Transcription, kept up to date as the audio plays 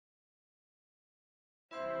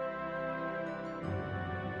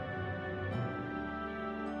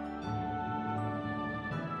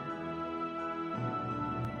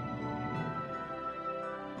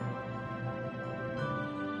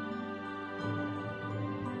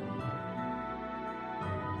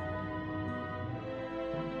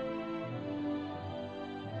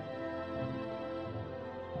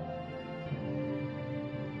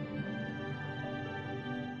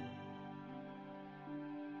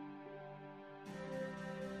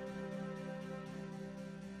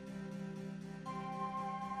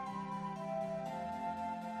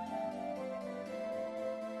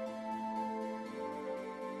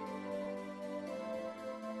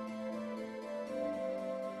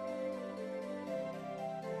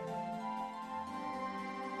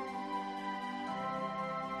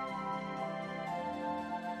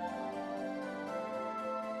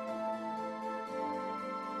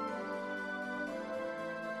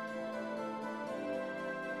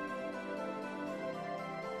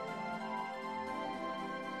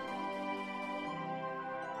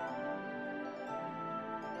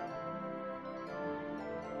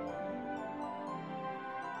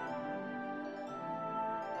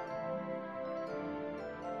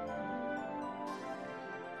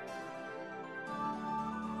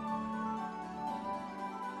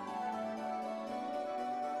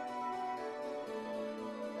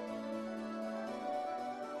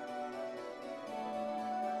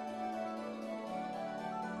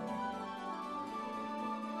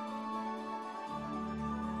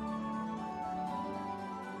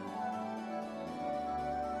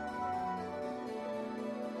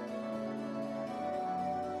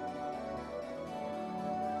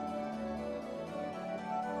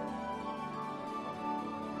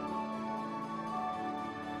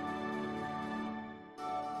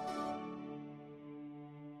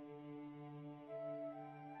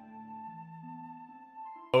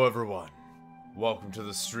Hello everyone, welcome to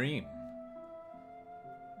the stream.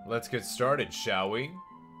 Let's get started, shall we?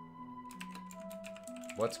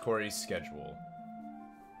 What's Corey's schedule?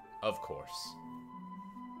 Of course.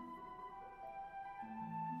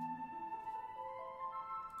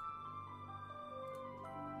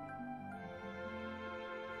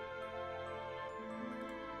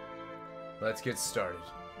 Let's get started.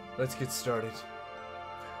 Let's get started.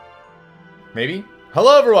 Maybe?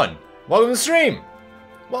 Hello everyone! Welcome to the stream!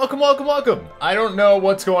 Welcome, welcome, welcome! I don't know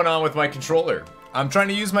what's going on with my controller. I'm trying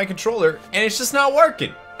to use my controller, and it's just not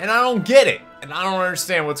working. And I don't get it. And I don't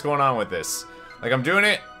understand what's going on with this. Like, I'm doing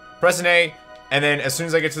it, pressing A, and then as soon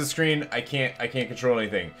as I get to the screen, I can't control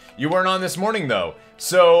anything. You weren't on this morning, though.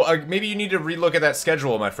 So, maybe you need to relook at that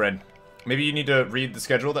schedule, my friend. Maybe you need to read the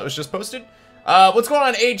schedule that was just posted. What's going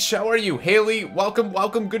on, H? How are you? Haley, welcome,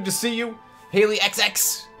 welcome, good to see you. Haley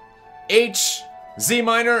XX, H, Z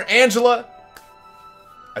Minor, Angela.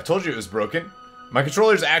 I told you it was broken. My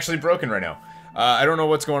controller's actually broken right now. I don't know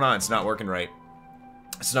what's going on. It's not working right.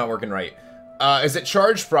 It's not working right. Is it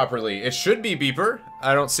charged properly? It should be, Beeper.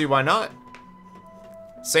 I don't see why not.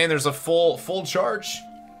 Saying there's a full charge.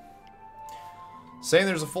 Saying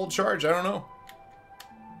there's a full charge. I don't know.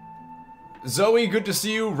 Zoe, good to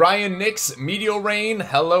see you. Ryan Nix, Meteor Rain,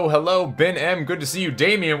 hello, hello. Ben M, good to see you.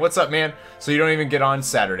 Damien, what's up, man? So you don't even get on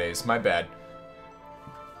Saturdays. My bad.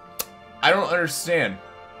 I don't understand.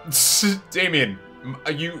 Damien,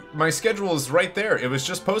 my schedule is right there. It was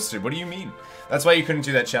just posted. What do you mean? That's why you couldn't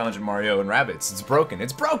do that challenge in Mario and Rabbids. It's broken.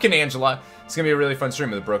 It's broken, Angela. It's gonna be a really fun stream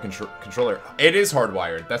with a broken controller. It is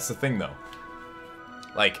hardwired. That's the thing, though.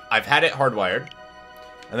 Like, I've had it hardwired,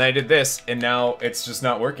 and then I did this, and now it's just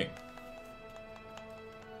not working.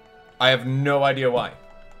 I have no idea why.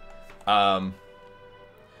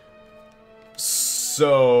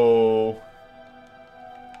 So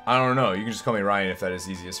I don't know. You can just call me Ryan if that is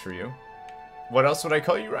easiest for you. What else would I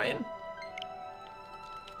call you, Ryan?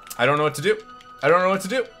 I don't know what to do. I don't know what to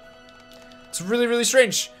do. It's really, really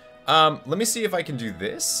strange. Let me see if I can do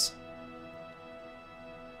this.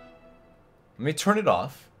 Let me turn it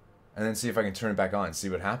off, and then see if I can turn it back on. See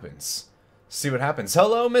what happens. See what happens.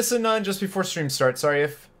 Hello, Missildine, just before stream starts. Sorry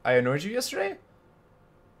if I annoyed you yesterday?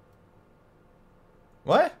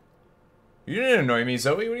 What? You didn't annoy me,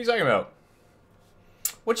 Zoe. What are you talking about?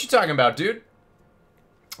 What you talking about, dude?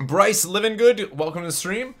 Bryce, living good. Welcome to the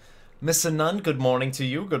stream. Miss Anun, good morning to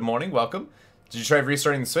you. Good morning. Welcome. Did you try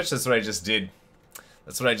restarting the Switch? That's what I just did.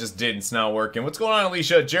 That's what I just did. It's not working. What's going on,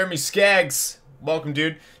 Alicia? Jeremy Skaggs. Welcome,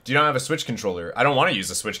 dude. Do you not have a Switch controller? I don't want to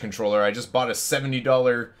use a Switch controller. I just bought a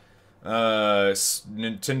 $70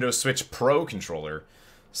 Nintendo Switch Pro controller.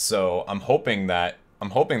 So I'm hoping that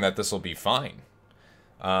this will be fine.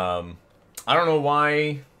 I don't know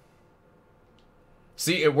why.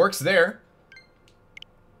 See, it works there.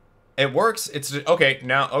 It works. It's okay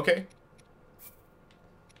now. Okay.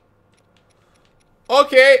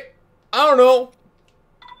 Okay. I don't know.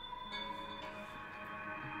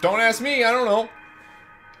 Don't ask me. I don't know.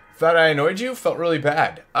 Thought I annoyed you? Felt really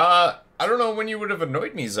bad. I don't know when you would have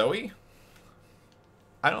annoyed me, Zoe.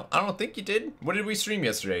 I don't think you did. What did we stream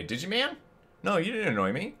yesterday? Did you, man? No, you didn't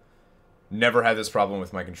annoy me. Never had this problem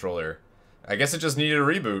with my controller. I guess it just needed a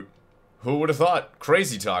reboot. Who would have thought?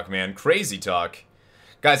 Crazy talk, man. Crazy talk.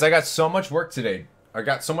 Guys, I got so much work today. I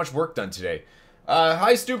got so much work done today.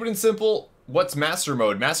 Hi, Stupid and Simple. What's Master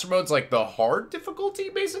Mode? Master Mode's like the hard difficulty,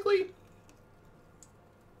 basically.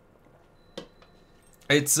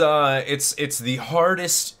 It's the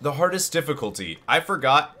hardest difficulty. I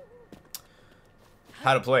forgot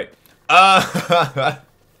how to play. I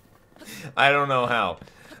don't know how.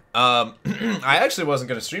 I actually wasn't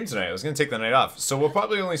going to stream tonight. I was going to take the night off. So we'll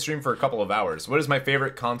probably only stream for a couple of hours. What is my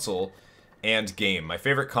favorite console and game? My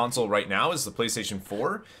favorite console right now is the PlayStation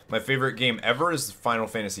 4. My favorite game ever is Final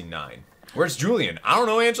Fantasy 9. Where's Julian? I don't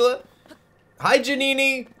know, Angela. Hi,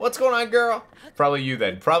 Janini. What's going on, girl? Probably you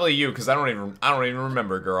then. Probably you, because I don't even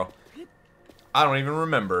remember, girl. I don't even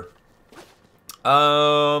remember.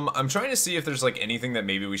 I'm trying to see if there's like anything that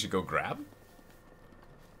maybe we should go grab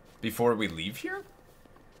before we leave here.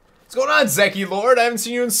 What's going on, Zeki Lord? I haven't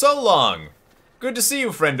seen you in so long. Good to see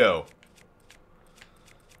you, friendo.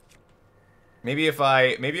 Maybe if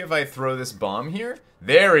I throw this bomb here.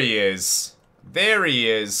 There he is. There he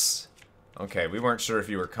is. Okay, we weren't sure if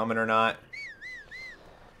you were coming or not.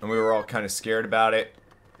 And we were all kind of scared about it.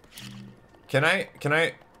 Can I?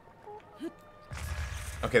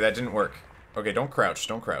 Okay, that didn't work. Okay, don't crouch,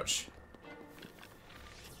 don't crouch.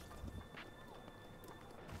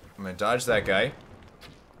 I'm gonna dodge that guy.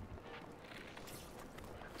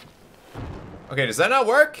 Okay, does that not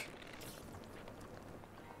work?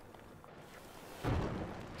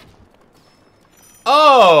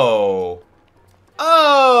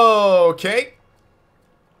 Okay.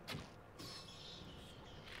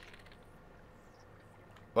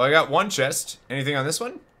 Well, I got one chest. Anything on this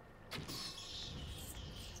one?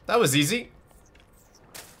 That was easy.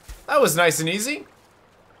 That was nice and easy.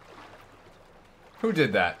 Who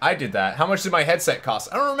did that? I did that. How much did my headset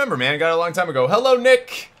cost? I don't remember, man. I got it a long time ago. Hello,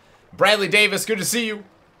 Nick. Bradley Davis, good to see you.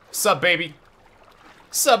 Sup, baby.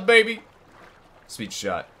 Sup, baby. Sweet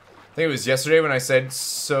shot. I think it was yesterday when I said,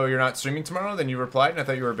 so you're not streaming tomorrow? Then you replied, and I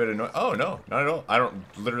thought you were a bit annoyed. Oh, no. Not at all. I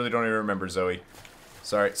literally don't even remember, Zoe.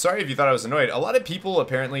 Sorry. Sorry if you thought I was annoyed. A lot of people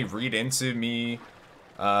apparently read into me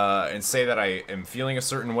and say that I am feeling a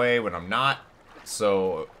certain way when I'm not.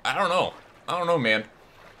 So, I don't know. I don't know, man.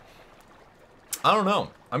 I don't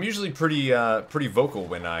know. I'm usually pretty vocal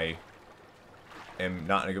when I am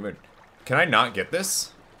not in a good mood. Can I not get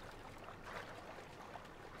this?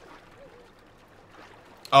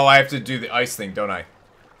 Oh, I have to do the ice thing, don't I? I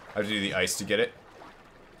have to do the ice to get it.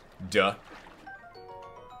 Duh.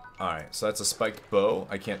 Alright, so that's a spiked bow.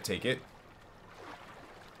 I can't take it.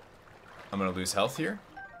 I'm gonna lose health here.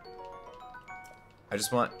 I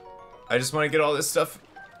just want to get all this stuff.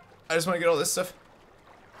 I just want to get all this stuff.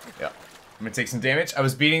 Yeah. I'm gonna take some damage. I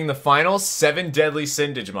was beating the final 7 Deadly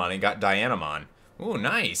Sin Digimon and got Dianamon. Ooh,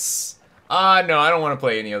 nice. No, I don't want to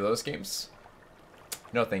play any of those games.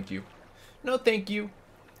 No, thank you. No, thank you.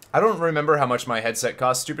 I don't remember how much my headset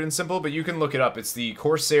costs, stupid and simple, but you can look it up. It's the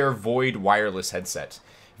Corsair Void wireless headset.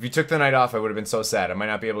 If you took the night off, I would have been so sad. I might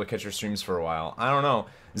not be able to catch your streams for a while. I don't know.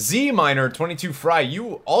 Z-Miner22 Fry,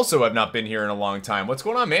 you also have not been here in a long time. What's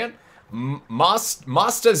going on, man?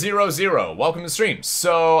 Masta00, welcome to the stream.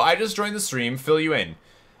 So, I just joined the stream, fill you in.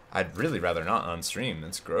 I'd really rather not on stream,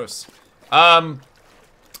 that's gross.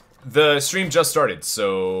 The stream just started,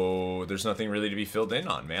 so there's nothing really to be filled in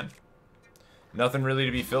on, man. Nothing really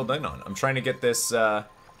to be filled in on. I'm trying to get this, Did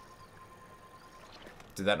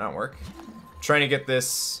that not work? Trying to get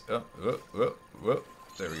this, there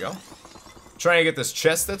we go. Trying to get this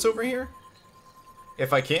chest that's over here.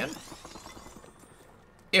 If I can.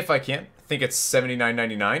 If I can. I think it's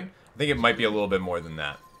 $79.99. I think it might be a little bit more than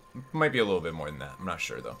that. Might be a little bit more than that. I'm not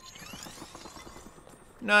sure, though.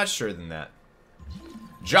 Not sure than that.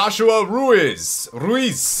 Joshua Ruiz. Welcome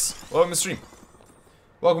to the stream.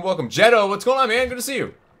 Welcome, welcome. Jetto, what's going on, man? Good to see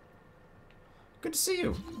you. Good to see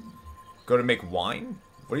you. Go to make wine?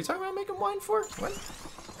 What are you talking about making wine for? What?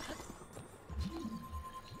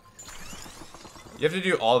 You have to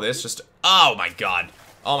do all this just to... Oh my god.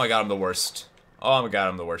 Oh my god, I'm the worst. Oh my god,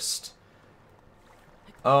 I'm the worst.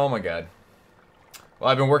 Oh my god.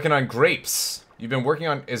 Well, I've been working on grapes. You've been working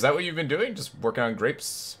on... Is that what you've been doing? Just working on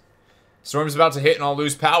grapes? Storm's about to hit and I'll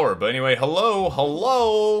lose power. But anyway, hello,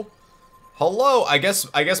 hello. Hello. I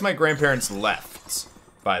guess my grandparents left,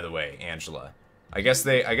 by the way, Angela. I guess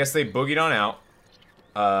they boogied on out.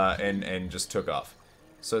 And just took off.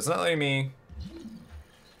 So it's not letting me...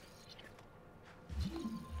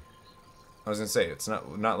 I was gonna say, it's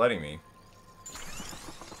not letting me.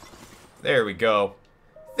 There we go.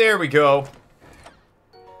 There we go.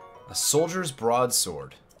 A soldier's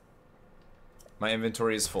broadsword. My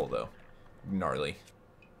inventory is full, though. Gnarly.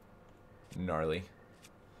 Gnarly.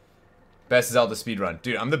 Best Zelda speedrun.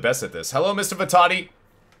 Dude, I'm the best at this. Hello, Mr. Vitati.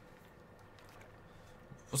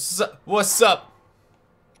 What's up? What's up?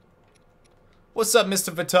 What's up,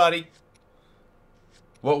 Mr. Vitati?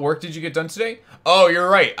 What work did you get done today? Oh, you're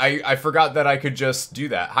right. I forgot that I could just do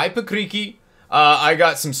that. Hi, Pakriki. I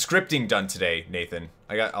got some scripting done today, Nathan.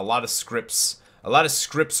 I got a lot of scripts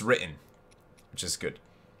written, which is good.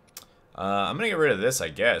 I'm gonna get rid of this, I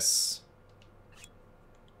guess.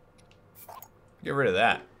 Get rid of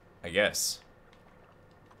that, I guess.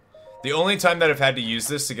 The only time that I've had to use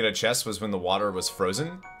this to get a chest was when the water was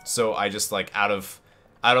frozen. So I just, like, out of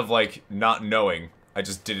like, not knowing, I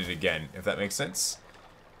just did it again, if that makes sense.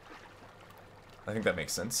 I think that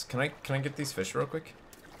makes sense. Can I get these fish real quick?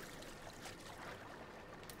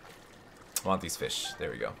 I want these fish. There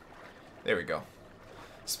we go. There we go.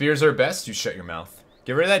 Spears are best. You shut your mouth.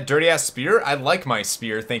 Get rid of that dirty-ass spear. I like my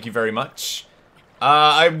spear. Thank you very much.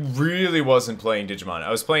 I really wasn't playing Digimon. I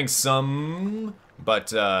was playing some,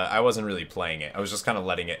 but I wasn't really playing it. I was just kind of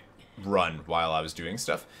letting it run while I was doing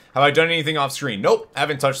stuff. Have I done anything off screen? Nope.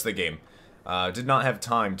 Haven't touched the game. Did not have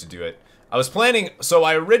time to do it. I was planning, so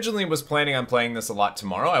I originally was planning on playing this a lot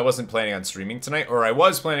tomorrow. I wasn't planning on streaming tonight, or I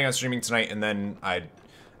was planning on streaming tonight, and then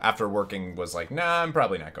after working, was like, nah, I'm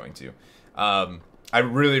probably not going to. I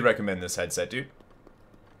really recommend this headset, dude.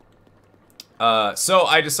 So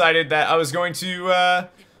I decided that I was going to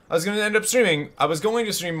end up streaming. I was going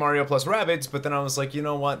to stream Mario plus Rabbids, but then I was like, you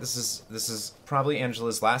know what? This is probably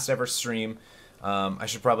Angela's last ever stream. I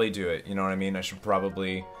should probably do it. You know what I mean? I should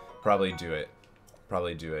probably Probably do it.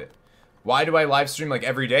 Probably do it. Why do I live stream like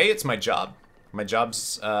every day? It's my job. My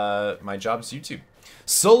job's YouTube.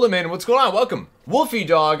 Solomon, what's going on? Welcome. Wolfie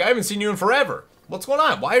Dog, I haven't seen you in forever. What's going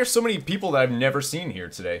on? Why are so many people that I've never seen here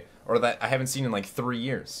today? Or that I haven't seen in like 3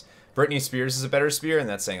 years? Britney Spears is a better spear, and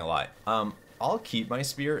that's saying a lot. I'll keep my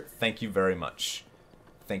spear. Thank you very much.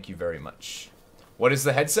 Thank you very much. What is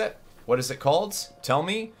the headset? What is it called? Tell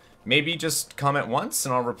me. Maybe just comment once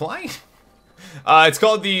and I'll reply. It's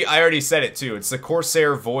called the, I already said it too. It's the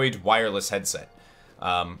Corsair Void wireless headset.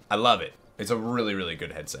 I love it. It's a really, really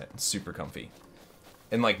good headset. It's super comfy.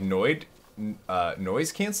 And like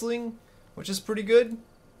noise canceling, which is pretty good.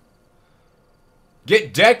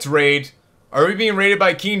 Get decked, raid. Are we being raided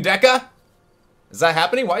by Keen Deca? Is that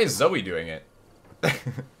happening? Why is Zoe doing it?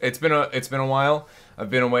 It's been a while.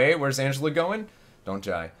 I've been away. Where's Angela going? Don't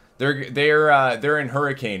jai. They're in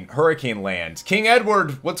hurricane land. King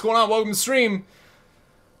Edward, what's going on? Welcome to stream.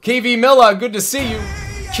 KV Milla, good to see you.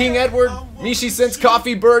 King Edward, Mishi Sense,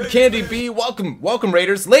 Coffee Bird, Candy B, welcome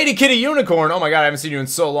Raiders. Lady Kitty Unicorn, oh my god, I haven't seen you in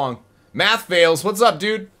so long. Math Fails, what's up,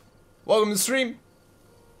 dude? Welcome to the stream.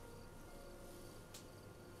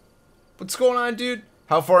 What's going on, dude?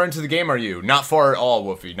 How far into the game are you? Not far at all,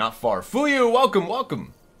 Woofy, not far. Fuyu, welcome.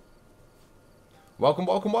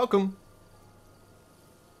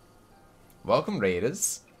 Welcome,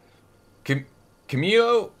 Raiders.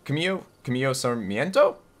 Camillo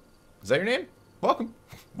Sarmiento? Is that your name? Welcome.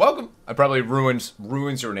 I probably ruins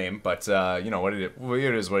your name, but you know what it is.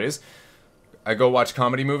 What it is. I go watch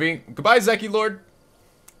comedy movie. Goodbye, Zeki Lord.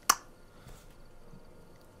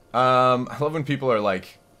 I love when people are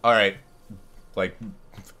like, all right, like,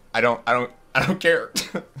 I don't care.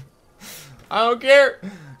 I don't care.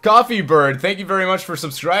 Coffee Bird, thank you very much for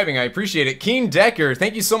subscribing. I appreciate it. Keen Decker,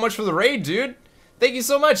 thank you so much for the raid, dude. Thank you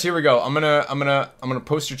so much. Here we go. I'm gonna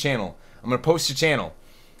post your channel.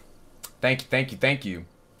 Thank you.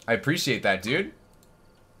 I appreciate that, dude.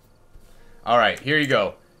 All right, here you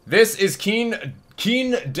go. This is Keen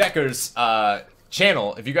Decker's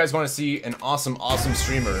channel. If you guys want to see an awesome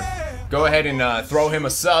streamer, go ahead and throw him a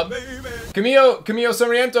sub. Camillo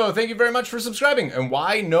Sarmiento, thank you very much for subscribing. And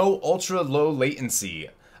why no ultra low latency?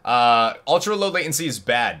 Ultra low latency is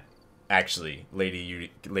bad, actually. Lady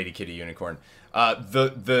Kitty Unicorn.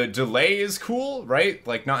 The delay is cool, right?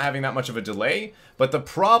 Like not having that much of a delay. But the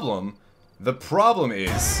problem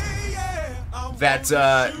is that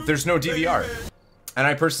there's no DVR. And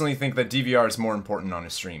I personally think that DVR is more important on a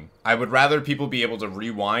stream. I would rather people be able to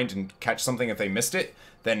rewind and catch something if they missed it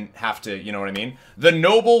than have to, you know what I mean? The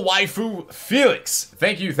Noble Waifu Felix.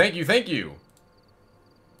 Thank you.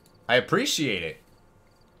 I appreciate it.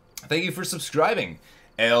 Thank you for subscribing.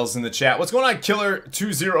 L's in the chat. What's going on,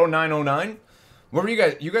 Killer20909? What were you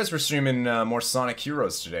guys? You guys were streaming more Sonic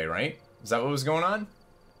Heroes today, right? Is that what was going on?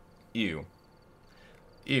 Ew.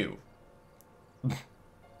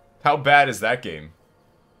 How bad is that game?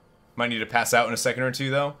 Might need to pass out in a second or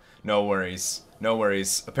two, though. No worries.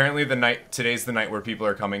 Apparently today's the night where people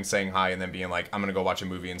are coming, saying hi, and then being like, I'm gonna go watch a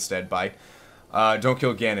movie instead. Bye. Don't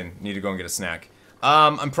kill Ganon. Need to go and get a snack.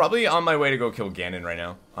 I'm probably on my way to go kill Ganon right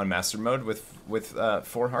now on Master Mode with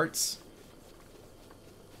 4 hearts.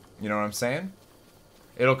 You know what I'm saying?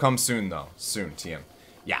 It'll come soon, though. Soon, TM.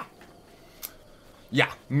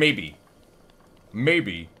 Yeah, maybe.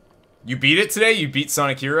 You beat it today? You beat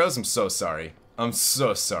Sonic Heroes? I'm so sorry.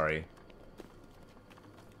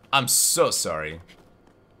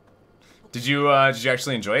 Did you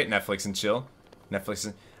actually enjoy it? Netflix and chill?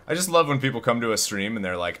 I just love when people come to a stream and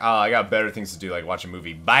they're like, oh, I got better things to do, like watch a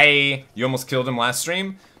movie. Bye! You almost killed him last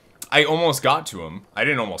stream? I almost got to him. I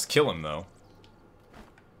didn't almost kill him, though.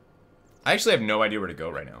 I actually have no idea where to go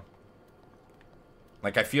right now.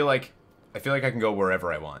 Like, I feel like I can go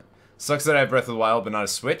wherever I want. Sucks that I have Breath of the Wild, but not a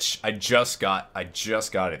Switch. I just got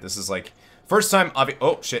it. This is like, first time,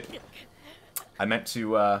 oh, shit. I meant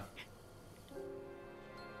to, I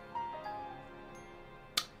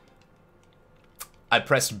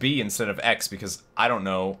pressed B instead of X because I don't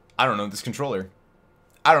know this controller.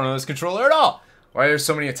 I don't know this controller at all. Why are there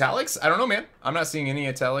so many italics? I don't know, man. I'm not seeing any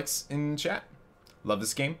italics in chat. Love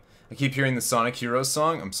this game. I keep hearing the Sonic Heroes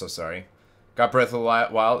song. I'm so sorry. Got Breath of the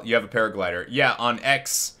Wild. You have a paraglider. Yeah, on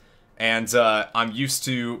X. And I'm used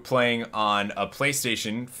to playing on a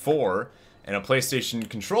PlayStation 4. And a PlayStation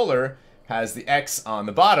controller has the X on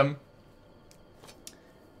the bottom.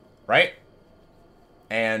 Right?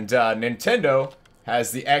 And Nintendo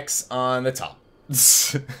has the X on the top.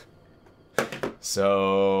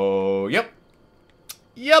 So, yep.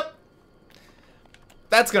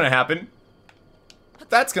 That's gonna happen.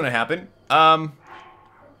 How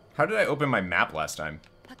did I open my map last time?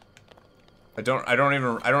 I don't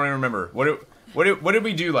even remember. What did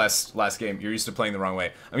we do last game? You're used to playing the wrong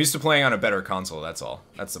way. I'm used to playing on a better console, that's all.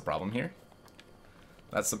 That's the problem here.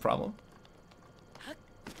 That's the problem.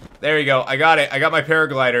 There you go. I got it. I got my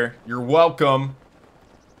paraglider. You're welcome.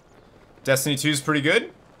 Destiny 2 is pretty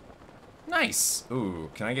good. Nice. Ooh,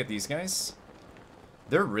 can I get these guys?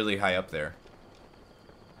 They're really high up there.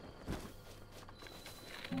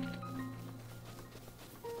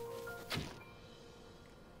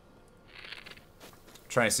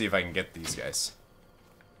 Trying to see if I can get these guys.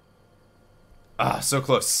 Ah, so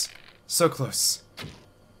close. So close.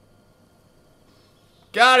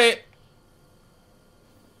 Got it!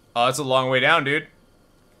 Oh, that's a long way down, dude.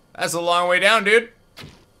 That's a long way down, dude.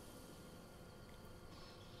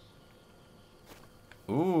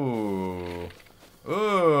 Ooh.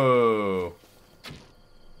 Ooh.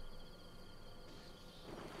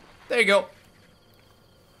 There you go.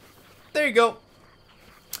 There you go.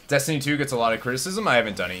 Destiny 2 gets a lot of criticism. I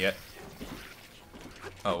haven't done it yet.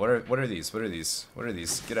 Oh, what are these? What are these? What are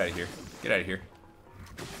these? Get out of here. Get out of here.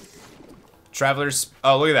 Travelers.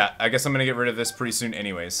 Oh, look at that. I guess I'm gonna get rid of this pretty soon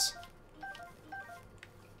anyways.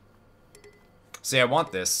 See, I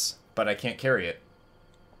want this, but I can't carry it.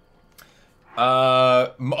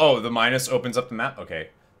 Oh, the minus opens up the map? Okay.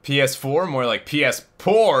 PS4, more like PS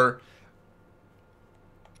Poor.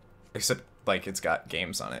 Except, like, it's got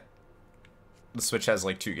games on it. The Switch has,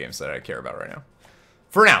 like, 2 games that I care about right now.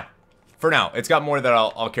 For now. For now. It's got more that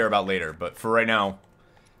I'll care about later, but for right now,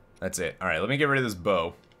 that's it. Alright, let me get rid of this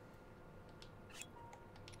bow.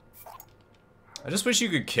 I just wish you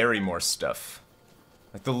could carry more stuff.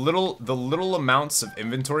 Like, the little amounts of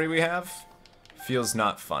inventory we have feels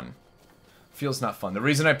not fun. Feels not fun. The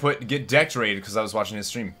reason I put get decked rated because I was watching his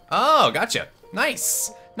stream. Oh, gotcha.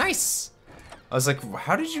 Nice. Nice. I was like,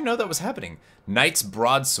 how did you know that was happening? Knight's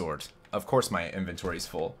Broadsword. Of course my inventory's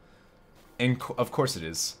full. And of course it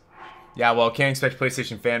is. Yeah, well, can't expect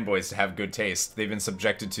PlayStation fanboys to have good taste. They've been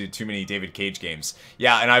subjected to too many David Cage games.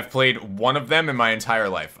 Yeah, and I've played one of them in my entire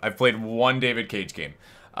life. I've played one David Cage game.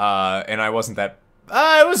 And I wasn't that...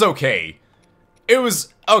 it was okay. It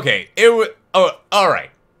was... Okay. It was... Oh,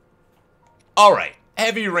 alright. Alright.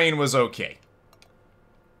 Heavy Rain was okay.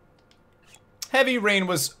 Heavy Rain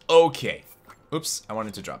was okay. Oops, I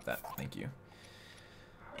wanted to drop that. Thank you.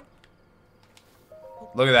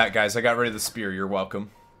 Look at that, guys. I got rid of the spear. You're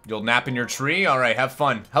welcome. You'll nap in your tree? Alright, have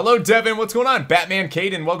fun. Hello, Devin. What's going on? Batman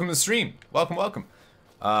Caden, welcome to the stream. Welcome, welcome.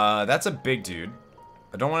 That's a big dude.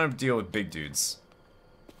 I don't want to deal with big dudes.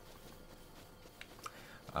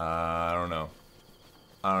 I don't know.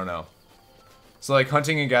 I don't know. So, like,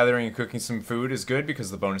 hunting and gathering and cooking some food is good because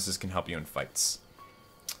the bonuses can help you in fights.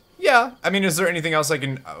 Yeah. I mean, is there anything else I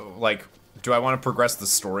can, like, do I want to progress the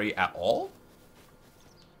story at all?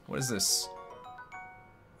 What is this?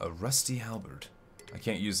 A rusty halberd. I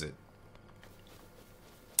can't use it.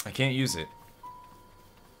 I can't use it.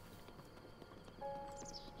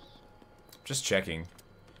 Just checking.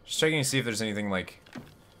 Just checking to see if there's anything, like,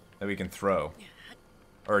 that we can throw.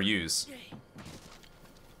 Or use.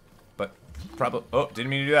 But, probably... Oh, didn't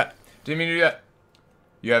mean to do that. Didn't mean to do that.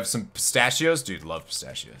 You have some pistachios? Dude, love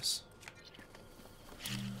pistachios.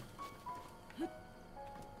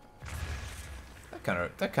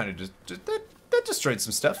 That kind of just that destroyed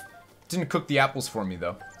some stuff. Didn't cook the apples for me,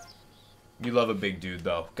 though. You love a big dude,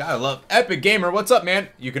 though. God, I love Epic Gamer. What's up, man?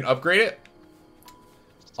 You can upgrade it.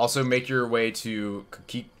 Also, make your way to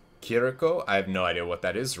Kiriko. I have no idea what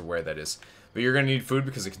that is or where that is. But you're going to need food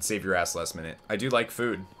because it can save your ass last minute. I do like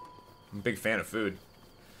food. I'm a big fan of food.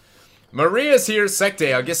 Maria's here. Sec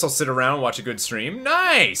day. I guess I'll sit around and watch a good stream.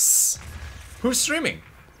 Nice! Who's streaming?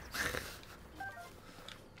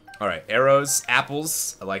 Alright, arrows,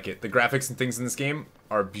 apples. I like it. The graphics and things in this game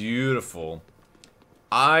are beautiful.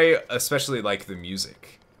 I especially like the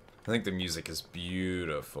music. I think the music is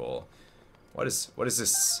beautiful. What is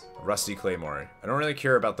this rusty claymore? I don't really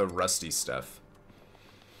care about the rusty stuff.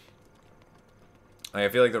 I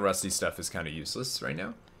feel like the rusty stuff is kind of useless right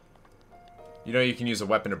now. You know you can use a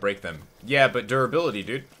weapon to break them. Yeah, but durability,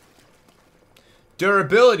 dude.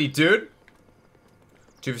 Durability, dude!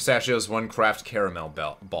 2 pistachios, 1 craft caramel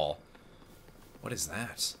ball. What is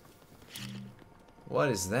that? What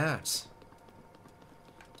is that?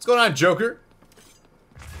 What's going on, Joker?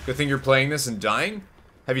 Good thing you're playing this and dying?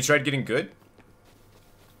 Have you tried getting good?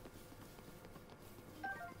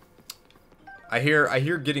 I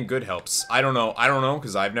hear getting good helps. I don't know,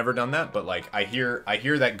 because I've never done that, but like I hear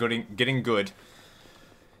that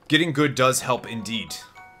getting good does help indeed.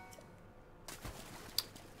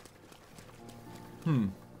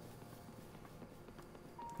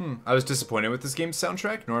 I was disappointed with this game's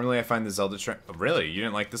soundtrack. Normally I find the Zelda track... Oh, really? You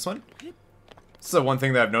didn't like this one? This is the one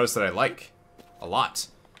thing that I've noticed that I like a lot.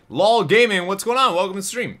 LOL Gaming, what's going on? Welcome to the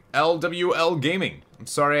stream. LWL Gaming. I'm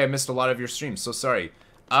sorry I missed a lot of your streams. So sorry.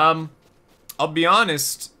 I'll be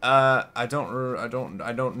honest. I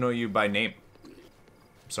don't know you by name.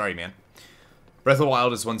 Sorry, man. Breath of the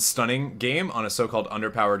Wild is one stunning game on a so-called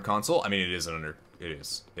underpowered console. I mean, it is an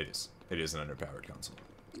underpowered console.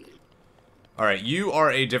 Alright, you are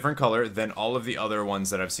a different color than all of the other ones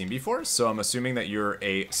that I've seen before, so I'm assuming that you're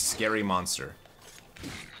a scary monster.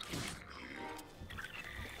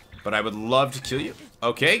 But I would love to kill you.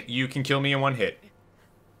 Okay, you can kill me in one hit.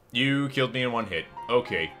 You killed me in one hit.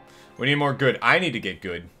 Okay. We need more good. I need to get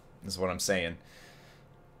good, is what I'm saying.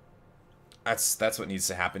 That's what needs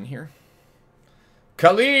to happen here.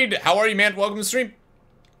 Khalid, how are you, man? Welcome to the stream.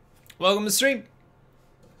 Welcome to the stream.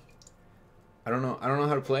 I don't know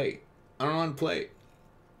how to play. I don't know how to play.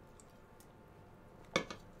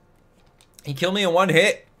 He killed me in one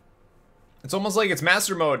hit. It's almost like it's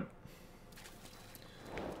master mode.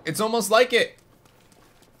 It's almost like it.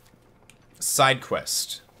 Side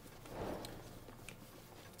quest.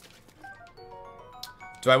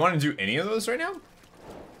 Do I want to do any of those right now?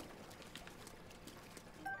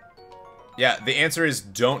 Yeah, the answer is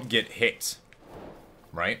don't get hit.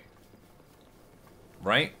 Right?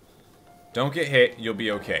 Right? Don't get hit, you'll be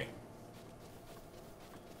okay.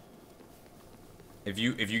 If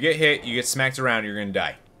you get hit, you get smacked around, you're gonna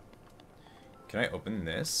die. Can I open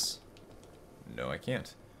this? No, I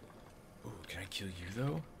can't. Ooh, can I kill you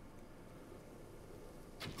though?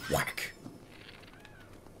 Whack.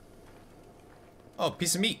 Oh,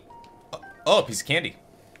 piece of meat. Oh, piece of candy.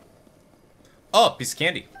 Oh, piece of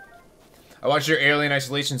candy. I watched your Alien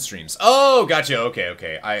Isolation streams. Oh, gotcha. Okay,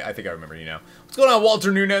 okay. I think I remember you now. What's going on,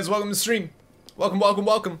 Walter Nunez? Welcome to the stream. Welcome, welcome,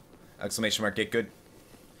 welcome. Exclamation mark, get good.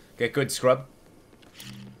 Get good, scrub.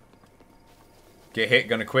 Get hit,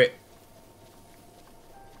 gonna quit.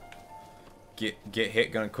 Get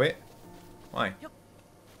hit, gonna quit? Why?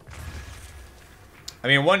 I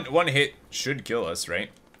mean, one hit should kill us,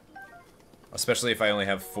 right? Especially if I only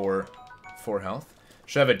have four health.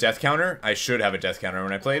 Should I have a death counter? I should have a death counter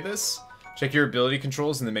when I play this. Check your ability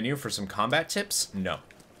controls in the menu for some combat tips. No.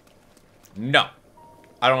 No.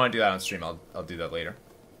 I don't want to do that on stream. I'll do that later.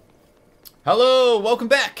 Hello, welcome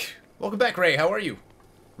back. Welcome back, Ray. How are you?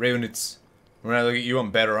 Ravenitz. When I look at you,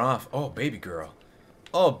 I'm better off. Oh, baby girl.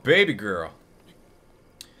 Oh, baby girl.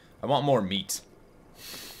 I want more meat.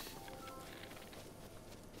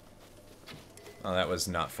 Oh, that was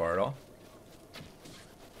not far at all.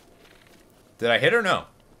 Did I hit or no?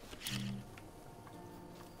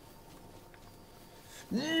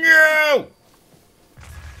 No!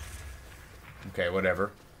 Okay,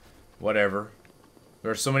 whatever. Whatever.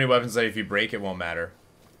 There are so many weapons that if you break, it won't matter.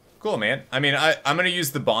 Cool, man. I mean, I'm gonna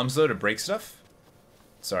use the bombs, though, to break stuff.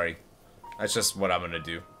 Sorry. That's just what I'm gonna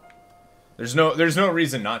do. There's no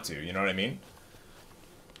reason not to, you know what I mean?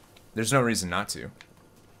 There's no reason not to.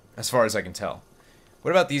 As far as I can tell.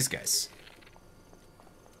 What about these guys?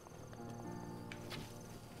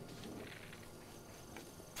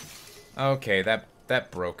 Okay,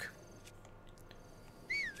 that broke.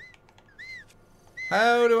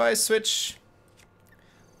 How do I switch?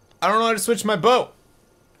 I don't know how to switch my bow.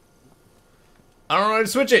 I don't know how to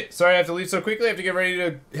switch it. Sorry I have to leave so quickly. I have to get ready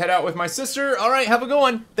to head out with my sister. Alright, have a good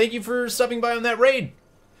one. Thank you for stopping by on that raid.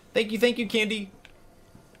 Thank you, Candy.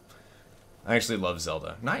 I actually love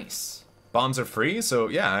Zelda. Nice. Bombs are free, so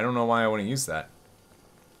yeah, I don't know why I want to use that.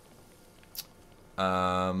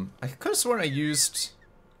 I could have sworn I used...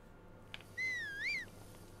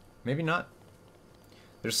 Maybe not.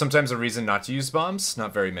 There's sometimes a reason not to use bombs.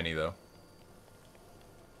 Not very many, though.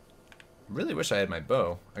 Really wish I had my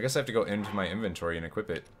bow. I guess I have to go into my inventory and equip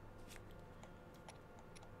it.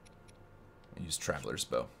 Use Traveler's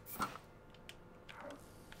Bow.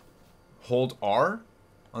 Hold R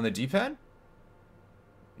on the D-pad?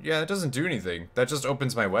 Yeah, that doesn't do anything. That just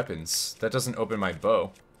opens my weapons. That doesn't open my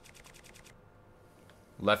bow.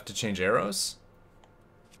 Left to change arrows?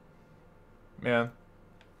 Yeah.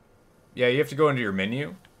 Yeah, you have to go into your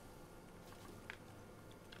menu.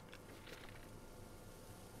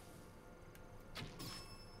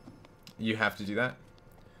 You have to do that.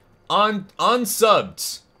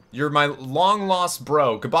 Unsubbed. You're my long-lost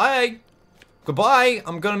bro. Goodbye. Goodbye.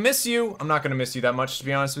 I'm gonna miss you. I'm not gonna miss you that much, to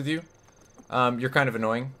be honest with you. You're kind of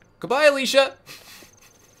annoying. Goodbye, Alicia.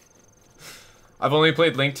 I've only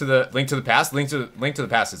played Link to the Past. Link to the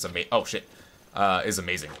Past is amazing. Oh shit, is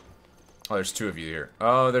amazing. Oh, there's two of you here.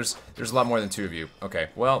 Oh, there's a lot more than two of you. Okay,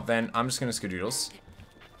 well then I'm just gonna skadoodles.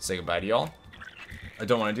 Say goodbye to y'all. I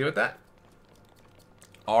don't want to deal with that.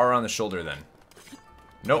 R on the shoulder then.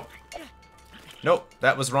 Nope. Nope,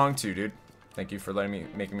 that was wrong too, dude. Thank you for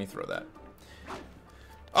making me throw that.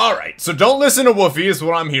 Alright, so don't listen to Woofy is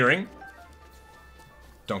what I'm hearing.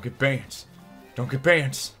 Don't get banned. Don't get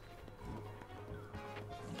banned.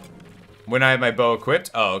 When I have my bow equipped?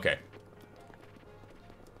 Oh, okay.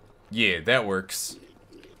 Yeah, that works.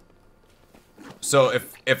 So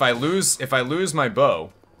if I lose my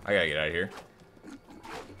bow, I gotta get out of here.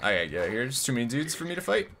 I gotta get out of here. There's too many dudes for me to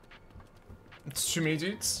fight. It's too many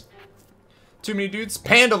dudes. Too many dudes.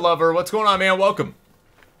 Panda lover, what's going on, man? Welcome.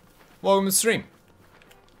 Welcome to the stream.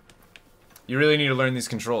 You really need to learn these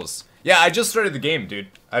controls. Yeah, I just started the game, dude.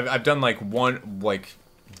 I've done like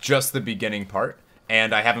just the beginning part,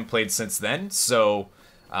 and I haven't played since then. So,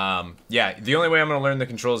 yeah, the only way I'm gonna learn the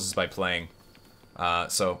controls is by playing.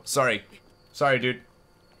 So sorry, dude.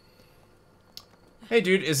 Hey,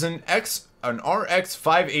 dude, is an RX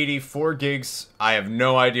 580 4 gigs? I have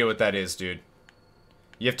no idea what that is, dude.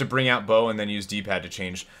 You have to bring out bow and then use D-pad to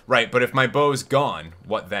change. Right, but if my bow is gone,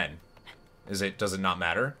 what then? Does it not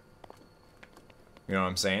matter? You know what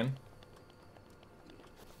I'm saying?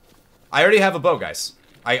 I already have a bow, guys.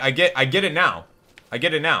 I get it now. I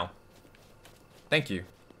get it now. Thank you.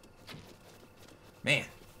 Man.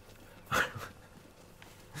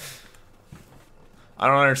 I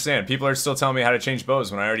don't understand. People are still telling me how to change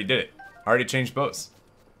bows when I already did it. I already changed bows.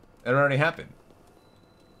 It already happened.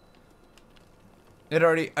 I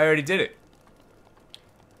already did it.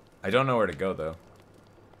 I don't know where to go, though.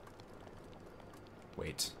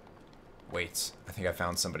 Wait. Wait. I think I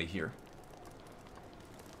found somebody here.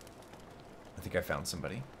 I think I found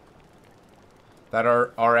somebody. That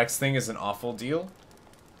RX thing is an awful deal.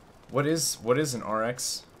 What is an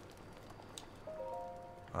RX?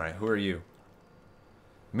 Alright, who are you?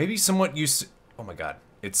 Maybe somewhat used to... Oh my god.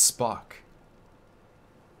 It's Spock.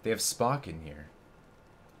 They have Spock in here.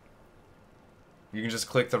 You can just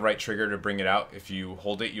click the right trigger to bring it out. If you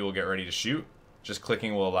hold it, you will get ready to shoot. Just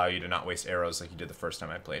clicking will allow you to not waste arrows like you did the first time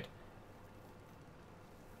I played.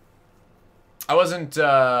 I wasn't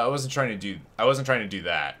trying to do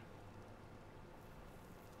that.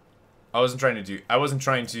 I wasn't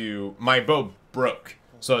trying to my bow broke.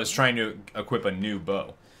 So I was trying to equip a new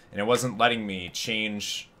bow. And it wasn't letting me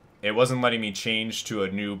change to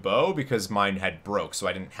a new bow because mine had broke, so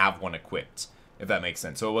I didn't have one equipped, if that makes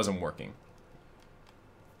sense. So it wasn't working.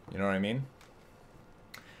 You know what I mean?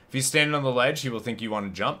 If he's standing on the ledge, he will think you want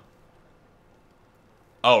to jump.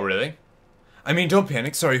 Oh, really? I mean, don't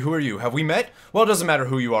panic. Sorry, who are you? Have we met? Well, it doesn't matter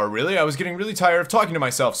who you are, really. I was getting really tired of talking to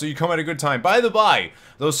myself, so you come at a good time. By the by,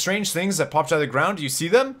 those strange things that popped out of the ground, do you see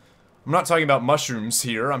them? I'm not talking about mushrooms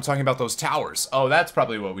here. I'm talking about those towers. Oh, that's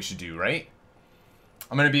probably what we should do, right?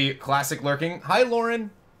 I'm gonna be classic lurking. Hi,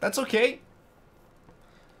 Lauren. That's okay.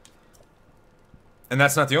 And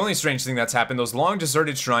that's not the only strange thing that's happened. Those long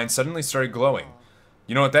deserted shrines suddenly started glowing.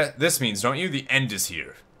 You know what this means, don't you? The end is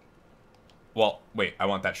here. Well, wait, I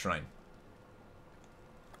want that shrine.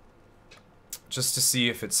 Just to see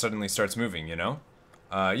if it suddenly starts moving, you know?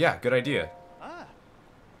 Yeah, good idea.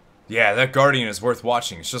 Yeah, that guardian is worth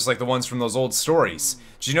watching. It's just like the ones from those old stories.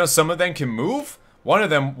 Do you know some of them can move? One of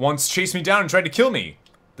them once chased me down and tried to kill me.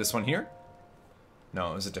 This one here?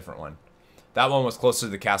 No, it was a different one. That one was closer to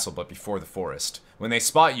the castle, but before the forest. When they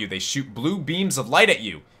spot you, they shoot blue beams of light at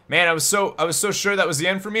you. Man, I was so sure that was the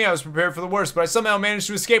end for me. I was prepared for the worst, but I somehow managed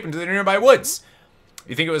to escape into the nearby woods.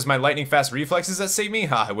 You think it was my lightning-fast reflexes that saved me?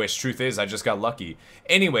 Ha, I wish. Truth is, I just got lucky.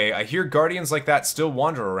 Anyway, I hear guardians like that still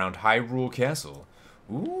wander around Hyrule Castle.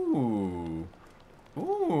 Ooh.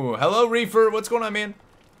 Ooh. Hello, Reefer. What's going on, man?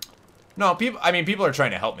 No, people are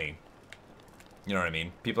trying to help me. You know what I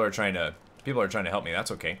mean? People are trying to help me.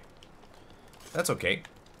 That's okay. That's okay.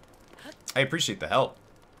 I appreciate the help.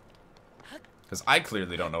 Because I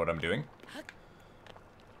clearly don't know what I'm doing.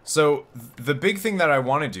 So, the big thing that I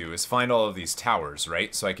want to do is find all of these towers,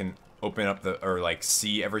 right? So I can open up like,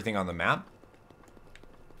 see everything on the map.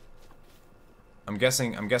 I'm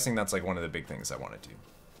guessing that's, like, one of the big things I want to do.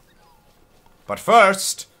 But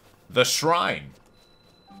first, the shrine.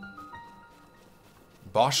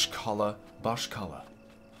 Boshkala.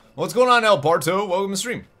 What's going on, El Barto? Welcome to the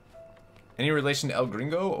stream. Any relation to El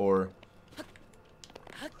Gringo, or...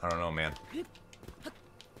 I don't know, man.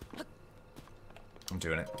 I'm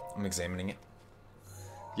doing it. I'm examining it.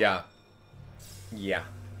 Yeah. Yeah.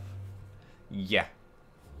 Yeah.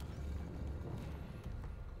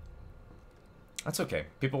 That's okay.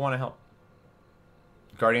 People want to help.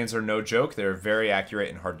 Guardians are no joke. They're very accurate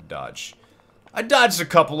and hard to dodge. I dodged a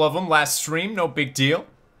couple of them last stream. No big deal.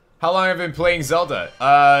 How long have I been playing Zelda?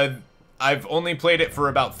 I've only played it for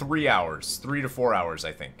about 3 hours. 3 to 4 hours,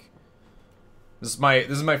 I think. This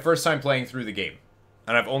is my first time playing through the game.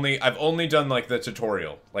 And I've only done like the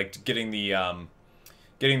tutorial, like getting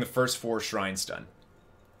the first 4 shrines done.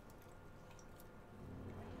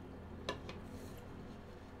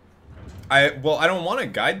 Well, I don't want a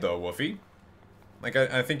guide though, Woofy. Like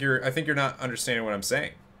I think you're not understanding what I'm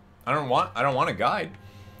saying. I don't want a guide.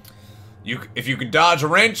 If you can dodge a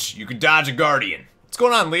wrench, you can dodge a guardian. What's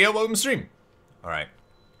going on, Leah? Welcome to stream. All right.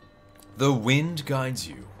 The wind guides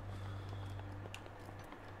you.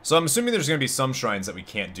 So I'm assuming there's gonna be some shrines that we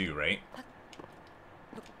can't do, right?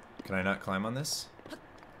 Can I not climb on this?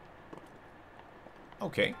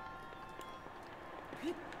 Okay.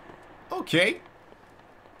 Okay.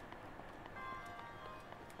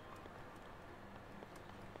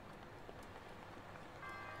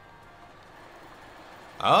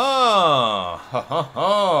 Oh, ho, ho,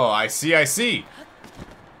 ho. I see.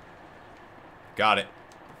 Got it.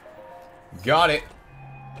 Got it.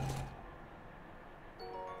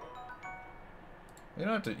 You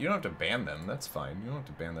don't have to ban them. That's fine. You don't have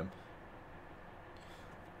to ban them.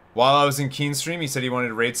 While I was in Keen's stream, he said he wanted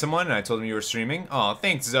to raid someone, and I told him you were streaming. Oh,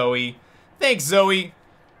 thanks, Zoe. Thanks, Zoe.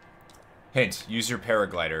 Hint, use your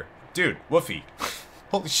paraglider. Dude, Woofy.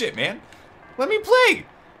 Holy shit, man. Let me play.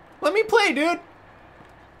 Let me play, dude.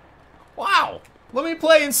 Wow. Let me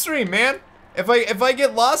play and stream, man. If I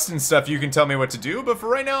get lost and stuff, you can tell me what to do, but for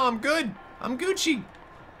right now, I'm good. I'm Gucci.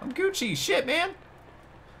 I'm Gucci. Shit, man.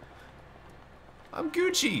 I'm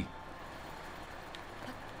Gucci.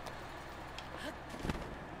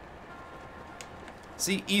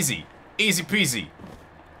 See, easy. Easy peasy.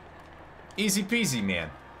 Easy peasy,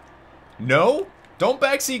 man. No? Don't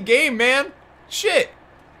backseat game, man. Shit.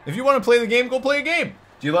 If you want to play the game, go play a game.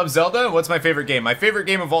 Do you love Zelda? What's my favorite game? My favorite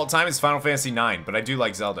game of all time is Final Fantasy IX, but I do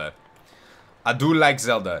like Zelda. I do like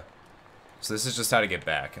Zelda. So this is just how to get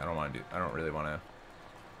back. I don't really want to.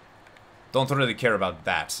 Don't really care about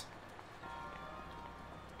that.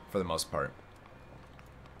 For the most part.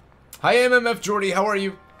 Hi, MMF Jordy, how are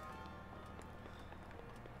you?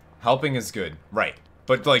 Helping is good, right.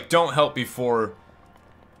 But, like, don't help before,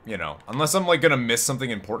 you know, unless I'm, like, gonna miss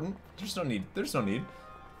something important. There's no need.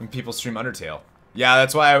 When people stream Undertale. Yeah,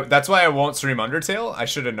 that's why I won't stream Undertale. I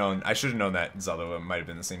should have known that Zelda might have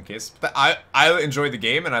been the same case. But I enjoy the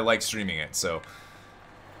game and I like streaming it, so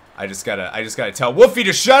I just gotta tell Woofy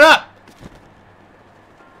to shut up!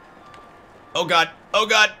 Oh god. Oh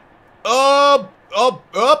god. Oh,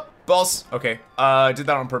 balls. Okay. Did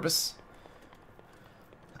that on purpose.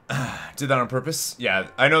 Did that on purpose? Yeah,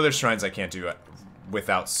 I know there's shrines I can't do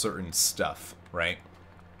without certain stuff, right?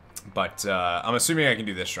 But, I'm assuming I can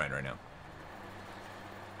do this shrine right now.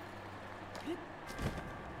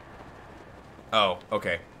 Oh,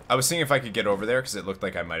 okay. I was seeing if I could get over there, because it looked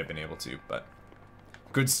like I might have been able to, but...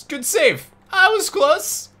 Good save! I was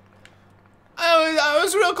close! I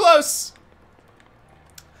was real close!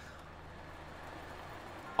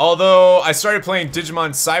 Although, I started playing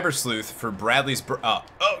Digimon Cyber Sleuth for Bradley's oh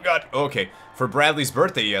god, okay. For Bradley's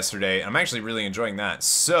birthday yesterday, and I'm actually really enjoying that,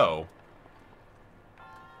 so...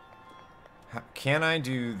 Can I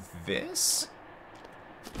do this?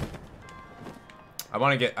 I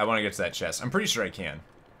want to get to that chest. I'm pretty sure I can.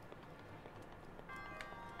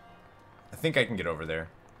 I think I can get over there.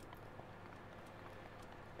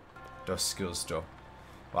 Dos skills, do.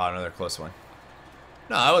 Wow, another close one.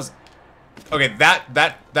 No, that was okay.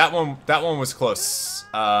 That one was close.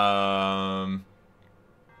 That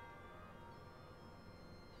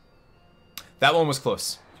one was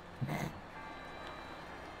close.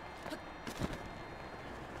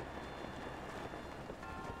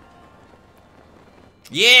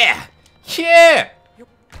 Yeah! Yeah!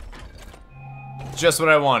 Just what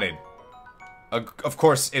I wanted. Of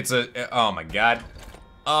course, it's a... Oh my god.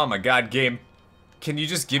 Oh my god, game. Can you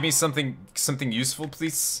just give me something useful,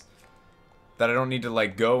 please? That I don't need to,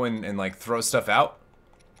 like, go and like, throw stuff out?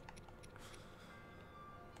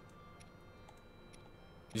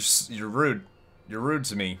 You're rude. You're rude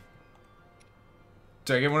to me.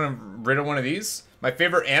 Do I get rid of one of these? My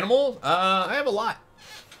favorite animal? I have a lot.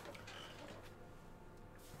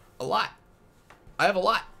 I have a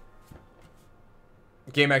lot.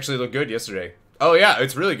 Game actually looked good yesterday. Oh yeah,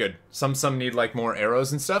 it's really good. Some need like more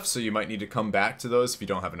arrows and stuff, so you might need to come back to those if you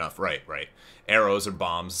don't have enough. Right. Arrows or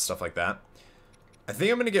bombs, stuff like that. I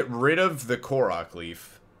think I'm gonna get rid of the Korok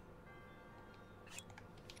leaf.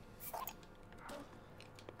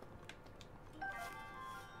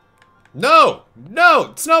 No!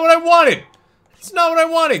 No! It's not what I wanted! It's not what I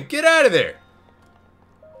wanted! Get out of there!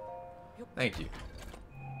 Thank you.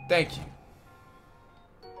 Thank you.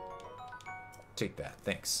 Take that.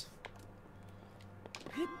 Thanks.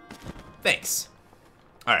 Thanks.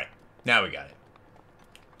 Alright. Now we got it.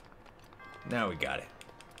 Now we got it.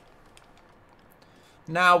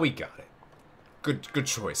 Now we got it. Good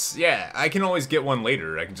choice. Yeah, I can always get one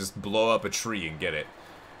later. I can just blow up a tree and get it.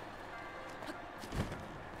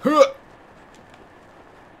 Huh!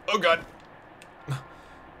 Oh god.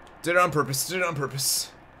 Did it on purpose. Did it on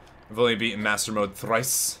purpose. I've only beaten Master Mode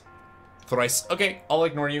thrice. Thrice. Okay, I'll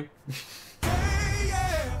ignore you.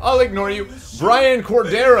 I'll ignore you. Brian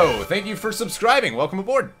Cordero, thank you for subscribing. Welcome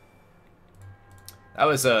aboard. That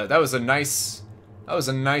was a nice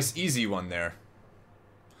easy one there.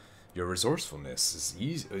 Your resourcefulness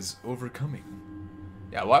is overcoming.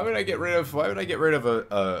 Yeah, why would I get rid of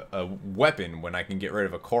a weapon when I can get rid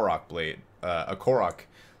of a Korok blade, a Korok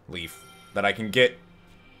leaf that I can get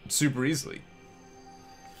super easily?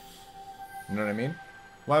 You know what I mean?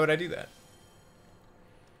 Why would I do that?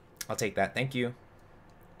 I'll take that. Thank you.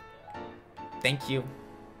 Thank you.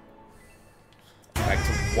 Back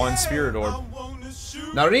to one spirit orb.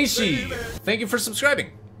 Narishi, thank you for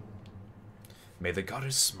subscribing. May the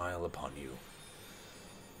goddess smile upon you.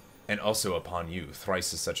 And also upon you.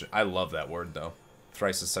 Thrice is such a... I love that word, though.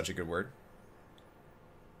 Thrice is such a good word.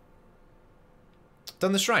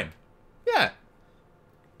 Done the shrine. Yeah.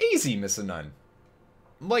 Easy, Missildine.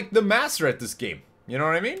 I'm like the master at this game. You know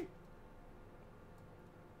what I mean?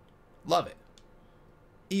 Love it.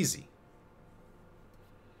 Easy.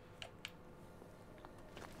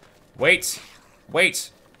 Wait. Wait.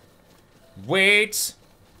 Wait.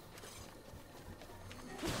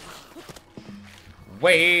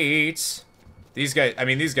 Wait. These guys, I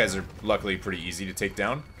mean, these guys are luckily pretty easy to take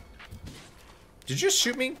down. Did you just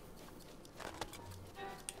shoot me?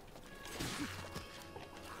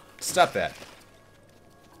 Stop that.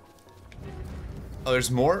 Oh, there's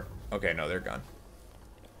more? Okay, no, they're gone.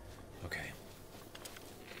 Okay.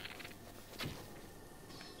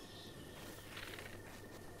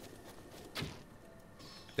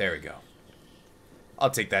 There we go. I'll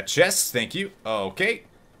take that chest, thank you. Okay.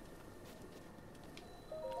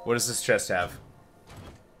 What does this chest have?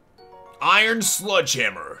 Iron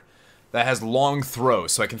Sludgehammer. That has long throw,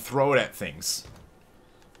 so I can throw it at things.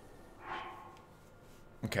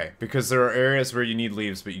 Okay, because there are areas where you need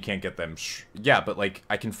leaves, but you can't get them. Yeah, but like,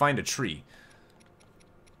 I can find a tree.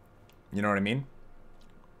 You know what I mean?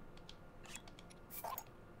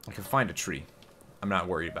 I can find a tree. I'm not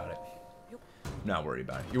worried about it. Not worried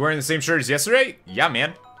about it. You wearing the same shirt as yesterday? Yeah,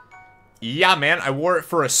 man. Yeah, man. I wore it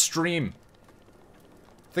for a stream.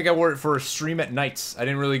 I think I wore it for a stream at nights. I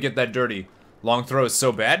didn't really get that dirty. Long throw is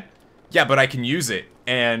so bad? Yeah, but I can use it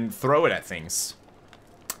and throw it at things.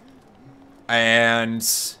 And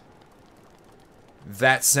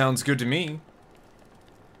that sounds good to me.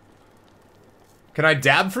 Can I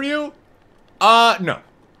dab for you? No.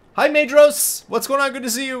 Hi, Madros. What's going on? Good to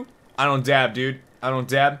see you. I don't dab, dude. I don't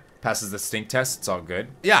dab. Passes the stink test. It's all good.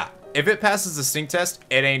 Yeah, if it passes the stink test,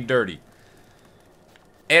 it ain't dirty.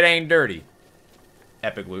 It ain't dirty.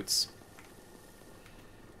 Epic loots.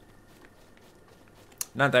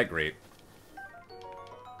 Not that great.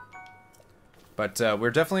 But we're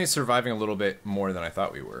definitely surviving a little bit more than I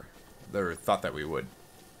thought we were. Or thought that we would.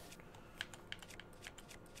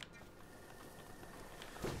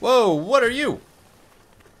 Whoa, what are you?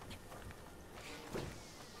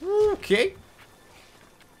 Okay.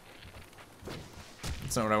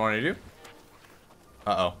 That's not what I wanted to do.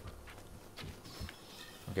 Uh-oh.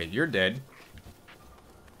 Okay, you're dead.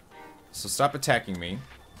 So stop attacking me.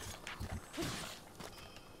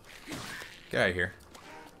 Get out of here.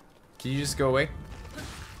 Can you just go away?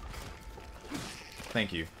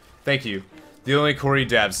 Thank you. Thank you. The only Corey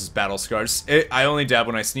dabs is battle scars. I only dab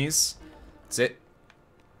when I sneeze. That's it.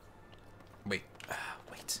 Wait.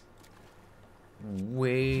 Wait.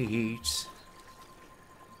 Wait.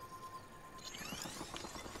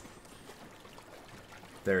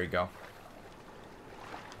 There we go.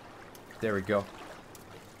 There we go.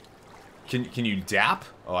 Can you dap?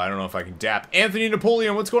 Oh, I don't know if I can dap. Anthony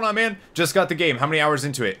Napoleon, what's going on, man? Just got the game. How many hours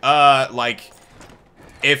into it? Like,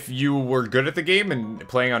 if you were good at the game and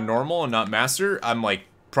playing on normal and not master, I'm like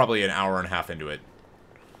probably an hour and a half into it.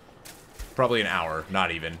 Probably an hour,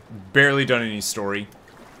 not even. Barely done any story.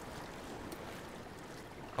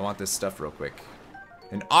 I want this stuff real quick.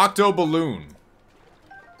 An octo balloon.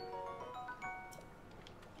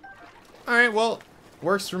 Alright, well,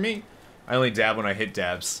 works for me. I only dab when I hit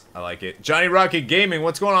dabs. I like it. Johnny Rocket Gaming,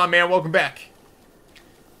 what's going on, man? Welcome back.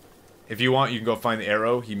 If you want, you can go find the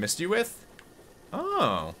arrow he missed you with.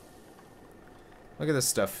 Oh. Look at this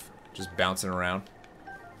stuff just bouncing around.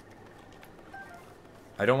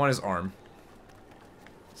 I don't want his arm.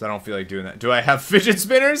 So I don't feel like doing that. Do I have fidget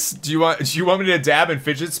spinners? Do you want me to dab and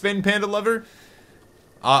fidget spin, Panda Lover?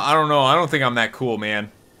 I don't know. I don't think I'm that cool, man.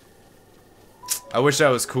 I wish I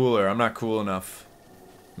was cooler. I'm not cool enough.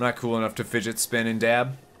 I'm not cool enough to fidget spin and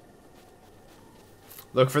dab.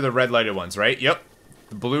 Look for the red lighted ones, right? Yep.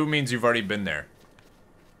 The blue means you've already been there.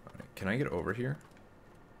 Alright, can I get over here?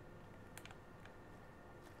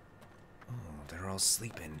 Oh, they're all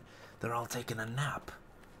sleeping. They're all taking a nap.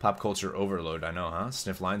 Pop culture overload, I know, huh?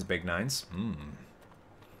 Sniff lines, big nines. Do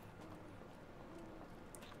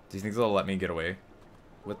you think they'll let me get away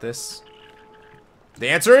with this? The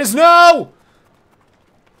answer is no!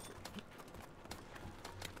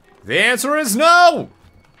 The answer is no!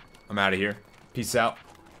 I'm out of here. Peace out.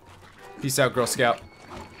 Peace out, Girl Scout.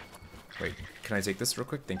 Wait, can I take this real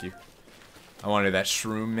quick? Thank you. I wanted that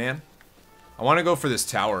shroom, man. I want to go for this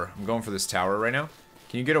tower. I'm going for this tower right now.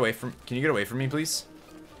 Can you get away from me, please?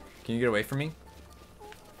 Can you get away from me?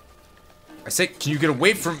 I say, can you get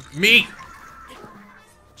away from me?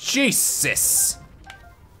 Jesus!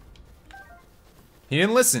 He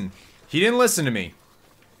didn't listen. He didn't listen to me.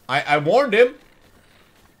 I warned him.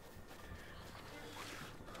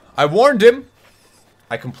 I warned him.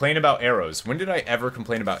 I complain about arrows. When did I ever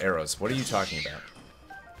complain about arrows? What are you talking about?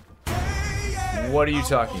 What are you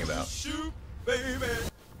talking about?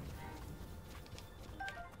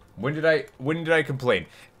 When did I complain?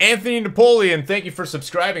 Anthony Napoleon, thank you for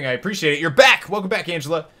subscribing. I appreciate it. You're back. Welcome back,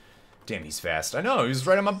 Angela. Damn, he's fast. I know, he was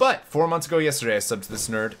right on my butt. 4 months ago yesterday, I subbed to this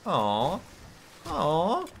nerd. Aww.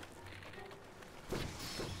 Aww.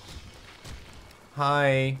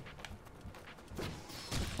 Hi.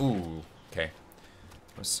 Ooh, okay.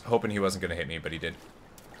 I was hoping he wasn't gonna hit me, but he did.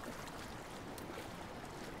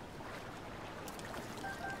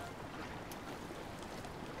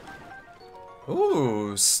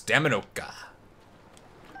 Ooh, Staminoka.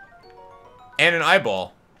 And an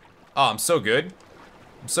eyeball. Oh, I'm so good.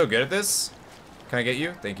 I'm so good at this. Can I get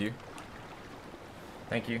you? Thank you.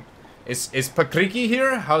 Thank you. Is Pakriki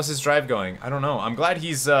here? How's his drive going? I don't know. I'm glad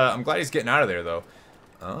he's getting out of there though.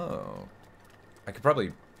 Oh. I could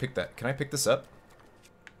probably pick that. Can I pick this up?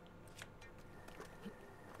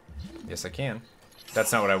 Yes, I can.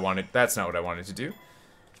 That's not what I wanted. That's not what I wanted to do.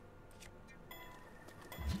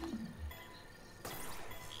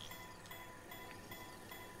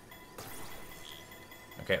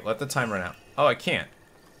 Okay, let the time run out. Oh, I can't.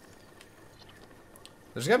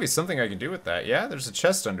 There's gotta be something I can do with that. Yeah, there's a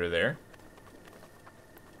chest under there.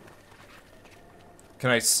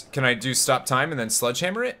 Can I do stop time and then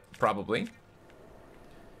sledgehammer it? Probably.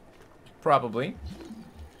 Probably.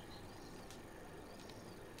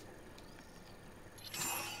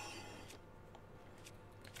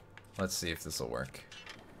 Let's see if this will work.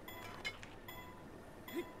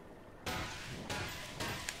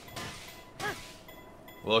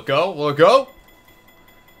 Will it go? Will it go?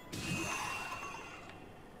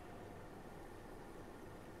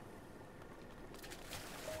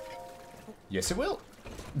 Yes, it will.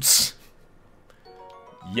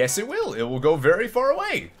 Yes, it will. It will go very far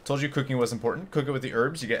away. Told you cooking was important. Cook it with the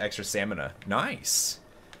herbs, you get extra stamina. Nice.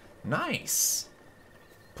 Nice.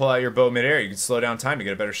 Pull out your bow midair. You can slow down time to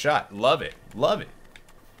get a better shot. Love it. Love it.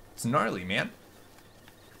 It's gnarly, man.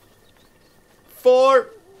 4.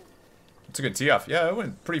 It's a good tee off. Yeah, it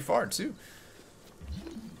went pretty far, too.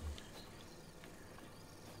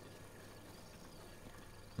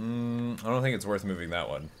 I don't think it's worth moving that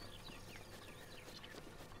one.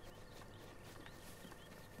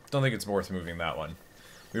 Don't think it's worth moving that one.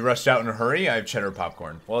 We rushed out in a hurry. I have cheddar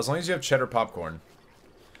popcorn. Well, as long as you have cheddar popcorn.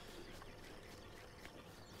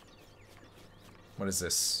 What is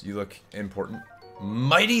this? You look important.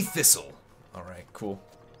 Mighty Thistle. Alright, cool.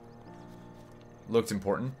 Looked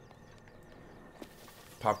important.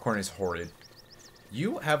 Popcorn is horrid.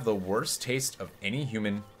 You have the worst taste of any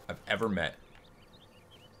human I've ever met.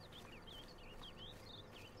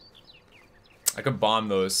 I could bomb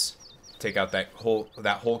those. Take out that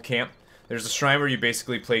whole camp. There's a shrine where you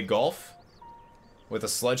basically play golf with a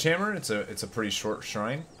sledgehammer. It's a pretty short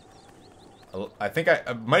shrine. I think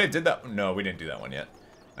I might have did that. No, we didn't do that one yet.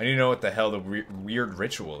 I need to know what the hell the weird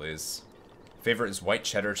ritual is. Favorite is white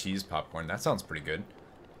cheddar cheese popcorn. That sounds pretty good.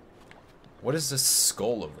 What is this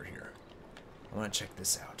skull over here? I want to check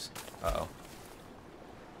this out. Uh-oh.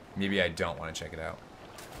 Maybe I don't want to check it out.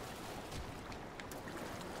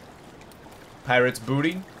 Pirate's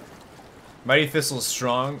booty. Mighty Thistle is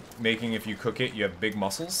strong, making if you cook it, you have big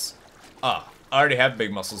muscles. Ah, I already have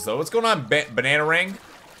big muscles, though. What's going on, Banana Rang?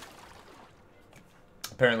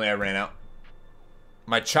 Apparently I ran out.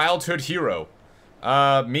 My childhood hero.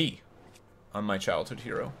 Me. I'm my childhood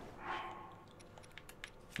hero.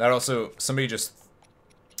 That also, somebody just...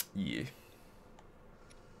 Yeah.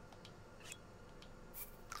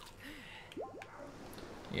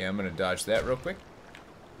 Yeah, I'm gonna dodge that real quick.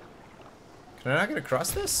 Can I not get across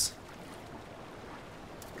this?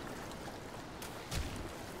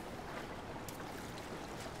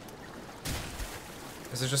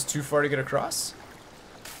 Is it just too far to get across?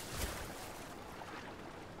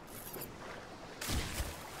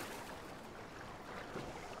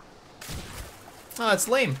 Oh, that's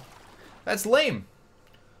lame. That's lame.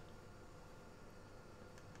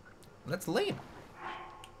 That's lame.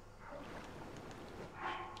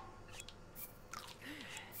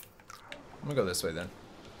 I'm gonna go this way then.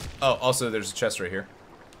 Oh, also there's a chest right here.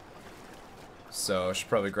 So I should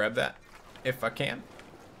probably grab that if I can.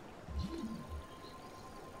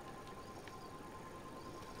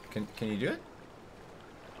 Can you do it?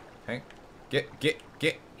 Hang. Get.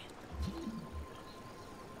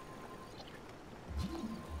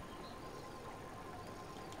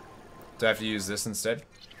 Do I have to use this instead?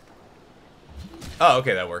 Oh,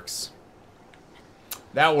 okay, that works.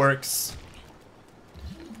 That works.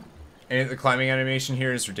 And the climbing animation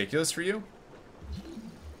here is ridiculous for you?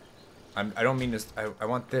 I don't mean this. I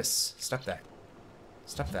want this. Stop that.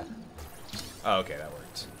 Stop that. Oh, okay, that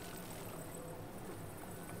worked.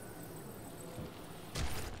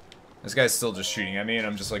 This guy's still just shooting at me, and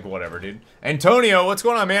I'm just like, whatever, dude. Antonio, what's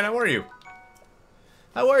going on, man? How are you?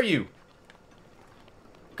 How are you?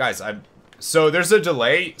 Guys, so there's a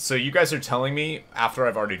delay, so you guys are telling me after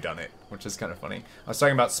I've already done it, which is kind of funny. I was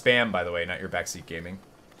talking about spam, by the way, not your backseat gaming.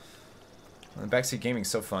 Well, backseat gaming's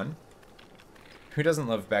so fun. Who doesn't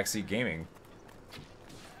love backseat gaming?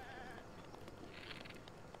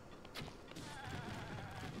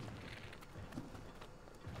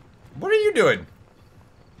 What are you doing?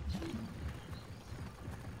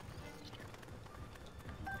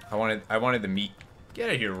 I wanted the meat. Get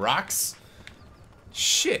out of here, rocks.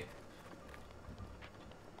 Shit.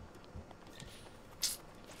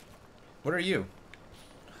 What are you?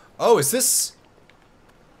 Oh, is this?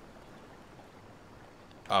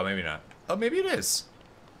 Oh, maybe not. Oh, maybe it is.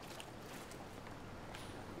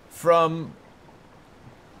 From...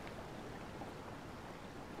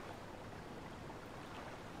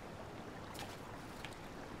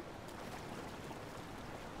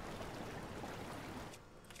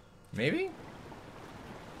 Maybe?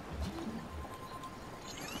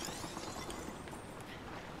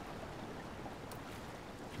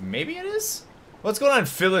 Maybe it is? What's going on,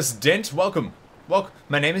 Phyllis Dent? Welcome. Welcome.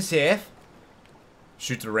 My name is Jeff.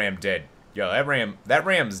 Shoot the ram dead. Yo, that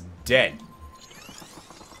ram's dead.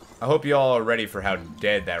 I hope y'all are ready for how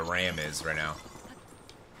dead that ram is right now.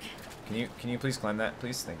 Can you please climb that,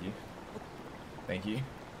 please? Thank you. Thank you.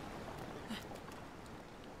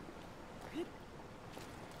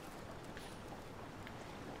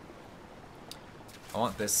 I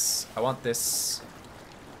want this. I want this.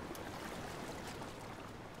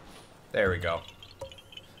 There we go.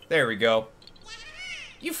 There we go.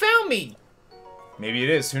 You found me! Maybe it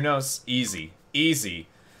is. Who knows? Easy. Easy.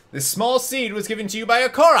 This small seed was given to you by a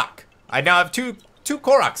Korok. I now have two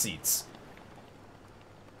Korok seeds.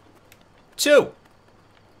 Two.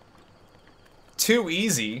 Too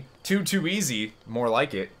easy. Too easy. More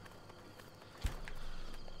like it.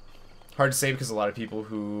 Hard to say because a lot of people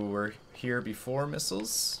who were here before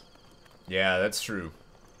missiles. Yeah, that's true.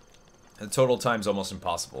 The total time's almost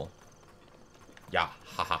impossible. Yeah,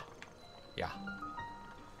 haha. Yeah.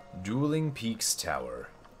 Dueling Peaks Tower.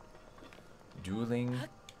 Dueling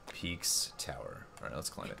Peaks Tower. Alright, let's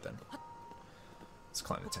climb it then. Let's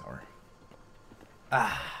climb the tower.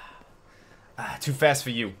 Too fast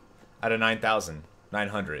for you. Out of 9,000.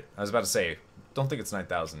 900. I was about to say, don't think it's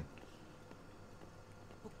 9,000.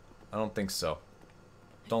 I don't think so.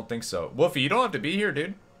 Don't think so. Wolfie, you don't have to be here,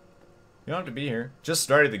 dude. You don't have to be here. Just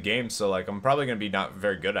started the game, so, like, I'm probably gonna be not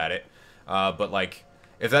very good at it. But, like,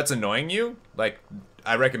 if that's annoying you, like,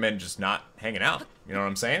 I recommend just not hanging out. You know what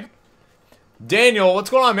I'm saying? Daniel, what's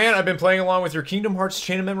going on, man? I've been playing along with your Kingdom Hearts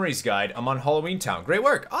Chain of Memories guide. I'm on Halloween Town. Great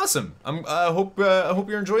work. Awesome. I hope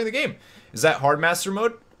you're enjoying the game. Is that hard master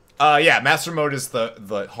mode? Yeah, master mode is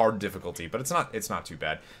the hard difficulty, but it's not too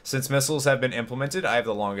bad. Since missiles have been implemented, I have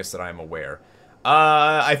the longest that I am aware.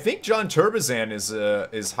 I think John Turbazan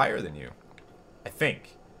is higher than you. I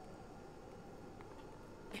think.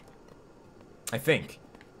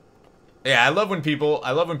 Yeah, I love when people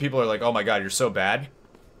are like, "Oh my god, you're so bad."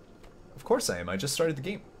 Of course I am. I just started the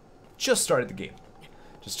game. Just started the game.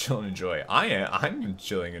 Just chill and enjoy. I'm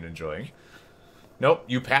chilling and enjoying. Nope,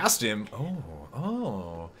 you passed him.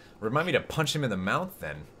 Oh. Remind me to punch him in the mouth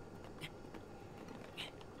then.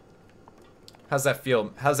 How's that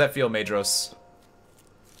feel? How's that feel, Madros?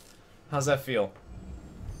 How's that feel?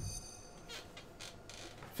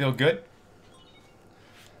 Feel good?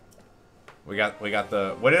 We got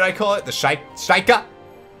the, what did I call it? The Shaika?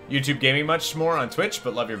 YouTube gaming much more on Twitch,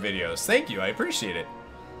 but love your videos. Thank you, I appreciate it.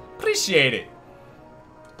 Appreciate it.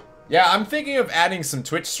 Yeah, I'm thinking of adding some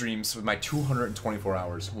Twitch streams with my 224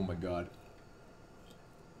 hours. Oh my god.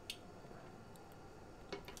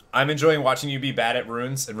 I'm enjoying watching you be bad at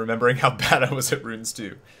runes and remembering how bad I was at runes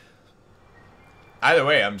too. Either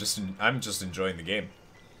way, I'm just enjoying the game.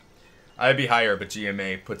 I'd be higher, but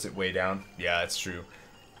GMA puts it way down. Yeah, that's true.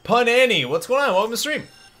 Pun Annie, what's going on? Welcome to the stream.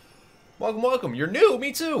 Welcome, welcome. You're new,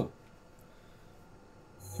 me too.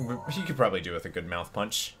 You could probably do with a good mouth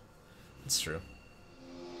punch. It's true.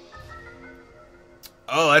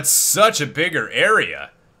 Oh, that's such a bigger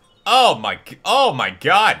area. Oh my god.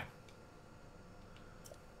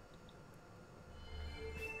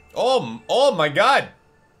 Oh my god.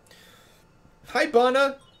 Hi,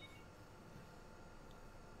 Bana.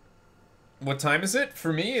 What time is it?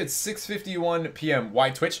 For me, it's 6:51 p.m. Why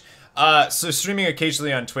Twitch? So streaming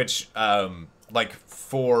occasionally on Twitch, like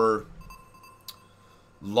for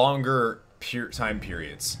longer time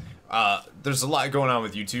periods. There's a lot going on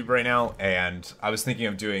with YouTube right now, and I was thinking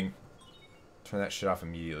of doing... Turn that shit off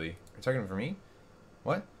immediately. Are you talking for me?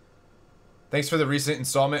 What? Thanks for the recent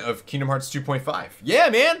installment of Kingdom Hearts 2.5. Yeah,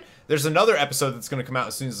 man! There's another episode that's going to come out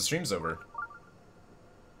as soon as the stream's over.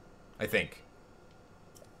 I think.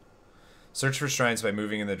 Search for shrines by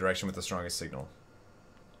moving in the direction with the strongest signal.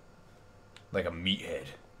 Like a meathead.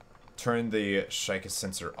 Turn the Sheikah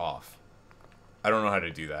sensor off. I don't know how to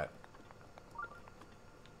do that.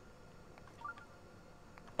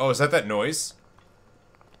 Oh, is that noise?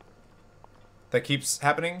 That keeps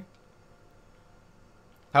happening?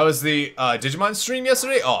 How was the Digimon stream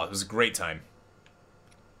yesterday? Oh, it was a great time.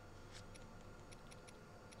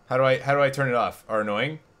 How do I turn it off? Are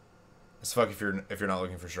annoying? As fuck if you're not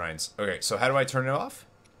looking for shrines. Okay, so how do I turn it off?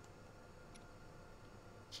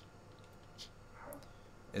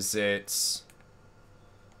 Is it...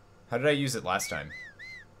 How did I use it last time?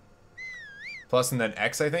 Plus and then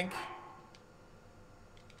X, I think?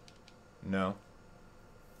 No.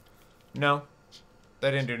 No.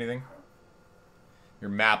 That didn't do anything.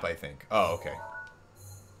 Your map, I think. Oh, okay.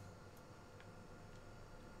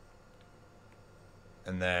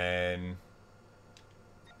 And then...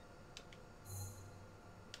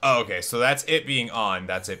 Oh, okay, so that's it being on,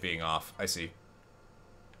 that's it being off. I see.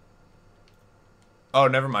 Oh,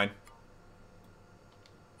 never mind.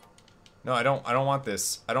 No, I don't want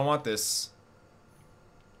this. I don't want this.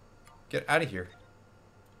 Get out of here.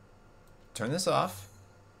 Turn this off.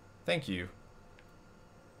 Thank you.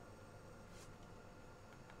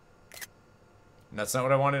 And that's not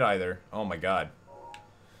what I wanted either. Oh my god.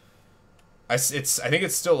 I think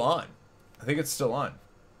it's still on. I think it's still on.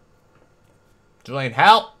 Julian,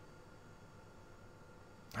 help!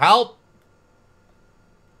 Help!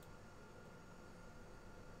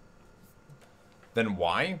 Then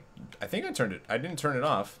why? I think I turned it. I didn't turn it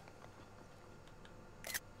off.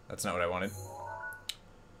 That's not what I wanted.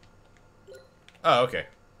 Oh, okay.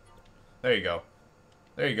 There you go.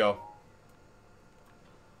 There you go.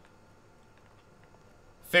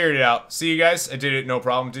 Figured it out. See you guys? I did it, no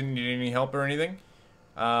problem. Didn't need any help or anything.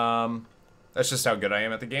 That's just how good I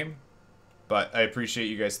am at the game. But I appreciate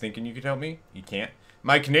you guys thinking you could help me. You can't. Am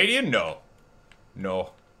I Canadian? No.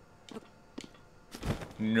 No.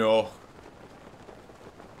 No.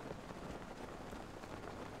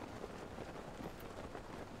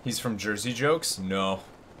 He's from Jersey Jokes? No.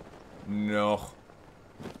 No.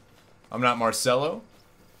 I'm not Marcelo?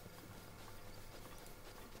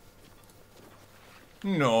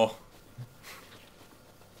 No.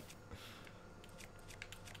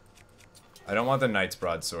 I don't want the Knight's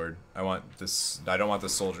Broadsword. I want this. I don't want the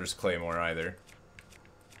Soldier's Claymore either.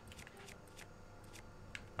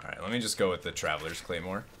 Alright, let me just go with the Traveler's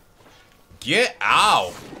Claymore. Get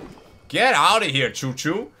out! Get out of here, Choo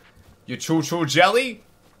Choo! You Choo Choo jelly?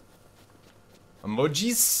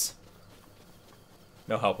 Emojis?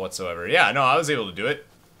 No help whatsoever. Yeah, no, I was able to do it.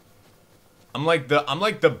 I'm like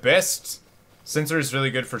the best. Sensor is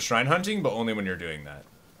really good for shrine hunting, but only when you're doing that.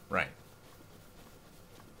 Right.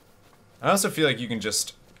 I also feel like you can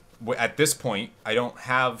just... At this point, I don't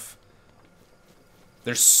have...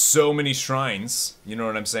 There's so many shrines, you know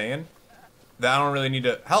what I'm saying? That I don't really need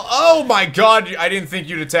to... Oh my god! I didn't think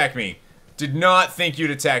you'd attack me. Did not think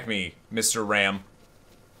you'd attack me, Mr. Ram.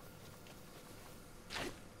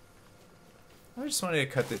 I just wanted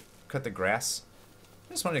to cut the grass.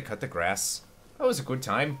 I just wanted to cut the grass. That was a good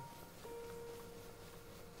time.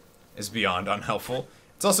 It's beyond unhelpful.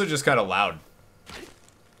 It's also just kind of loud.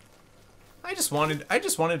 I just wanted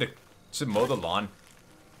to mow the lawn.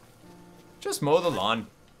 Just mow the lawn.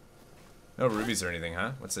 No rubies or anything,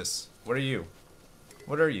 huh? What's this? What are you?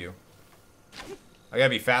 What are you? I gotta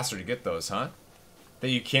be faster to get those, huh? That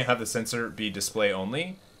you can't have the sensor be display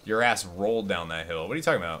only? Your ass rolled down that hill. What are you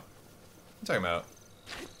talking about? I'm talking about.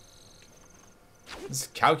 This is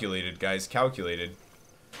calculated, guys. Calculated.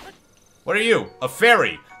 What are you? A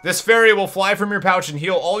fairy. This fairy will fly from your pouch and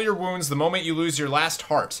heal all your wounds the moment you lose your last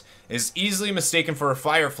heart. It is easily mistaken for a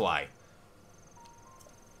firefly.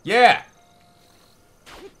 Yeah.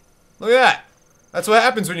 Look at that. That's what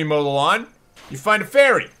happens when you mow the lawn. You find a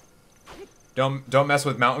fairy. Don't mess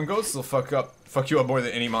with mountain goats. They'll fuck you up more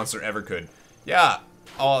than any monster ever could. Yeah.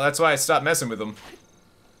 Oh, that's why I stopped messing with them.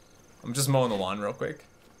 I'm just mowing the lawn real quick.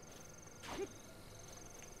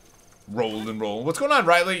 Roll and roll. What's going on,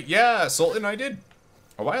 Riley? Yeah, Sultan, I did.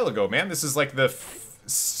 A while ago, man. This is like the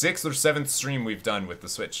 6th or 7th stream we've done with the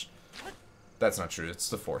Switch. That's not true. It's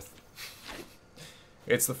the 4th.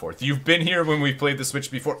 It's the 4th. You've been here when we've played the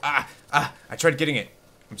Switch before. I tried getting it.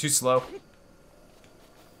 I'm too slow.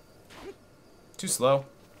 Too slow.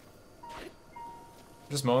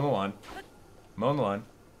 Just mowing the lawn. Mowing the lawn.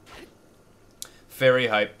 Fairy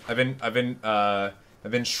hype. I've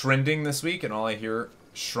been shrinding this week, and all I hear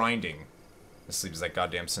shrinding. This sleep is that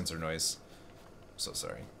goddamn sensor noise. I'm so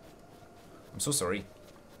sorry. I'm so sorry.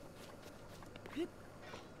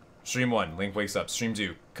 Stream 1, Link wakes up. Stream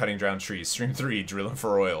 2, cutting down trees. Stream 3, drilling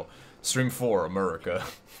for oil. Stream 4, America.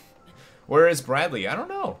 Where is Bradley? I don't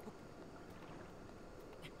know.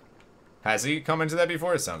 Has he commented that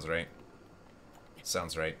before? It sounds right.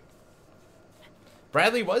 Sounds right.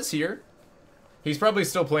 Bradley was here. He's probably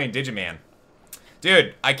still playing Digiman.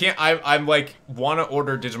 Dude, I can't, I'm like, want to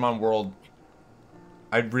order Digimon World.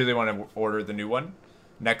 I really want to order the new one.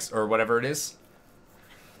 Next, or whatever it is.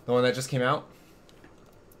 The one that just came out.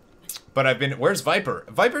 But I've been, where's Viper?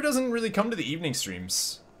 Viper doesn't really come to the evening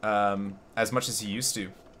streams, as much as he used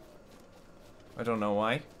to. I don't know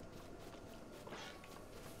why.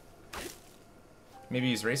 Maybe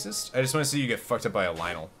he's racist? I just want to see you get fucked up by a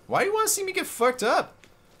Lionel. Why do you want to see me get fucked up?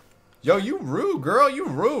 Yo, you rude, girl, you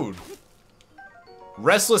rude.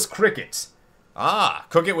 Restless Cricket. Ah,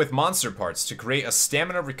 cook it with monster parts to create a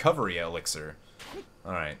stamina recovery elixir.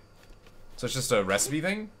 Alright. So it's just a recipe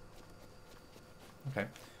thing? Okay.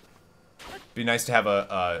 Be nice to have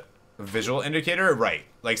a visual indicator? Right.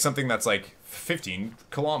 Like something that's like 15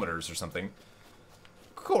 kilometers or something.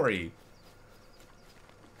 Corey.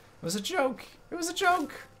 It was a joke. It was a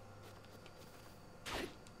joke.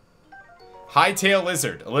 Hightail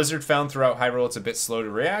Lizard. A lizard found throughout Hyrule. It's a bit slow to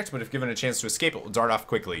react, but if given a chance to escape, it will dart off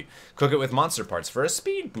quickly. Cook it with monster parts for a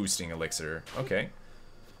speed boosting elixir. Okay.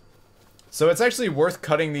 So it's actually worth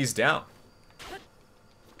cutting these down. I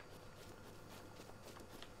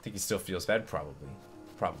think he still feels bad? Probably.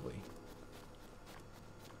 Probably.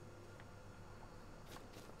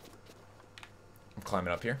 I'm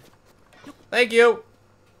climbing up here. Thank you!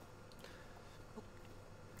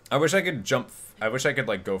 I wish I could jump. I wish I could,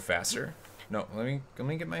 like, go faster. No, let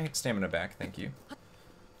me get my stamina back. Thank you.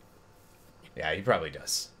 Yeah, he probably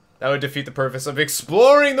does. That would defeat the purpose of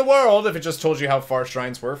exploring the world if it just told you how far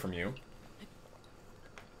shrines were from you.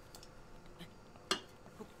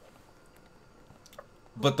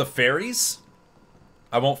 But the fairies?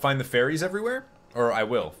 I won't find the fairies everywhere? Or I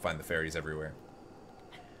will find the fairies everywhere.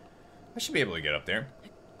 I should be able to get up there.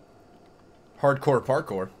 Hardcore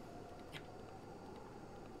parkour.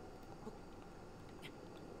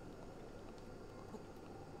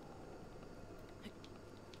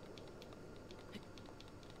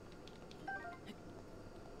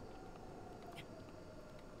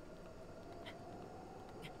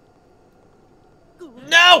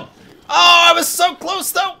 No! Oh, I was so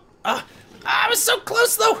close, though! I was so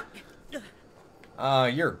close, though!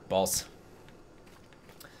 You're balls.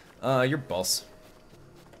 You're balls.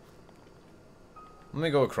 Let me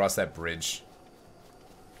go across that bridge.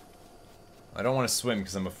 I don't want to swim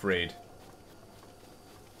because I'm afraid.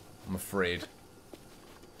 I'm afraid.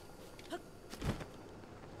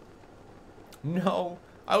 No!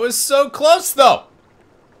 I was so close, though!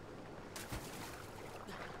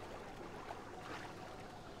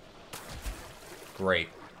 Great.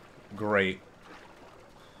 Great.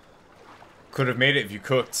 Could have made it if you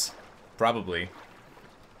cooked. Probably.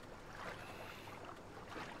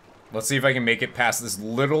 Let's see if I can make it past this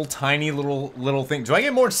little, tiny little thing. Do I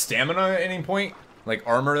get more stamina at any point? Like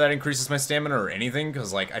armor that increases my stamina or anything?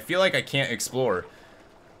 Because, like, I feel like I can't explore.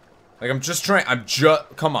 Like, I'm just trying.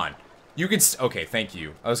 Come on. You can. Okay, thank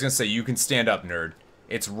you. I was gonna say, you can stand up, nerd.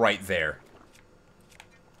 It's right there.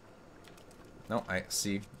 No, I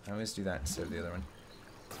see. I always do that instead of the other one.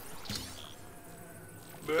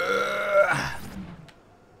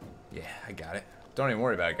 Yeah, I got it. Don't even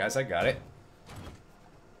worry about it, guys. I got it.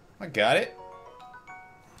 I got it.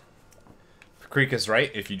 Creek is right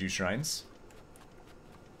if you do shrines.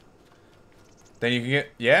 Then you can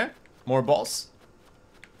get, yeah? More balls?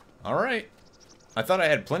 Alright. I thought I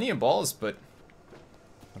had plenty of balls, but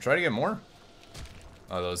I'll try to get more.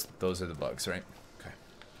 Oh, those are the bugs, right? Okay.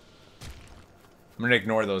 I'm gonna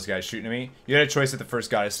ignore those guys shooting at me. You had a choice at the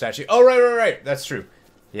first goddess statue. Oh, right. That's true.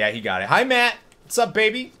 Yeah, he got it. Hi, Matt. What's up,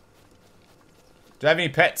 baby? Do I have any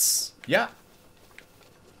pets? Yeah.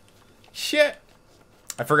 Shit.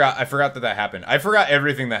 I forgot that happened. I forgot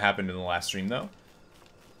everything that happened in the last stream, though.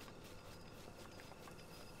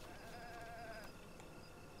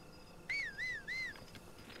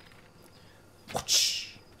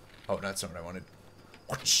 Oh, that's not what I wanted.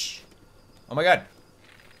 Oh my god.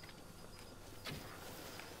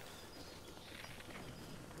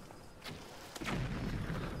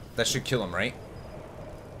 That should kill him, right?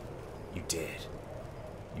 You did.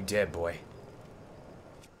 You did, boy.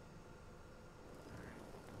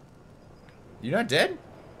 You're not dead?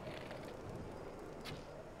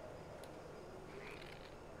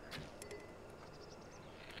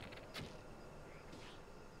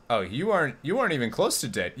 Oh, you aren't even close to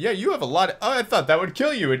dead. Yeah, you have a lot of, oh, I thought that would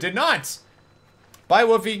kill you. It did not. Bye,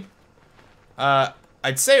 Woofy.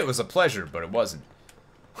 I'd say it was a pleasure, but it wasn't.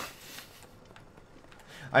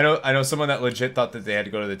 I know someone that legit thought that they had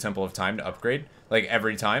to go to the Temple of Time to upgrade, like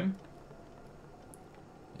every time.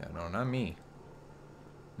 Yeah, no, not me.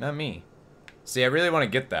 Not me. See, I really want to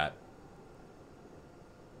get that.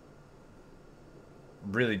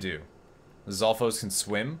 Really do. The Zolfos can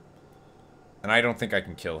swim. And I don't think I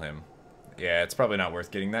can kill him. Yeah, it's probably not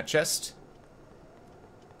worth getting that chest.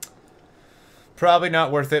 Probably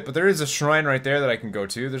not worth it, but there is a shrine right there that I can go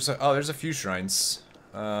to. There's a few shrines.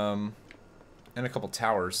 And a couple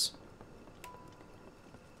towers.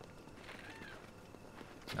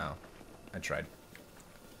 Oh. I tried.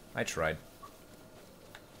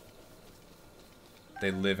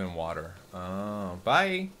 They live in water. Oh,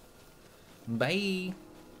 bye. Bye.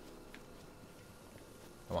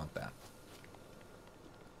 I want that.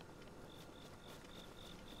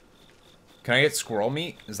 Can I get squirrel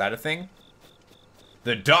meat? Is that a thing?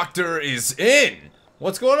 The doctor is in!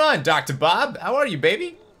 What's going on, Dr. Bob? How are you,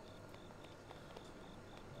 baby?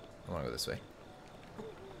 I want to go this way.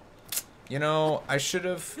 You know, I should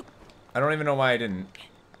have... I don't even know why I didn't.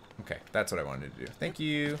 Okay, that's what I wanted to do. Thank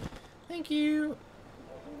you. Thank you.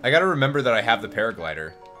 I gotta remember that I have the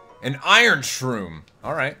paraglider. An iron shroom.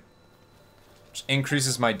 Alright. Which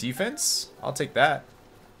increases my defense. I'll take that.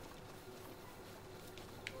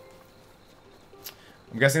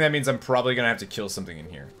 I'm guessing that means I'm probably gonna have to kill something in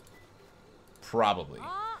here. Probably.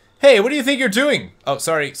 Hey, what do you think you're doing? Oh,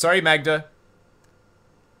 sorry. Sorry, Magda.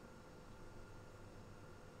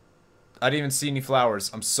 I didn't even see any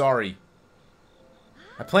flowers. I'm sorry.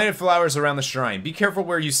 I planted flowers around the shrine. Be careful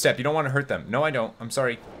where you step. You don't want to hurt them. No, I don't. I'm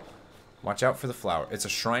sorry. Watch out for the flower. It's a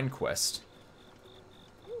shrine quest.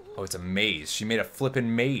 Oh, it's a maze. She made a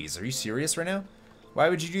flippin' maze. Are you serious right now? Why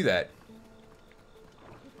would you do that?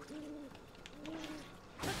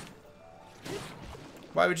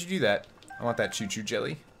 Why would you do that? I want that choo-choo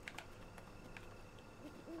jelly.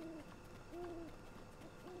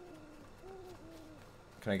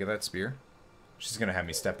 Can I get that spear? She's gonna have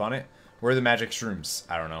me step on it. Where are the magic shrooms?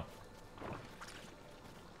 I don't know.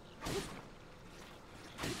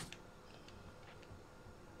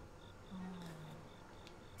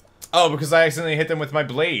 Oh, because I accidentally hit them with my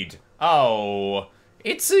blade. Oh.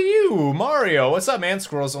 It's you, Mario. What's up, man?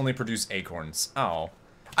 Squirrels only produce acorns. Oh.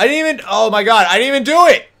 I didn't even... Oh my god, I didn't even do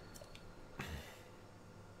it!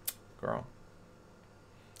 Girl.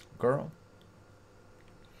 Girl.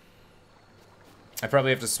 I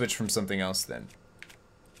probably have to switch from something else then.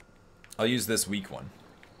 I'll use this weak one.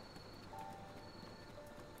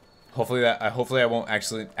 Hopefully I won't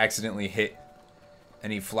actually accidentally hit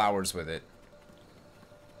any flowers with it.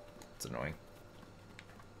 It's annoying.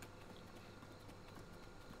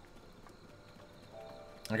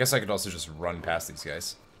 I guess I could also just run past these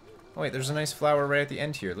guys. Oh wait, there's a nice flower right at the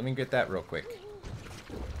end here. Let me get that real quick.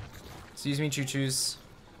 Excuse me, choo-choos.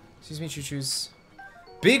 Excuse me, choo-choos.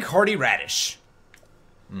 Big hearty radish.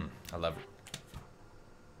 I love it.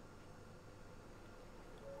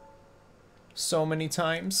 So many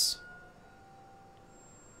times.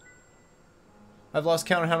 I've lost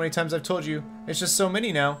count on how many times I've told you. It's just so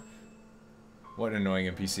many now. What an annoying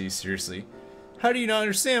NPC, seriously. How do you not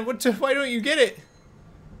understand? Why don't you get it?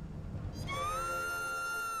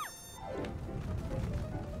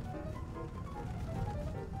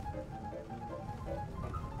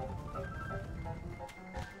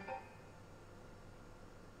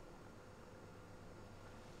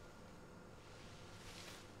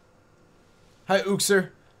 Hi,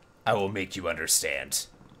 Uxer. I will make you understand.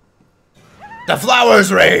 The flowers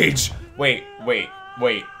rage! Wait.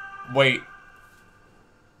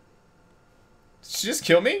 Did she just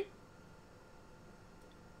kill me?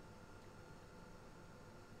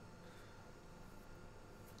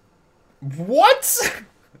 What?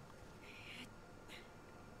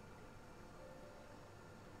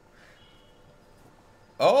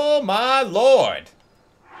 Oh my lord.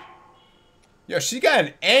 Yo, she got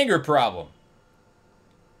an anger problem.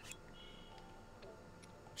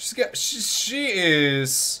 She's got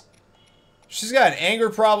an anger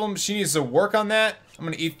problem. She needs to work on that. I'm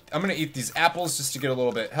gonna eat these apples just to get a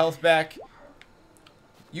little bit health back.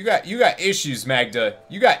 You got issues, Magda.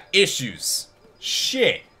 You got issues.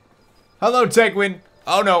 Shit. Hello, Tegwin.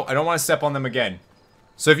 Oh no, I don't want to step on them again.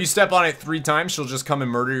 So if you step on it 3 times, she'll just come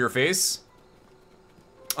and murder your face?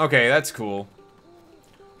 Okay, that's cool.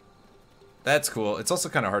 That's cool. It's also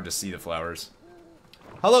kind of hard to see the flowers.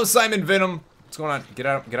 Hello, Simon Venom. What's going on? Get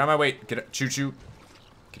out of my way. Choo-choo.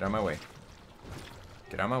 Get out of my way.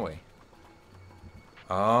 Get out of my way.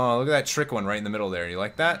 Oh, look at that trick one right in the middle there. You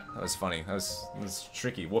like that? That was funny. That was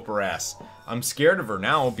tricky. Whoop her ass. I'm scared of her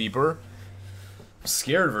now, Beeper. I'm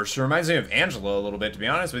scared of her. She reminds me of Angela a little bit, to be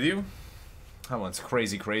honest with you. That one's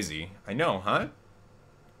crazy, crazy. I know, huh?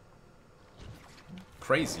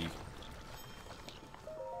 Crazy.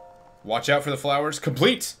 Watch out for the flowers.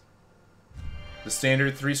 Complete! The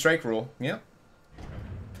standard 3-strike rule. Yep.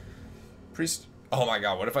 Priest. Oh my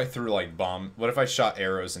god, what if I threw, like, bomb? What if I shot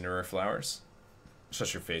arrows into her flowers?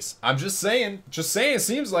 Shut your face. I'm just saying. Just saying, it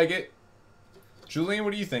seems like it. Julian,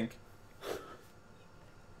 what do you think?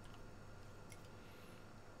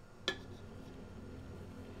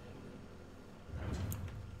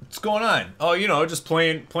 What's going on? Oh, you know, just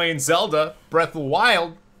playing Zelda, Breath of the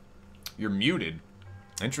Wild. You're muted.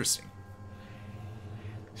 Interesting.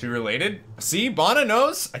 She related? See, Bana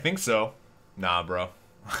knows? I think so. Nah, bro.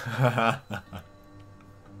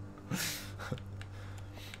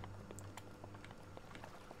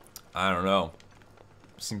 I don't know.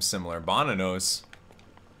 Seems similar. Bana knows.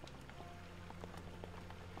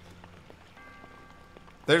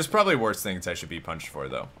 There's probably worse things I should be punched for,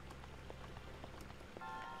 though.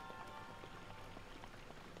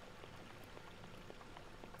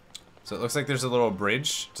 So it looks like there's a little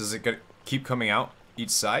bridge. Does it keep coming out each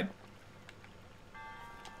side?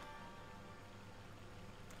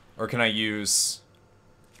 Or can I use...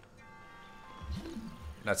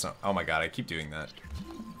 That's not... Oh my god, I keep doing that.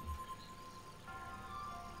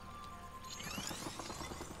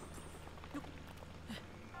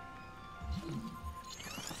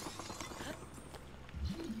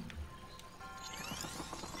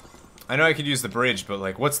 I know I could use the bridge, but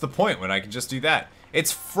like, what's the point when I can just do that?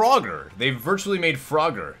 It's Frogger. They've virtually made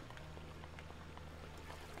Frogger.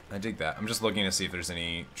 I dig that. I'm just looking to see if there's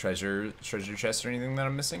any treasure chest or anything that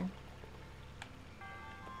I'm missing.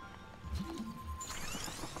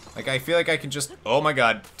 Like, I feel like I can just... Oh my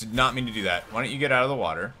god, did not mean to do that. Why don't you get out of the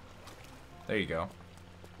water? There you go.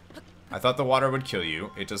 I thought the water would kill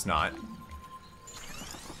you. It does not.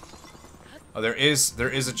 Oh, there is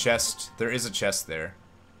a chest. There is a chest there.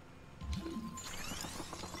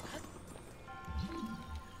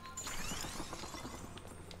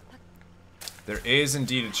 There is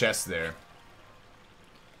indeed a chest there.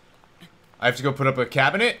 I have to go put up a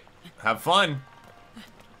cabinet? Have fun.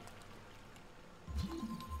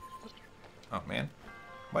 Oh, man.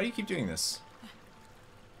 Why do you keep doing this?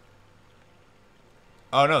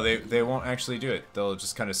 Oh, no, they won't actually do it. They'll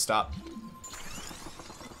just kind of stop.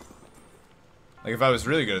 Like, if I was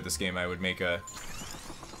really good at this game, I would make a...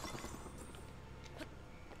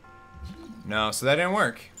 No, so that didn't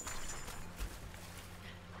work.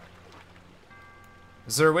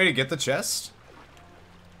 Is there a way to get the chest?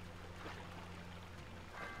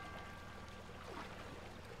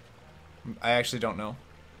 I actually don't know.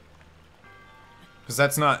 Because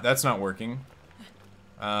that's not working.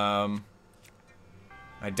 I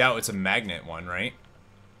doubt it's a magnet one, right?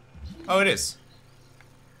 Oh, it is.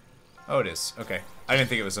 Oh, it is. Okay. I didn't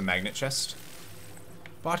think it was a magnet chest.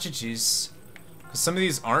 Botchages. Because some of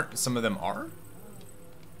these aren't, some of them are.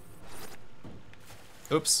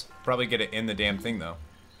 Oops. Probably get it in the damn thing, though.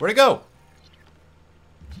 Where'd it go?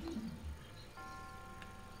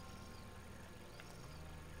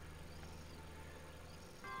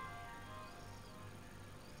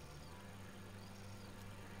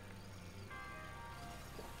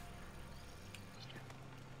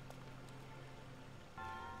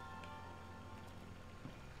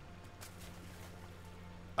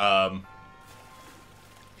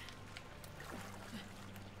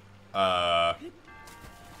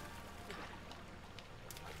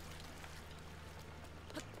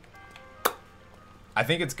 I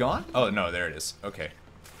think it's gone? Oh, no, there it is. Okay.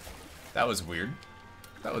 That was weird.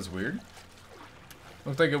 That was weird.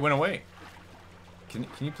 Looked like it went away. Can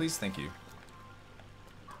you please? Thank you.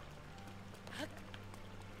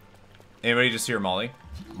 Anybody just hear Molly?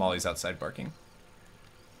 Molly's outside barking.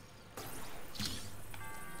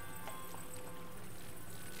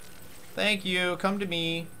 Thank you. Come to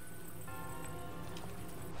me.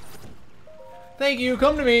 Thank you.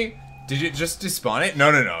 Come to me. Did it just despawn it?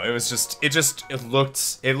 No, no, no. It was just. It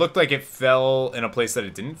looked like it fell in a place that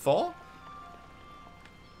it didn't fall.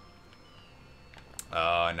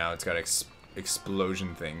 Now it's got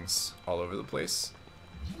explosion things all over the place.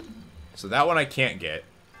 So that one I can't get.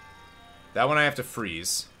 That one I have to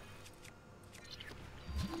freeze.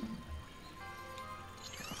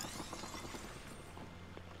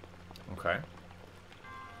 Okay.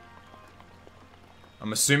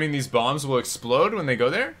 I'm assuming these bombs will explode when they go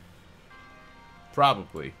there?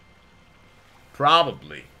 Probably.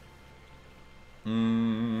 Probably.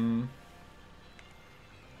 Did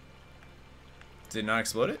not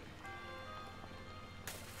explode it?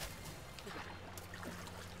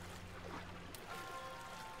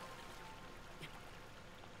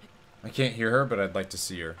 I can't hear her, but I'd like to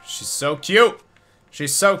see her. She's so cute!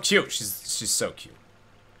 She's so cute! She's so cute.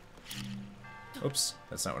 Oops,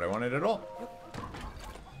 that's not what I wanted at all.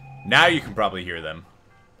 Now you can probably hear them.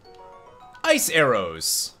 Ice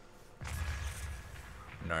arrows!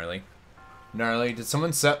 Gnarly. Gnarly. Did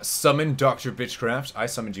someone summon Dr. Bitchcraft? I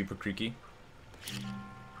summoned you, Pakriki.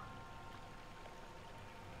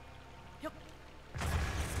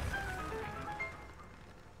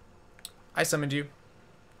 I summoned you.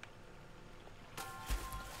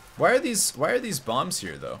 Why are these bombs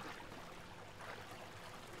here though?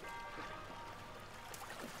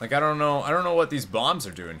 Like I don't know what these bombs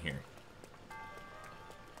are doing here.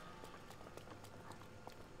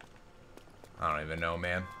 I don't even know,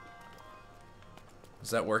 man.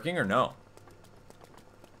 Is that working or no?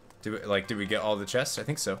 Did we get all the chests? I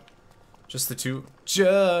think so. Just the two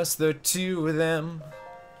of them.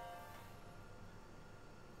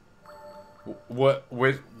 What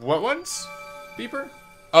ones? Beeper?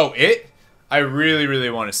 Oh, it? I really, really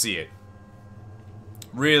want to see it.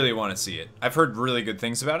 Really want to see it. I've heard really good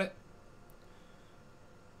things about it.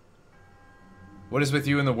 What is with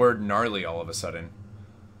you and the word gnarly all of a sudden?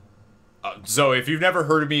 So, if you've never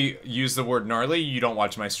heard me use the word gnarly, you don't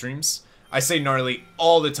watch my streams. I say gnarly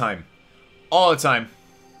all the time. All the time.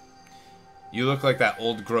 You look like that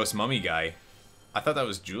old gross mummy guy. I thought that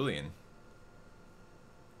was Julian.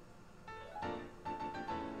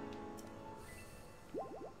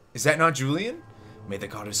 Is that not Julian? May the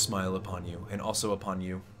goddess smile upon you, and also upon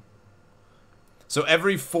you. So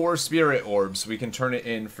every 4 spirit orbs, we can turn it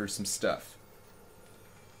in for some stuff.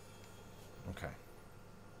 Okay.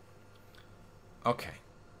 Okay.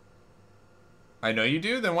 I know you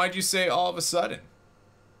do? Then why'd you say all of a sudden?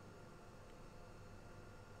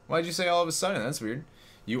 Why'd you say all of a sudden? That's weird.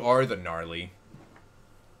 You are the gnarly.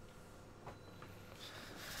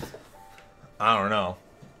 I don't know.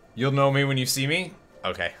 You'll know me when you see me?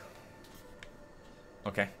 Okay.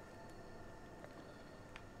 Okay.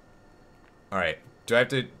 Alright. Do I have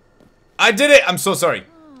to... I did it! I'm so sorry.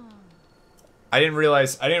 I didn't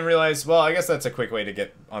realize... Well, I guess that's a quick way to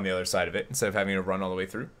get on the other side of it, instead of having to run all the way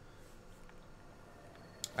through.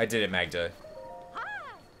 I did it, Magda.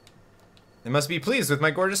 It must be pleased with my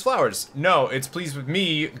gorgeous flowers. No, it's pleased with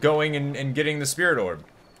me going and getting the spirit orb.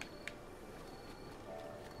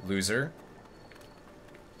 Loser.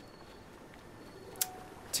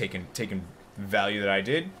 Taking value that I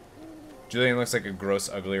did. Julian looks like a gross,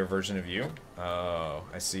 uglier version of you. Oh,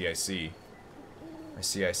 I see.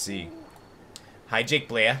 Hi, Jake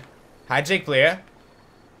Blair. Hi, Jake Blair.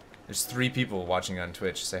 There's 3 people watching on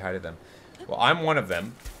Twitch. Say hi to them. Well, I'm one of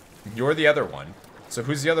them. You're the other one. So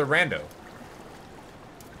who's the other rando?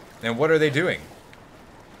 And what are they doing?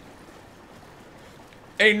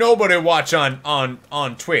 Ain't nobody watch on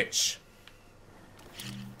Twitch.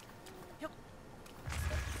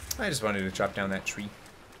 I just wanted to chop down that tree.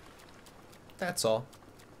 That's all.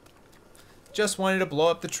 Just wanted to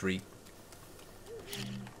blow up the tree.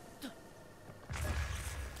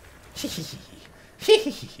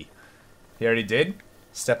 He already did?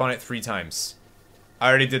 Step on it 3 times. I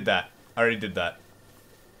already did that. I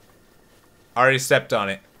already stepped on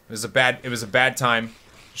it. It was a bad time.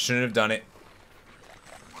 Shouldn't have done it.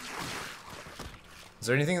 Is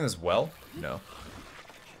there anything in this well? No.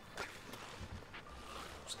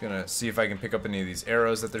 Just gonna see if I can pick up any of these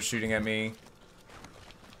arrows that they're shooting at me.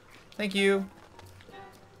 Thank you.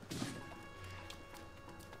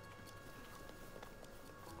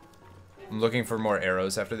 I'm looking for more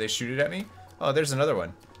arrows after they shoot it at me. Oh, there's another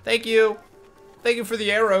one. Thank you. Thank you for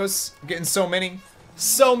the arrows. I'm getting so many.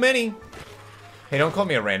 So many. Hey, don't call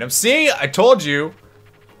me a random. See? I told you.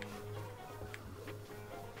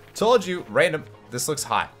 Told you. Random. This looks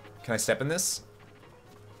hot. Can I step in this?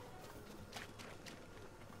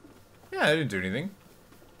 Yeah, I didn't do anything.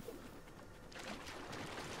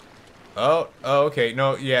 Oh, okay.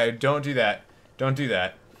 No, yeah, don't do that. Don't do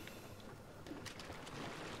that.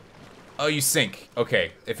 Oh, you sink.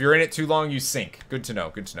 Okay. If you're in it too long, you sink. Good to know.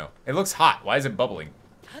 Good to know. It looks hot. Why is it bubbling?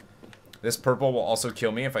 This purple will also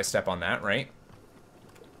kill me if I step on that, right?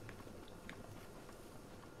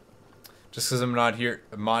 Just because I'm not here,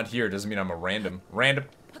 a mod here doesn't mean I'm a random. Random.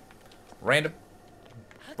 Random.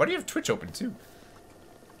 Why do you have Twitch open too?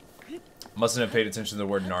 Mustn't have paid attention to the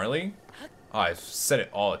word gnarly. Oh, I've said it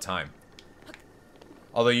all the time.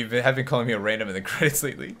 Although you have been calling me a random in the credits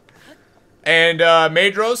lately. And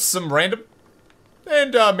Madros, some random.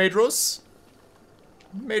 And Madros.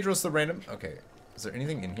 Madros the random. Okay. Is there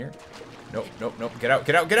anything in here? Nope, nope, nope. Get out,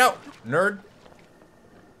 get out, get out! Nerd.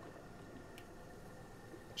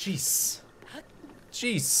 Jeez.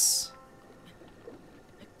 Jeez.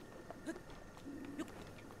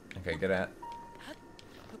 Okay, get at.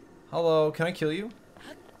 Hello, can I kill you?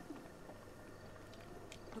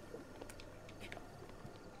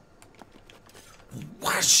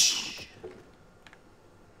 Whoosh!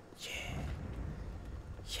 Yeah.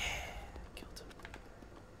 Yeah. Killed him.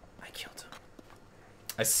 I killed him.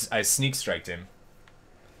 I sneak striked him.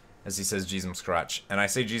 As he says Jesus crotch. And I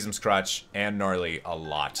say Jesus crotch and gnarly a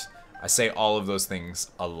lot. I say all of those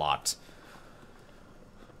things a lot.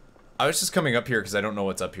 I was just coming up here because I don't know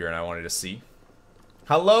what's up here and I wanted to see.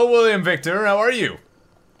 Hello, William Victor. How are you?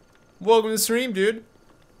 Welcome to the stream, dude.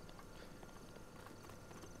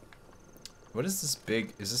 What is this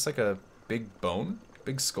big... Is this like a big bone?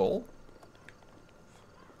 Big skull?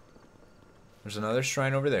 There's another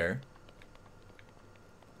shrine over there.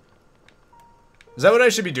 Is that what I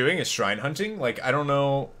should be doing? Is shrine hunting? Like, I don't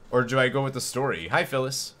know. Or do I go with the story? Hi,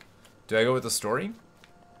 Phyllis. Do I go with the story?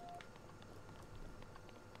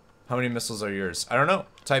 How many missiles are yours? I don't know.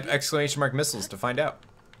 Type !! missiles to find out.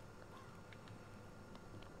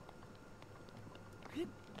 Okay,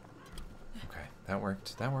 that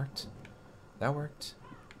worked. That worked. That worked.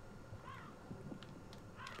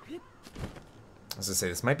 As I say,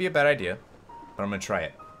 this might be a bad idea, but I'm gonna try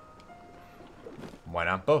it. Why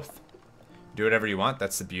not both? Do whatever you want,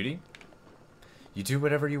 that's the beauty. You do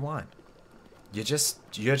whatever you want. You just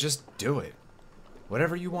do it.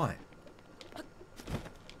 Whatever you want.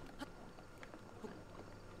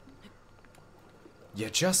 You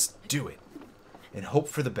just do it. And hope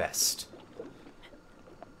for the best.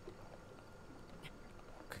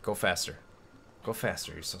 Okay, go faster. Go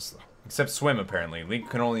faster, you're so slow. Except swim, apparently. Link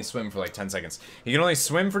can only swim for like 10 seconds. He can only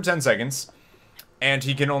swim for 10 seconds. And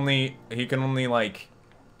he can only like...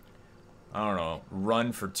 I don't know,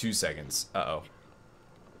 run for 2 seconds. Uh-oh.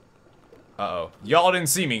 Uh-oh. Y'all didn't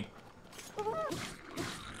see me.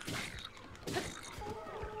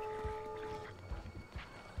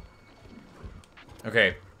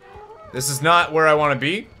 Okay. This is not where I want to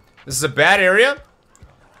be. This is a bad area.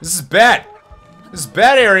 This is bad. This is a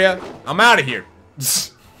bad area. I'm out of here.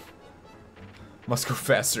 Must go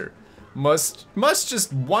faster. Must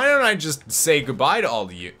just... Why don't I just say goodbye to all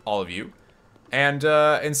of you? And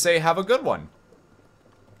say, have a good one.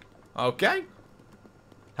 Okay.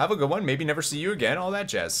 Have a good one. Maybe never see you again. All that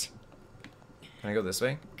jazz. Can I go this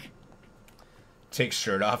way? Take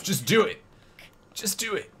shirt off. Just do it. Just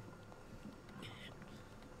do it.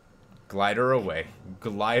 Glider away.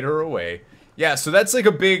 Glider away. Yeah, so that's like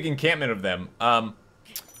a big encampment of them.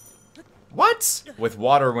 What? With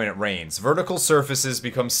water when it rains. Vertical surfaces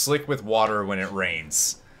become slick with water when it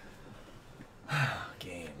rains.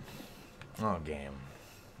 Game. Oh, game.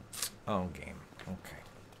 Oh, game. Okay.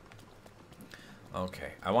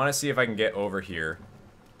 Okay. I want to see if I can get over here.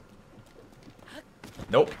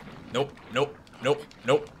 Nope. Nope. Nope. Nope.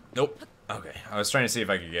 Nope. Nope. Okay. I was trying to see if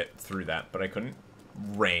I could get through that, but I couldn't.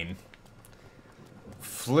 Rain.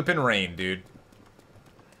 Flippin' rain, dude.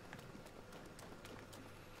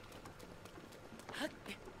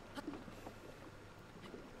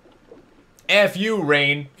 F you,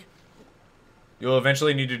 rain. You'll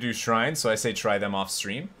eventually need to do shrines, so I say try them off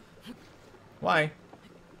stream. Why?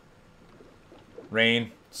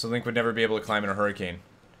 Rain. So Link would never be able to climb in a hurricane.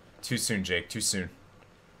 Too soon, Jake. Too soon.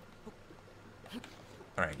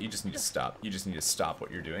 Alright, you just need to stop. You just need to stop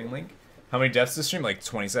what you're doing, Link. How many deaths this stream? Like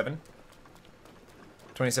 27?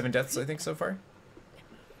 27 deaths, I think, so far?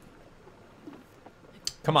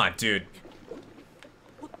 Come on, dude.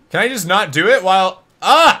 Can I just not do it while...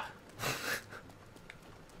 Ah!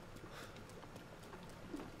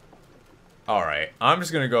 Alright, I'm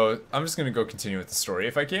just gonna go continue with the story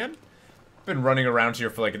if I can. been running around here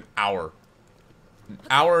for like an hour. An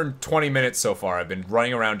hour and 20 minutes so far. I've been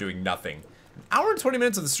running around doing nothing. An hour and 20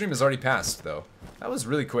 minutes of the stream has already passed, though. That was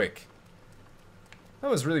really quick. That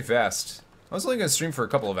was really fast. I was only going to stream for a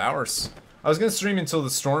couple of hours. I was going to stream until the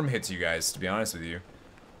storm hits you guys, to be honest with you.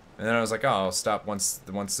 And then I was like, oh, I'll stop once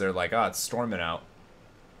they're like, oh, it's storming out.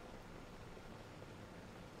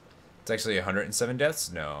 It's actually 107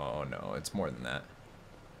 deaths? No, no, it's more than that.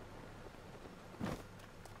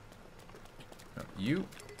 No,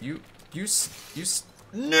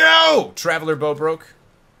 no! Traveler bow broke.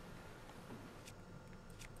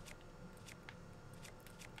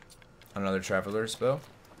 Another traveler's bow.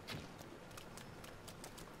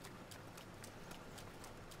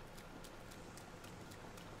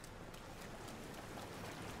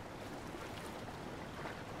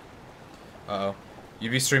 Uh-oh. You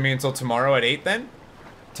be streaming until tomorrow at 8 then?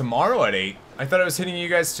 Tomorrow at 8? I thought I was hitting you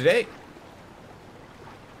guys today.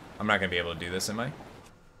 I'm not gonna be able to do this, am I?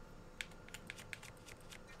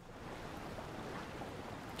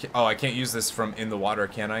 Oh, I can't use this from in the water,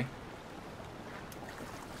 can I?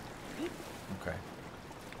 Okay.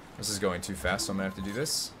 This is going too fast, so I'm gonna have to do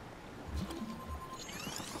this.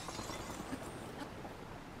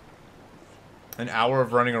 An hour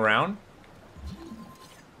of running around?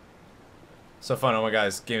 So fun. Oh my god,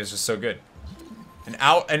 this game is just so good. An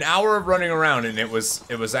hour of running around and it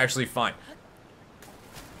was actually fine.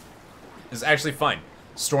 It's actually fine.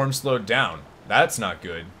 Storm slowed down. That's not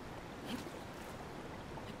good.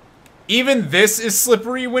 Even this is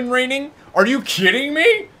slippery when raining? Are you kidding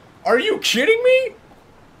me? Are you kidding me?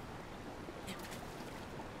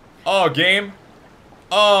 Oh, game.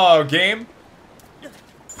 Oh, game.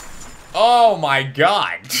 Oh my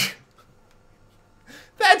god.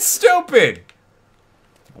 That's stupid.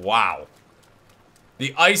 Wow.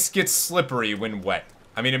 The ice gets slippery when wet.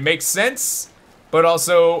 I mean, it makes sense, but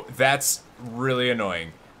also that's really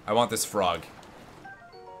annoying. I want this frog.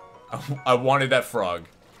 I wanted that frog.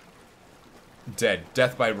 Dead.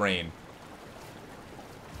 Death by rain.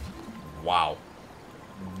 Wow.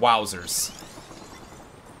 Wowzers.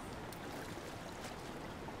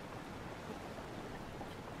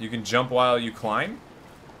 You can jump while you climb?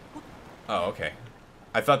 Oh, okay.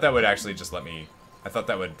 I thought that would actually just let me... I thought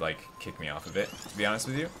that would, like, kick me off of it, to be honest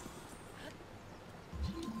with you.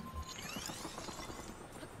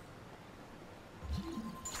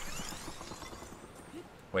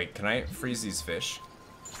 Wait, can I freeze these fish?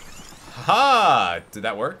 Haha! Did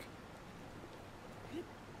that work?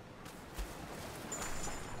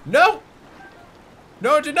 No!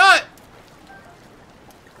 No, it did not!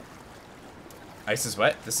 Ice is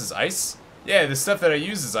wet? This is ice? Yeah, the stuff that I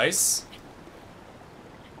use is ice.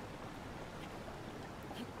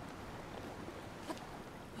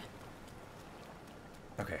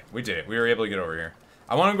 Okay, we did it. We were able to get over here.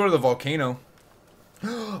 I want to go to the volcano.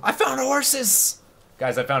 I found horses!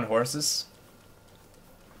 Guys, I found horses.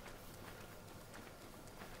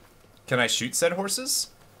 Can I shoot said horses?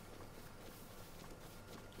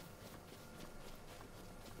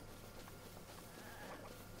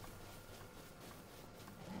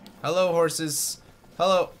 Hello, horses.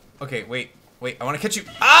 Hello. Okay, wait. Wait, I want to catch you.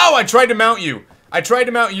 Ow! I tried to mount you. I tried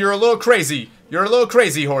to mount you. You're a little crazy. You're a little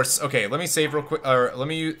crazy, horse. Okay, let me save real quick. Or let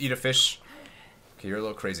me eat a fish. Okay, you're a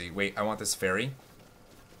little crazy. Wait, I want this fairy.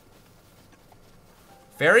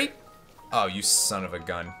 Fairy? Oh, you son of a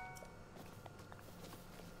gun.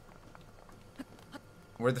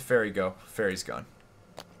 Where'd the fairy go? Fairy's gone.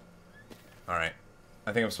 Alright.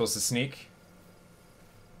 I think I'm supposed to sneak.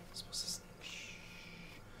 I'm supposed to sneak.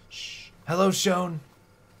 Shh. Hello, Shone.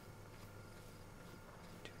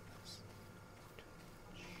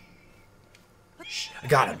 Shh. I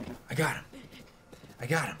got him. I got him. I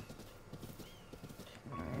got him.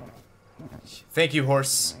 Thank you,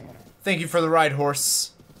 horse. Thank you for the ride,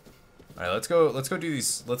 horse. Alright, let's go do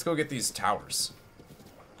these. Let's go get these towers.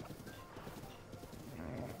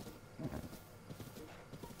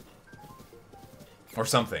 Or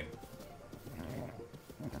something.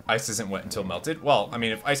 Ice isn't wet until melted. Well, I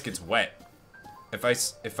mean, if ice gets wet, if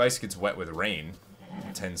ice gets wet with rain,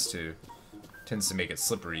 it tends to make it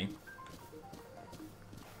slippery.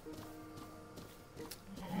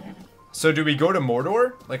 So do we go to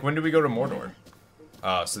Mordor? Like, when do we go to Mordor?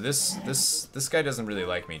 So this guy doesn't really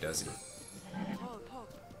like me, does he?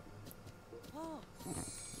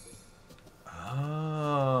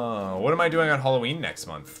 Oh, what am I doing on Halloween next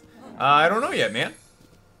month? I don't know yet, man.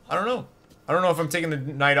 I don't know. I don't know if I'm taking the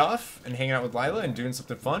night off and hanging out with Lila and doing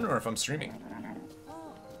something fun, or if I'm streaming.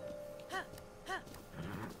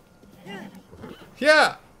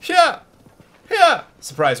 Yeah! Yeah! Yeah!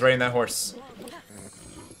 Surprise, riding that horse.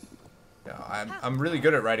 Yeah, I'm really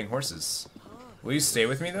good at riding horses. Will you stay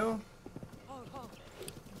with me though?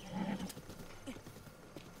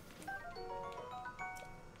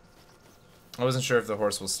 I wasn't sure if the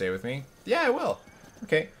horse will stay with me. Yeah, I will.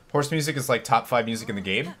 Okay. Horse music is like top 5 music in the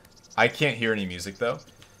game. I can't hear any music though.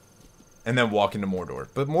 And then walk into Mordor.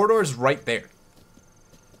 But Mordor's right there.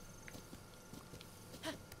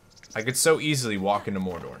 I could so easily walk into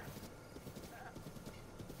Mordor.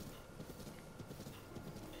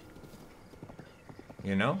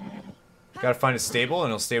 You know? Gotta find a stable and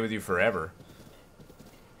it'll stay with you forever.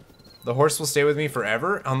 The horse will stay with me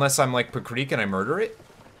forever unless I'm like Pakrik and I murder it.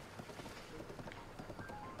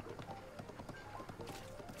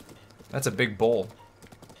 That's a big bull.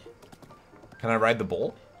 Can I ride the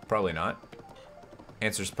bull? Probably not.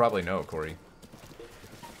 Answer's probably no, Corey.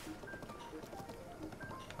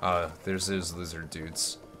 There's those lizard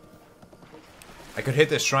dudes. I could hit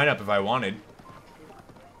this shrine up if I wanted.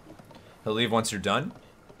 He'll leave once you're done.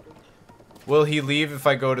 Will he leave if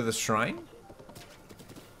I go to the shrine?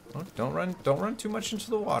 Oh, don't run too much into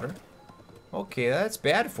the water. Okay, that's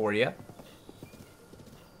bad for you.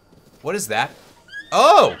 What is that?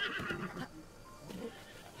 Oh!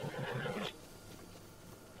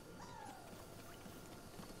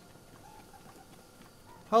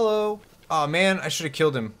 Hello. Oh man, I should have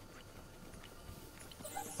killed him.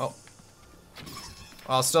 Oh.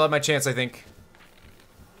 I'll still have my chance, I think.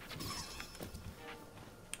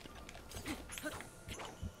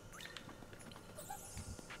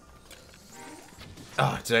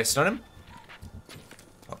 Oh, did I stun him?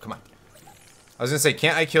 Oh, come on. I was gonna say,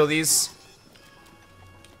 can't I kill these?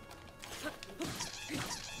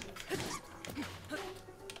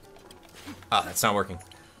 Ah, that's not working.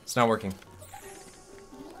 It's not working.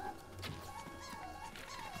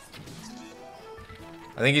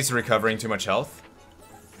 I think he's recovering too much health.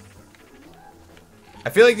 I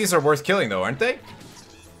feel like these are worth killing though, aren't they?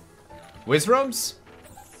 Wizromes?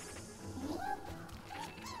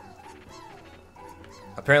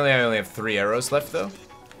 Apparently I only have 3 arrows left though.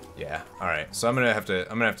 Yeah, alright. So I'm gonna have to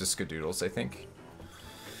skadoodles, I think.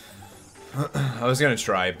 I was gonna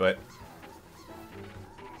try, but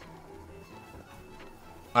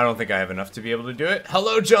I don't think I have enough to be able to do it.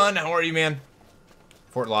 Hello, John. How are you, man?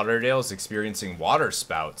 Fort Lauderdale is experiencing water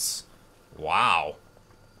spouts. Wow.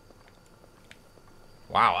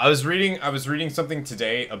 Wow. I was reading something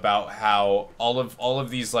today about how all of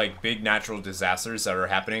these like big natural disasters that are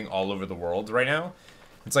happening all over the world right now.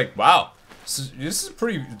 It's like, wow. This is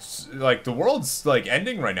pretty, like, the world's like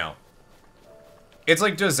ending right now. It's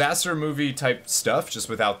like disaster movie type stuff, just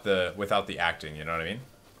without the acting, you know what I mean?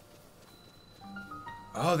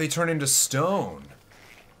 Oh, they turn into stone.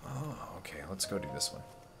 Oh, okay, let's go do this one.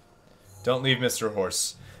 Don't leave Mr.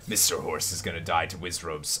 Horse. Mr. Horse is gonna die to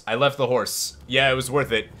Wizrobes. I left the horse. Yeah, it was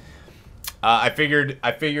worth it. I figured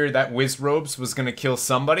that Wizrobes was gonna kill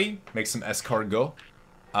somebody, make some escargot.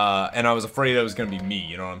 And I was afraid it was gonna be me,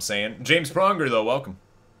 you know what I'm saying? James Pronger, though, welcome.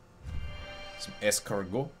 Some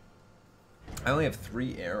escargot. I only have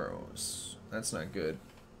 3 arrows. That's not good.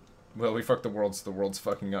 Well, we fucked the world, so the world's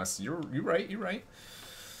fucking us. You're right, you're right.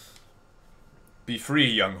 Be free,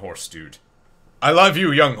 young horse dude. I love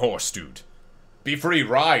you, young horse dude. Be free,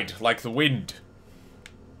 ride like the wind.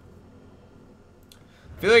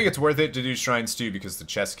 I feel like it's worth it to do shrines too, because the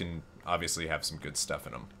chests can obviously have some good stuff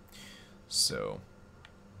in them. So.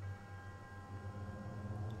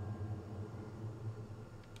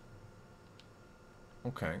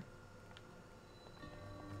 Okay.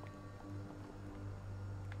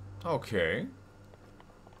 Okay.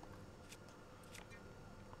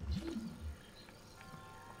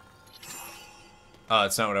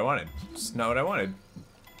 It's not what I wanted. It's not what I wanted.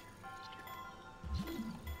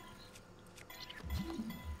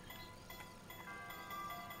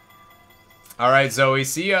 Alright, Zoe,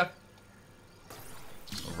 see ya.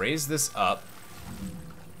 Raise this up.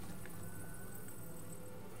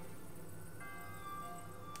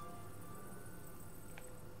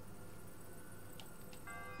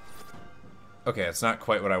 Okay, it's not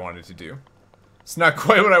quite what I wanted to do. It's not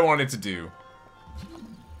quite what I wanted to do.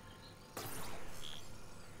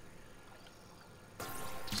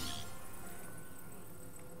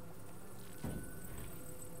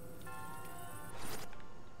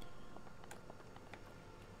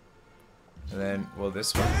 And then, well,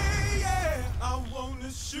 this one. Yeah, I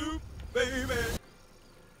wanna shoot, baby.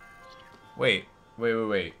 Wait.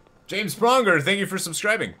 James Pronger, thank you for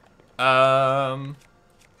subscribing.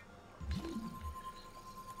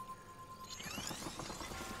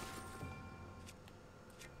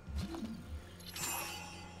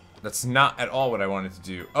 That's not at all what I wanted to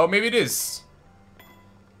do. Oh, maybe it is.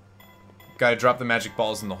 Gotta drop the magic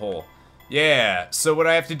balls in the hole. Yeah, so what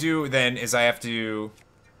I have to do then is I have to,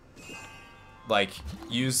 like,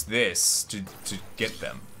 use this to get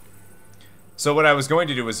them. So what I was going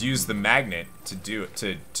to do was use the magnet to do it,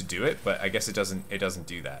 to do it, but I guess it doesn't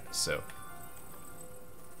do that, so.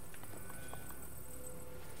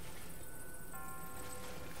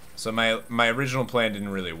 So my original plan didn't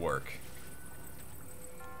really work.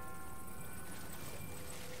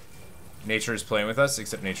 Nature is playing with us,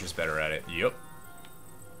 except nature's better at it. Yup.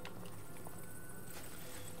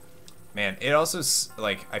 Man, it also,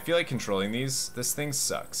 like, I feel like controlling this thing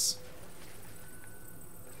sucks.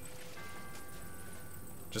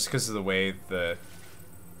 Just because of the way the...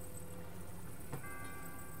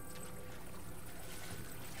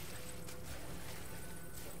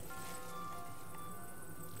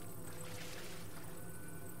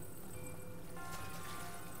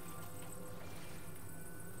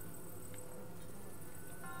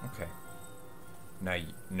 Okay. Now,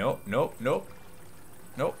 nope, nope, nope.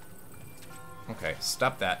 Nope. Okay,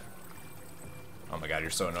 stop that. Oh my god, you're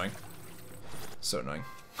so annoying. So annoying.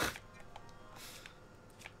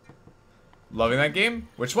 Loving that game?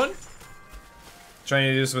 Which one? Trying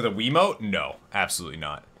to do this with a Wiimote? No, absolutely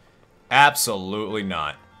not. Absolutely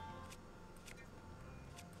not.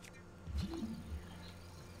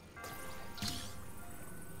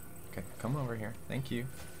 Okay, come over here. Thank you.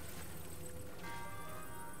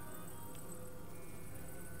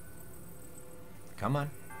 Come on.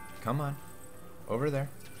 Come on. Over there.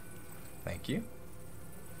 Thank you.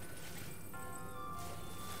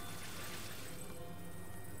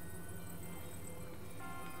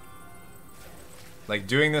 Like,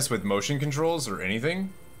 doing this with motion controls or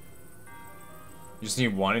anything? You just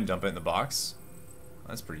need one and dump it in the box?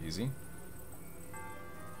 That's pretty easy.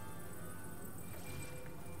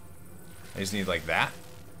 I just need, like, that.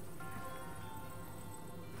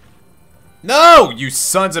 No! You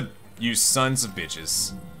sons of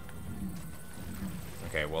bitches.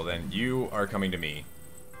 Okay, well then, you are coming to me.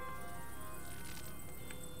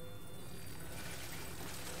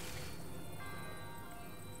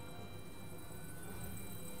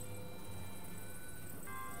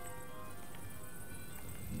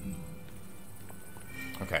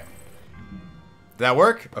 Okay. Did that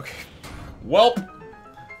work? Okay. Welp!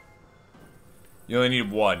 You only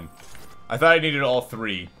need one. I thought I needed all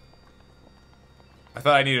three.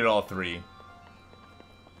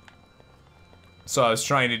 So I was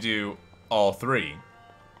trying to do all three.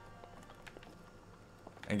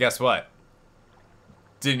 And guess what?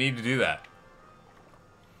 Didn't need to do that.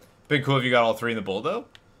 Been cool if you got all three in the bowl, though.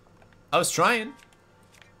 I was trying.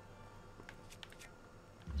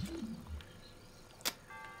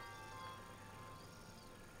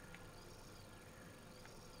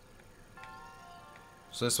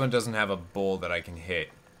 So this one doesn't have a bowl that I can hit.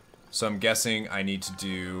 So I'm guessing I need to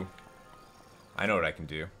do... I know what I can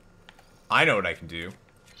do. I know what I can do.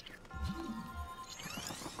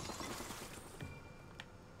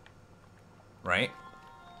 Right?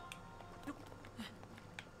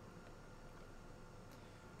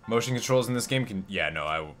 Motion controls in this game can... Yeah,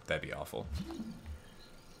 no, that'd be awful.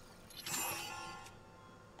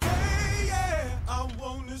 Hey, yeah, I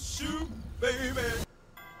wanna shoot, baby.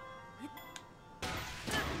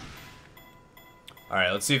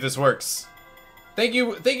 Alright, let's see if this works. Thank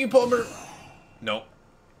you, Palmer. Nope.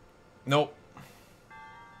 Nope.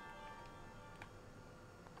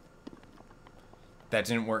 That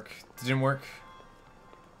didn't work. Didn't work.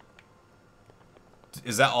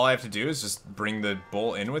 Is that all I have to do is just bring the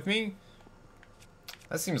bowl in with me?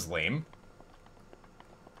 That seems lame.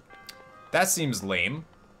 That seems lame.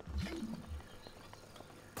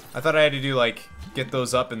 I thought I had to do, like, get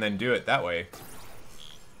those up and then do it that way.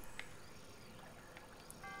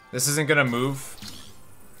 This isn't gonna move.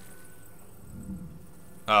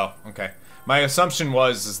 Oh, okay. My assumption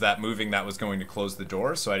is that moving that was going to close the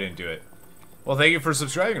door, so I didn't do it. Well, thank you for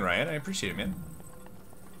subscribing, Ryan. I appreciate it, man.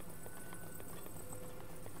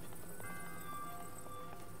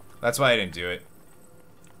 That's why I didn't do it.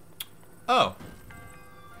 Oh.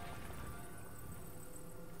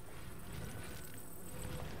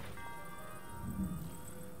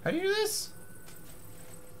 How do you do this?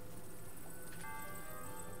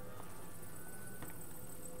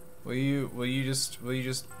 Will you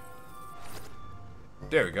just...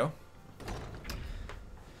 There we go.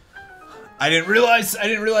 I didn't realize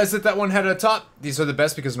that one had a top. These are the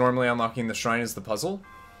best because normally unlocking the shrine is the puzzle.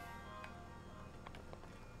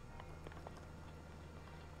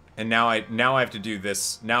 And now I have to do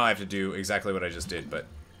this. Now I have to do exactly what I just did, but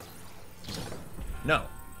no.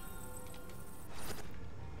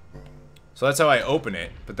 So that's how I open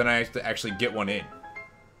it, but then I have to actually get one in.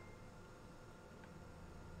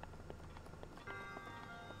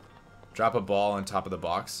 Drop a ball on top of the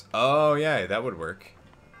box. Oh, yeah, that would work.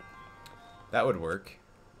 That would work.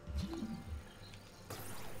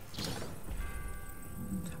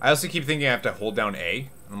 I also keep thinking I have to hold down A.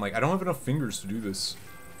 And I'm like, I don't have enough fingers to do this.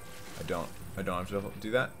 I don't have to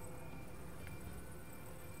do that.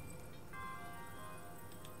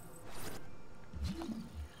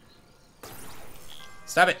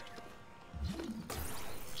 Stop it.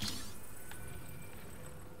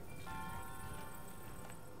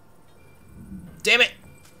 Damn it!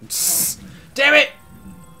 Damn it!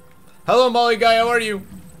 Hello, Molly guy, how are you?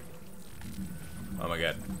 Oh my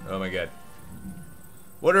god. Oh my god.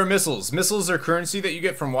 What are missiles? Missiles are currency that you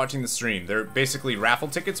get from watching the stream. They're basically raffle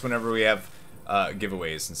tickets whenever we have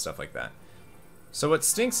giveaways and stuff like that. So what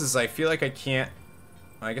stinks is I feel like I can't...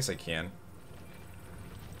 I guess I can.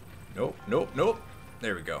 Nope, nope, nope.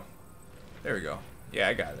 There we go. There we go. Yeah,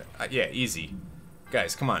 I got it. Yeah, easy.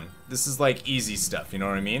 Guys, come on. This is like easy stuff, you know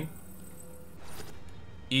what I mean?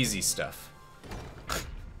 Easy stuff.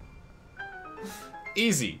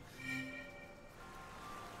 Easy.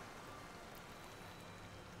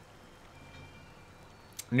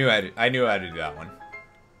 I knew how to do that one.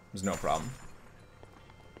 There's no problem.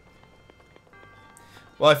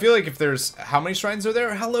 Well, I feel like if there's... How many shrines are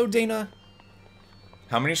there? Hello, Dana.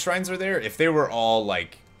 How many shrines are there? If they were all,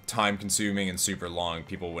 like, time-consuming and super long,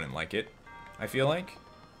 people wouldn't like it, I feel like.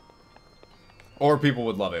 Or people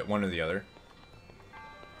would love it, one or the other.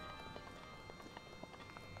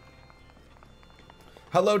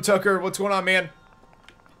 Hello, Tucker. What's going on, man?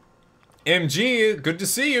 MG, good to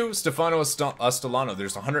see you. Stefano Astellano.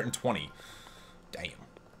 There's 120. Damn.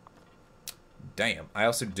 Damn. I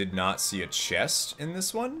also did not see a chest in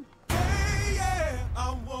this one. Hey, yeah,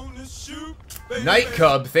 I wanna shoot, Night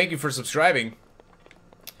Cub, thank you for subscribing.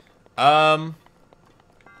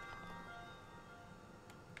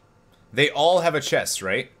 They all have a chest,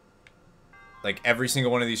 right? Like, every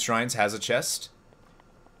single one of these shrines has a chest.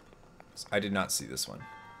 I did not see this one.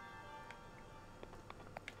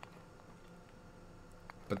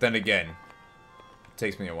 But then again, it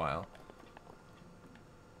takes me a while.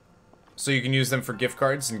 So you can use them for gift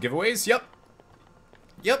cards and giveaways? Yep.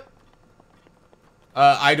 Yep.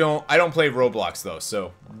 I don't play Roblox though,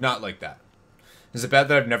 so not like that. Is it bad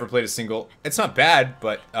that I've never played a single... It's not bad,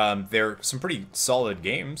 but they're some pretty solid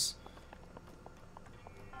games.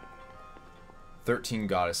 13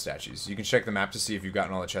 goddess statues. You can check the map to see if you've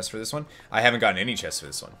gotten all the chests for this one. I haven't gotten any chests for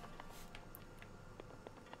this one.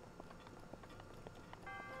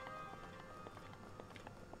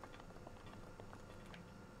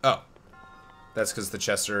 Oh. That's because the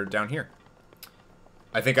chests are down here.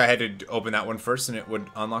 I think I had to open that one first and it would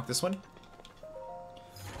unlock this one.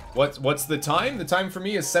 What's the time? The time for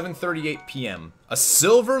me is 7:38 p.m. A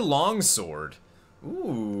silver longsword.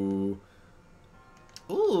 Ooh.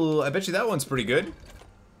 Ooh, I bet you that one's pretty good.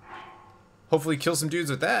 Hopefully kill some dudes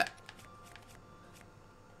with that.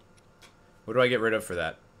 What do I get rid of for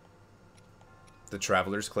that? The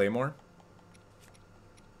Traveler's Claymore?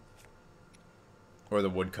 Or the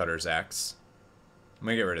Woodcutter's Axe? I'm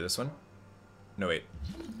gonna get rid of this one. No, wait.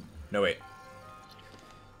 No, wait.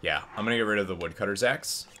 Yeah, I'm gonna get rid of the Woodcutter's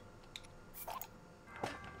Axe.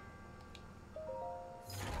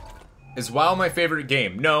 Is WoW my favorite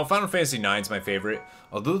game? No, Final Fantasy IX is my favorite.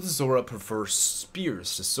 Although the Zora prefers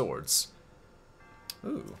spears to swords.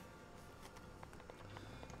 Ooh.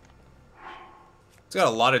 It's got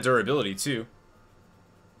a lot of durability, too.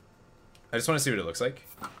 I just want to see what it looks like.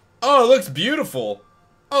 Oh, it looks beautiful!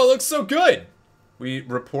 Oh, it looks so good! We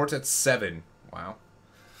report at 7. Wow.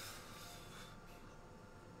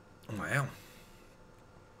 Wow.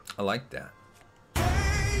 I like that.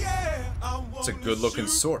 It's a good-looking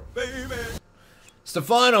sword.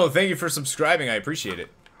 Stefano, thank you for subscribing. I appreciate it.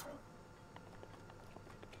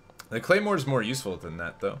 The Claymore is more useful than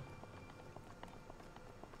that, though.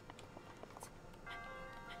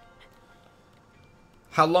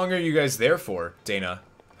 How long are you guys there for, Dana?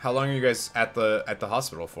 How long are you guys at the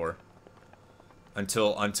hospital for?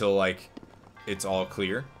 Until like it's all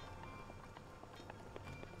clear?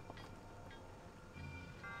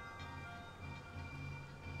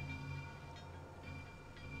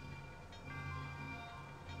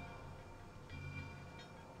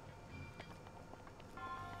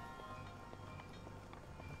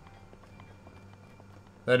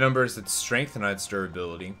 That number is its strength, not its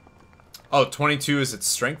durability. Oh, 22 is its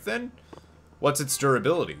strength then? What's its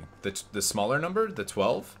durability? The smaller number? The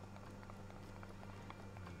 12?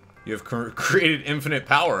 You have created infinite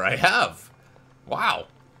power. I have. Wow.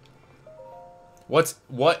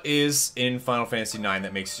 What is in Final Fantasy IX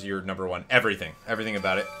that makes your number one? Everything. Everything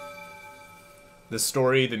about it. The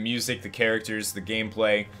story, the music, the characters, the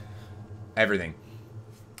gameplay, Everything.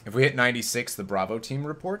 If we hit 96, the Bravo team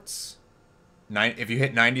reports. If you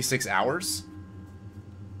hit 96 hours,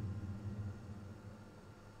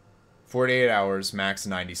 48 hours, max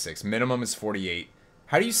 96. Minimum is 48.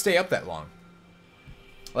 How do you stay up that long?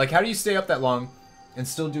 Like, how do you stay up that long and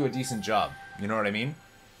still do a decent job? You know what I mean?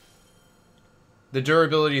 The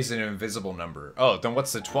durability is an invisible number. Oh, then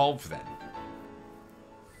what's the 12 then?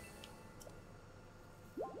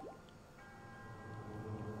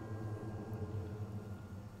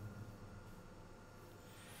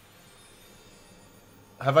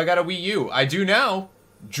 Have I got a Wii U? I do now.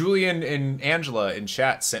 Julian and Angela in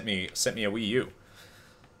chat sent me a Wii U.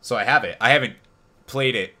 So I have it. I haven't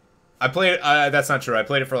played it. I played it, that's not true. I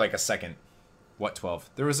played it for like a second. What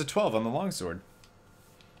 12? There was a 12 on the longsword.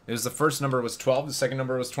 It was the first number was 12, the second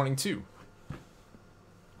number was 22.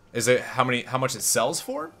 Is it how much it sells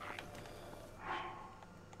for?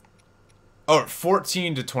 Oh,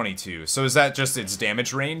 14 to 22. So is that just its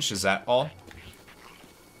damage range? Is that all?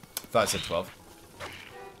 I thought it said 12.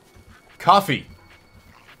 Coffee.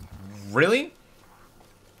 Really?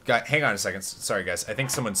 Hang on a second. Sorry, guys. I think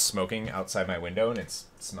someone's smoking outside my window, and it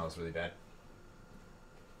smells really bad.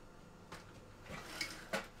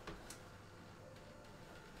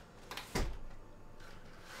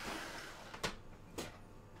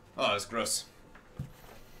 Oh, that's gross.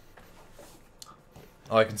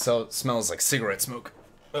 All I can smell is like cigarette smoke.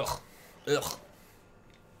 Ugh. Ugh.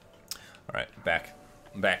 Alright, back.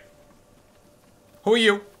 I'm back. Who are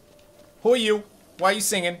you? Who are you? Why are you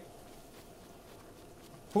singing?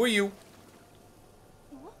 Who are you?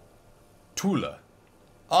 Tula.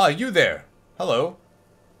 Ah, you there. Hello.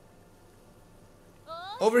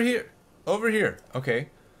 Over here. Over here. Okay.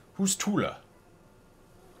 Who's Tula?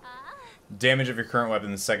 Damage of your current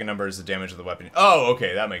weapon. The second number is the damage of the weapon. Oh,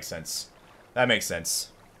 okay. That makes sense. That makes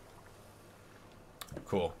sense.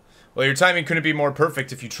 Cool. Well, your timing couldn't be more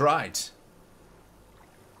perfect if you tried.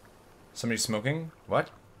 Somebody smoking? What?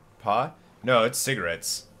 Pa? No, it's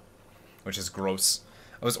cigarettes. Which is gross.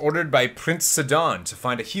 I was ordered by Prince Sidon to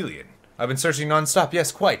find a Helion. I've been searching non-stop.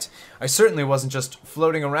 Yes, quite. I certainly wasn't just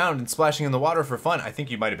floating around and splashing in the water for fun. I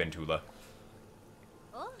think you might have been Tula.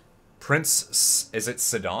 Oh. Prince... Is it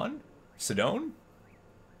Sidon? Sidon?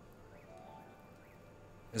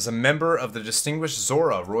 Is a member of the distinguished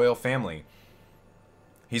Zora royal family.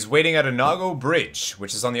 He's waiting at a Nago Bridge,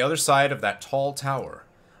 which is on the other side of that tall tower.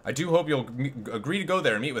 I do hope you'll agree to go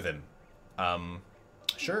there and meet with him.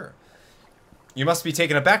 Sure. You must be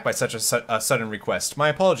taken aback by such a sudden request. My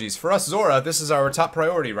apologies. For us, Zora, this is our top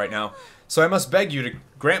priority right now. So I must beg you to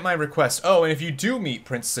grant my request. Oh, and if you do meet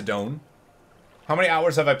Prince Sidon... How many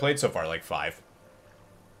hours have I played so far? Like 5.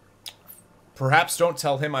 Perhaps don't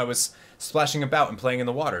tell him I was splashing about and playing in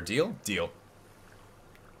the water. Deal? Deal.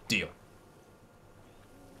 Deal.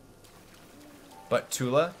 But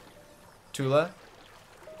Tula? Tula?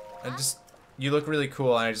 You look really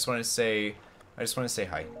cool, and I just want to say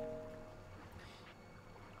hi.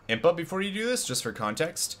 Impa, before you do this, just for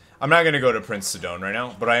context, I'm not going to go to Prince Sidon right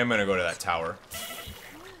now, but I am going to go to that tower.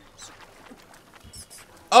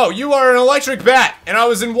 Oh, you are an electric bat, and I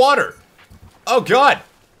was in water. Oh, God.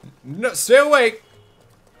 No, stay away.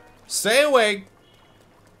 Stay away.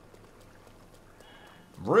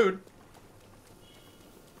 Rude.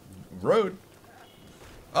 Rude.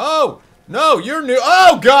 Oh, no, you're new.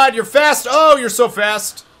 Oh, God, you're fast. Oh, you're so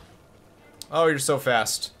fast. Oh, you're so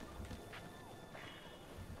fast.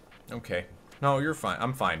 Okay. No, you're fine.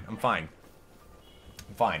 I'm fine. I'm fine.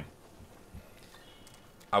 I'm fine.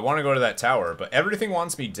 I want to go to that tower, but everything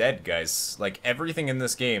wants me dead, guys. Like, everything in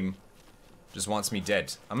this game just wants me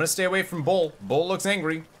dead. I'm gonna stay away from Bull. Bull looks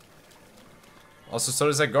angry. Also, so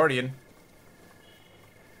does that Guardian.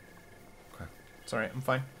 Okay. It's alright. I'm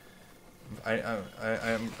fine.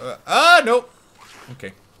 I'm... nope.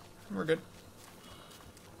 Okay. We're good.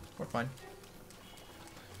 We're fine.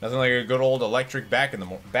 Nothing like a good old electric bat in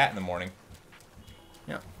the morning.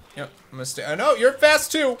 Yeah. Yeah. I'm gonna stay... no, you're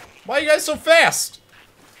fast too! Why are you guys so fast?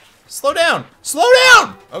 Slow down! Slow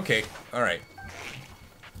down! Okay. Alright.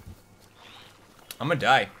 I'm gonna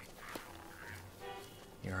die.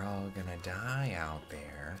 You're all gonna die out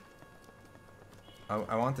there.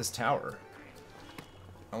 I want this tower.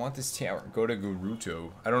 I want this tower. Go to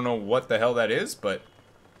Gerudo. I don't know what the hell that is, but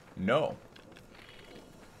no.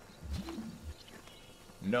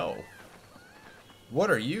 No. What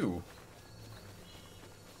are you?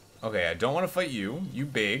 Okay, I don't want to fight you. You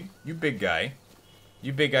big guy.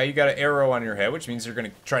 You big guy, you got an arrow on your head, which means you're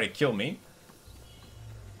gonna try to kill me.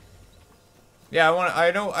 Yeah,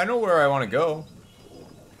 I know where I want to go.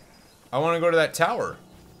 I want to go to that tower.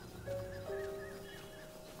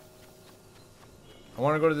 I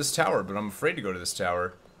want to go to this tower, but I'm afraid to go to this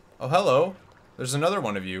tower. Oh, hello. There's another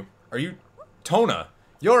one of you. Are you... Tona.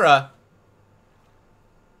 Yora.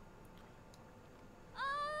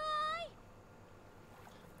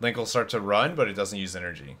 Link will start to run, but it doesn't use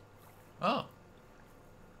energy. Oh.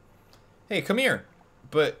 Hey, come here.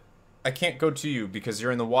 But I can't go to you because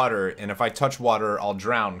you're in the water, and if I touch water, I'll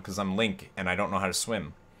drown because I'm Link, and I don't know how to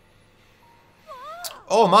swim.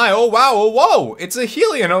 Oh my, oh wow, oh whoa! It's a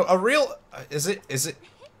Hylian, a real... Is it... It's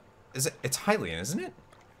Hylian, isn't it?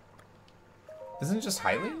 Isn't it just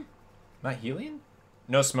Hylian? Not Hylian?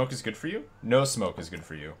 No smoke is good for you? No smoke is good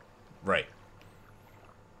for you. Right.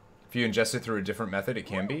 If you ingest it through a different method, it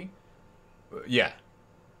can be? Yeah.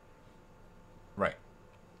 Right.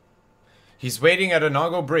 He's waiting at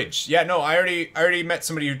Anago Bridge. Yeah, no, I already met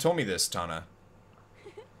somebody who told me this, Tana.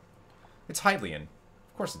 It's Hylian.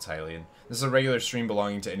 Of course it's Hylian. This is a regular stream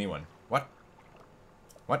belonging to anyone. What?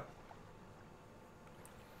 What?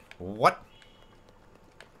 What?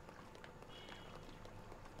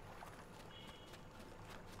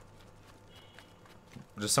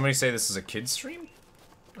 Does somebody say this is a kid's stream?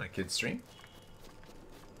 Not a kid's stream.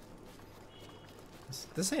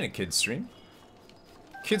 This ain't a kid's stream.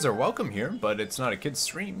 Kids are welcome here, but it's not a kid's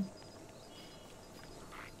stream.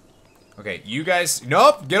 Okay, you guys...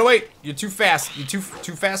 Nope! Get away! You're too fast. You're too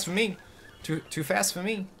fast for me. Too fast for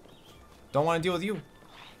me. Don't want to deal with you.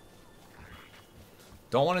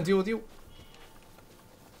 Don't want to deal with you.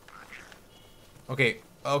 Okay,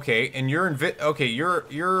 okay, and you're okay,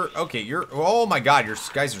 you're oh my god, your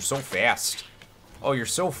guys are so fast. Oh, you're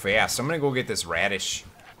so fast. I'm gonna go get this radish.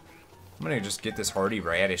 I'm gonna just get this hardy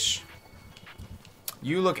radish.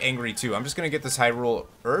 You look angry too. I'm just gonna get this Hyrule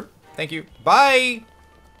herb. Thank you. Bye!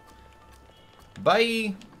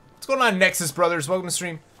 Bye! What's going on, Nexus Brothers? Welcome to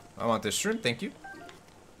stream. I want this shrimp, thank you.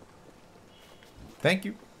 Thank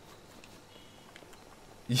you.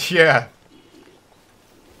 Yeah.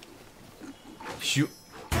 Shoot.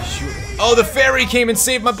 Shoot. Oh, the fairy came and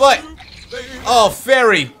saved my butt! Oh,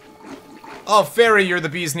 fairy! Oh, fairy, you're the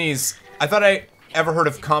bee's knees. I thought I ever heard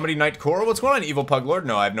of Comedy Night Core. What's going on, Evil Pug Lord?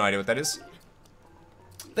 No, I have no idea what that is.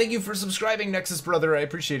 Thank you for subscribing, Nexus Brother. I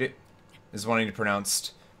appreciate it. Is wanting to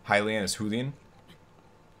pronounce Hylian as Hulian.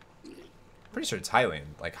 Pretty sure it's Hylian,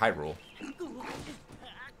 like Hyrule.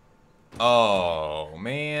 Oh,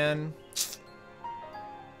 man.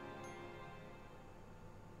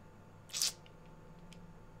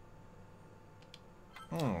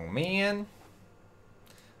 Oh, man.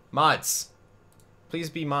 Mods. Please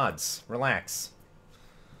be mods. Relax.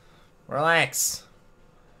 Relax.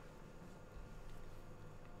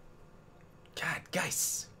 God,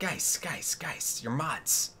 guys. Guys. You're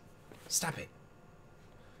mods. Stop it.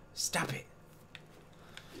 Stop it.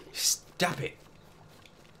 Stop it.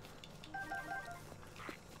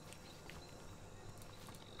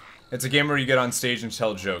 It's a game where you get on stage and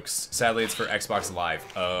tell jokes. Sadly, it's for Xbox Live.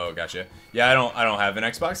 Oh, gotcha. Yeah, I don't have an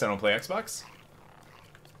Xbox. I don't play Xbox.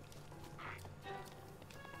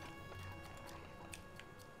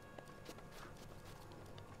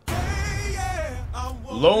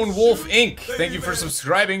 Lone Wolf Inc. Thank you for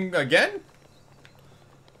subscribing again.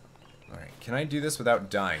 Alright, can I do this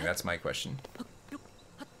without dying? That's my question.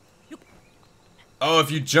 Oh,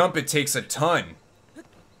 if you jump, it takes a ton.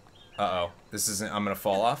 Uh-oh. This isn't... I'm gonna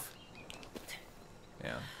fall off.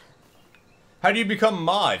 Yeah. How do you become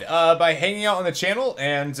mod? By hanging out on the channel,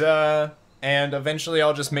 and eventually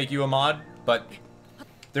I'll just make you a mod, but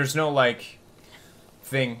there's no, like,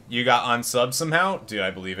 thing you got on sub somehow? Dude,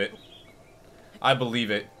 I believe it. I believe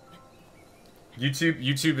it.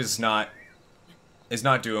 YouTube is not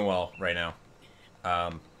doing well right now.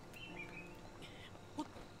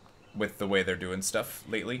 With the way they're doing stuff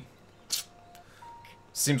lately.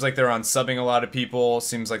 Seems like they're unsubbing a lot of people.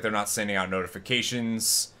 Seems like they're not sending out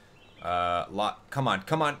notifications. Come on.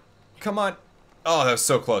 Oh, that was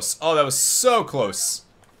so close. Oh, that was so close.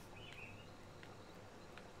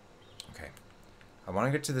 Okay. I want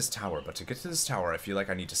to get to this tower, but to get to this tower, I feel like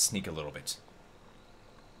I need to sneak a little bit.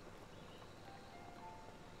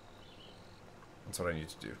 That's what I need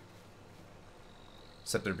to do.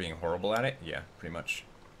 Except they're being horrible at it? Yeah, pretty much.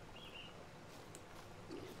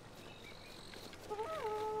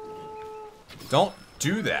 Don't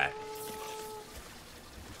do that.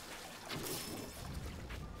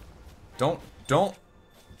 Don't.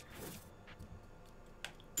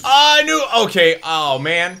 I knew. Okay. Oh,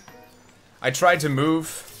 man. I tried to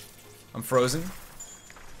move. I'm frozen.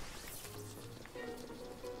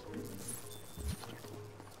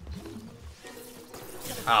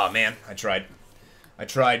 Oh, man. I tried.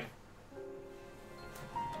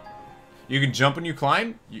 You can jump when you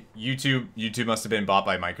climb? YouTube must have been bought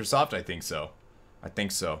by Microsoft? I think so. I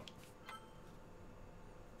think so.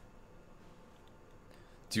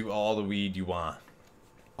 Do all the weed you want.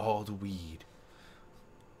 All the weed.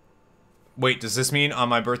 Wait, does this mean on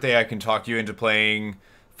my birthday I can talk you into playing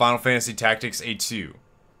Final Fantasy Tactics A2?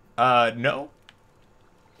 No.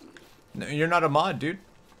 No, you're not a mod, dude.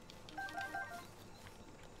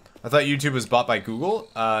 I thought YouTube was bought by Google.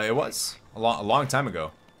 It was. A long time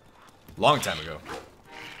ago. Long time ago.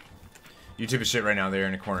 YouTube is shit right now. They're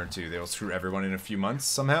in a corner, too. They'll screw everyone in a few months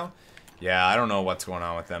somehow. Yeah, I don't know what's going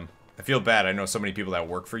on with them. I feel bad. I know so many people that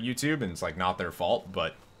work for YouTube, and it's, like, not their fault,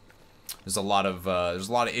 but there's a lot of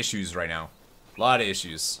issues right now. A lot of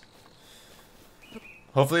issues.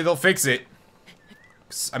 Hopefully they'll fix it.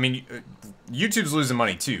 I mean, YouTube's losing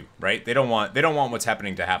money, too, right? They don't want what's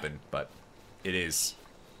happening to happen, but it is.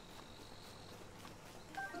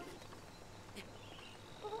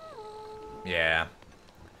 Yeah.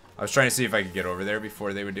 I was trying to see if I could get over there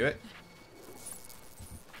before they would do it.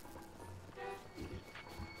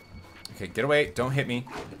 Okay, get away. Don't hit me.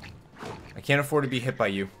 I can't afford to be hit by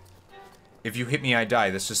you. If you hit me, I die.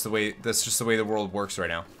 That's just the way the world works right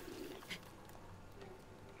now.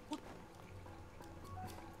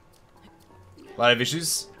 A lot of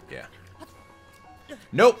issues? Yeah.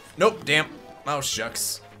 Nope. Nope. Damn. Oh,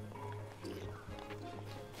 shucks.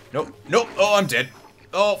 Nope. Nope. Oh, I'm dead.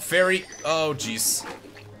 Oh, fairy. Oh, jeez.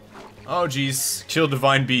 Oh, jeez. Kill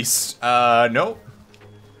divine beast. Nope.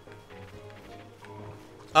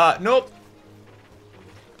 Nope.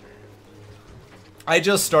 I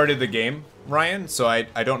just started the game, Ryan, so I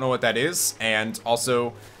don't know what that is, and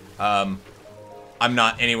also, I'm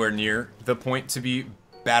not anywhere near the point to be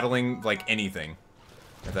battling, like, anything,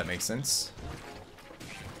 if that makes sense.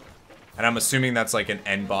 And I'm assuming that's, like, an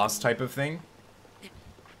end boss type of thing.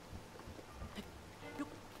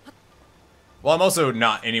 Well, I'm also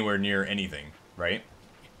not anywhere near anything, right?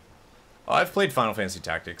 Oh, I've played Final Fantasy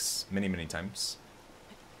Tactics many, many times.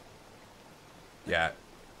 Yeah.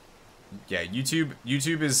 Yeah,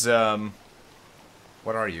 YouTube is,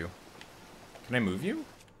 what are you? Can I move you?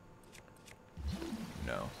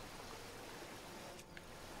 No.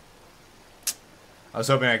 I was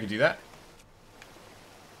hoping I could do that.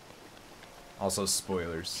 Also,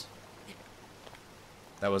 spoilers.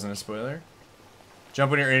 That wasn't a spoiler?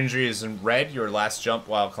 Jump when your injury is in red. Your last jump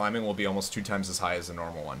while climbing will be almost 2 times as high as the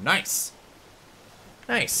normal one. Nice!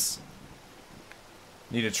 Nice.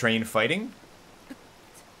 Need to train fighting?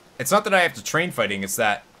 It's not that I have to train fighting, it's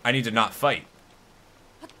that I need to not fight.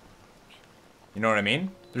 You know what I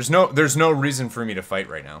mean? There's no reason for me to fight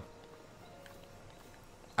right now.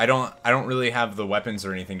 I don't really have the weapons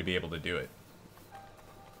or anything to be able to do it.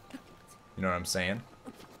 You know what I'm saying?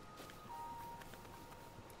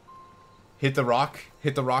 Hit the rock.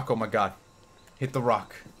 Hit the rock. Oh my god. Hit the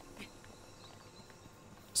rock.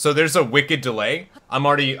 So there's a wicked delay. I'm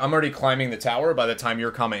already climbing the tower by the time your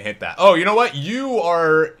comment hit that. Oh, you know what? You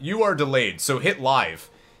are delayed. So hit live.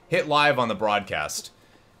 Hit live on the broadcast.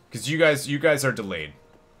 Cuz you guys are delayed.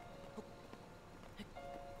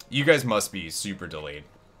 You guys must be super delayed.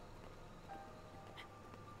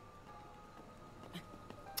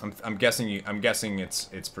 I'm guessing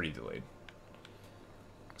it's pretty delayed.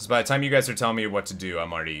 Cuz by the time you guys are telling me what to do,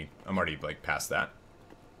 I'm already like past that.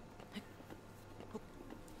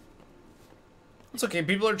 It's okay,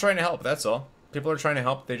 people are trying to help, that's all. People are trying to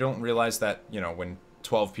help. They don't realize that, you know, when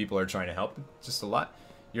 12 people are trying to help, it's just a lot.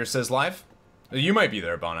 Yours says live? You might be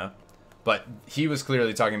there, Bonna. But he was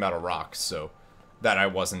clearly talking about a rock, so that I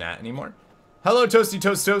wasn't at anymore. Hello, Toasty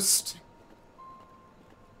Toast Toast.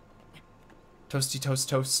 Toasty Toast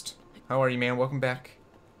Toast. How are you, man? Welcome back.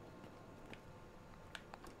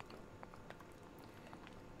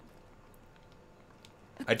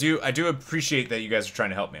 I do appreciate that you guys are trying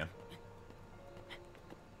to help, man.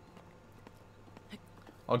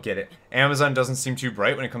 I'll get it. Amazon doesn't seem too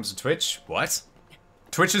bright when it comes to Twitch. What?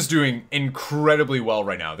 Twitch is doing incredibly well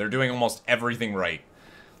right now. They're doing almost everything right.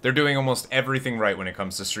 They're doing almost everything right when it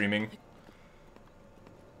comes to streaming.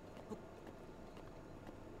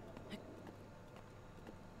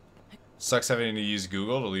 Sucks having to use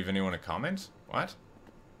Google to leave anyone a comment? What?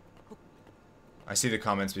 I see the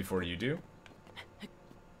comments before you do.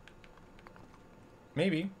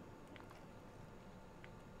 Maybe.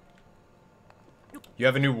 You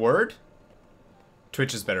have a new word?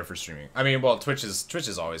 Twitch is better for streaming. I mean, well, Twitch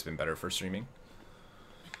has always been better for streaming.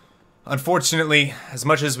 Unfortunately, as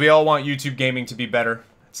much as we all want YouTube gaming to be better,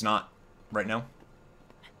 it's not right now.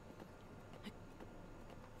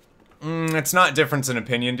 It's not difference in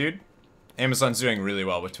opinion, dude. Amazon's doing really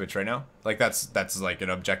well with Twitch right now. Like that's like an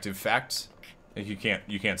objective fact. Like you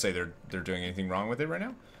can't say they're doing anything wrong with it right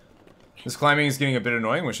now. This climbing is getting a bit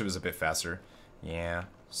annoying. Wish it was a bit faster. Yeah,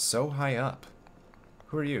 so high up.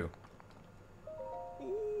 Who are you?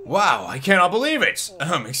 Wow, I cannot believe it!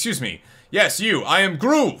 Excuse me. Yes, you. I am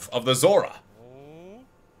Groove of the Zora.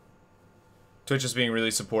 Twitch is being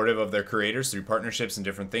really supportive of their creators through partnerships and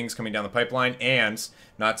different things coming down the pipeline, and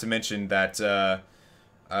not to mention that,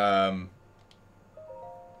 how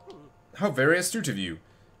very astute of you.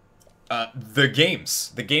 The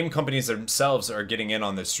game companies themselves are getting in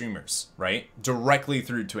on the streamers, right? Directly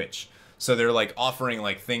through Twitch. So they're like offering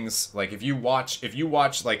like things, like if you like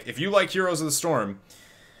Heroes of the Storm,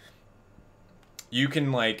 you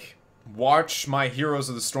can like watch my Heroes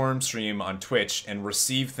of the Storm stream on Twitch and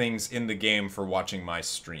receive things in the game for watching my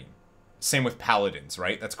stream. Same with Paladins,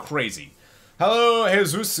 right? That's crazy. Hello,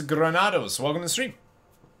 Jesus Granados. Welcome to the stream.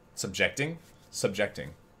 Subjecting.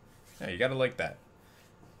 Yeah, you gotta like that.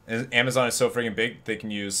 Amazon is so freaking big, they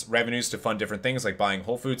can use revenues to fund different things like buying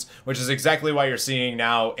Whole Foods, which is exactly why you're seeing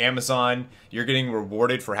now Amazon, you're getting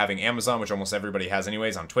rewarded for having Amazon, which almost everybody has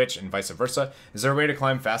anyways on Twitch, and vice versa. Is there a way to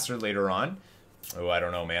climb faster later on? Oh, I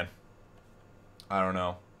don't know, man. I don't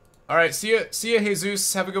know. Alright, see ya,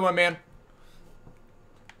 Jesus. Have a good one, man.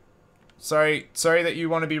 Sorry that you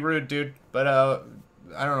want to be rude, dude. But,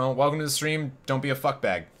 I don't know. Welcome to the stream. Don't be a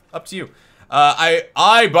fuckbag. Up to you.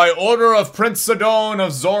 I, by order of Prince Sidon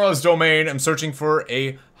of Zora's domain, am searching for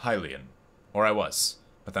a Hylian. Or I was.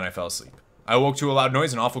 But then I fell asleep. I awoke to a loud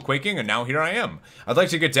noise and awful quaking, and now here I am. I'd like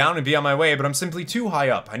to get down and be on my way, but I'm simply too high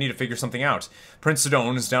up. I need to figure something out. Prince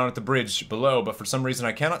Sidon is down at the bridge below, but for some reason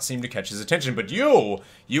I cannot seem to catch his attention. But you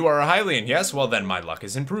are a Hylian, yes? Well then, my luck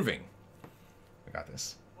is improving. I got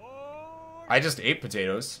this. I just ate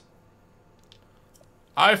potatoes.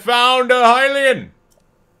 I found a Hylian!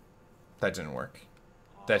 That didn't work.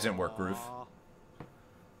 That didn't work, Groove.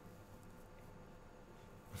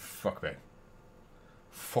 Fuck back.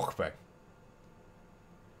 Fuck back.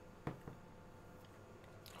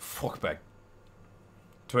 Fuck back.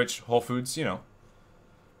 Twitch, Whole Foods, you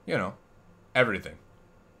know, everything.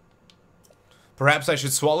 Perhaps I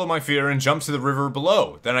should swallow my fear and jump to the river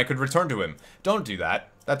below. Then I could return to him. Don't do that.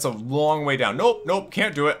 That's a long way down. Nope,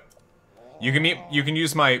 can't do it. You can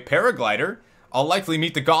use my paraglider. I'll likely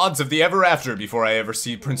meet the gods of the ever after before I ever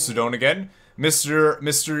see Prince Sidon again. Mr.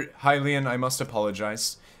 Hylian, I must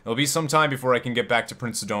apologize. It'll be some time before I can get back to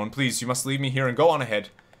Prince Sidon. Please, you must leave me here and go on ahead.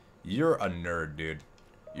 You're a nerd, dude.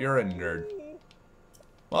 You're a nerd.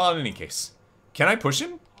 Well, in any case. Can I push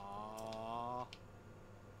him?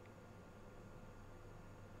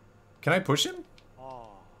 Can I push him?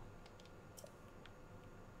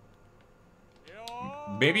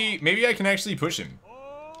 Maybe I can actually push him.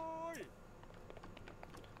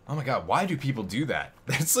 Oh my god, why do people do that?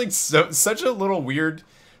 That's like such a little weird,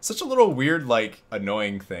 like,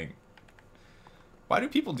 annoying thing. Why do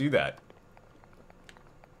people do that?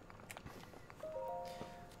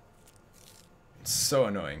 It's so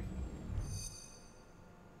annoying.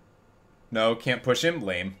 No, can't push him?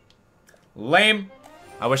 Lame. Lame!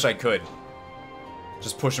 I wish I could.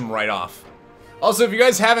 Just push him right off. Also, if you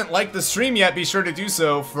guys haven't liked the stream yet, be sure to do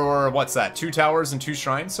so for, what's that, 2 towers and 2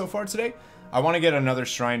 shrines so far today? I want to get another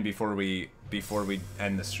shrine before we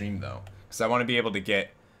end the stream, though. Because I want to be able to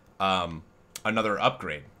get, another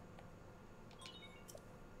upgrade.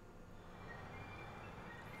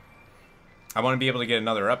 I want to be able to get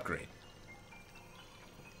another upgrade.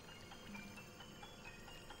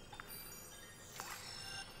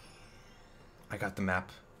 I got the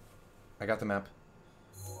map. I got the map.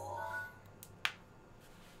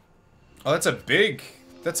 Oh, that's a big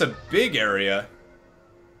area.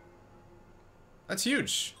 That's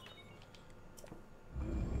huge.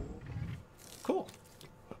 Cool.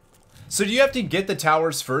 So do you have to get the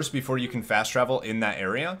towers first before you can fast travel in that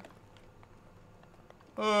area?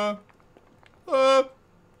 Okay,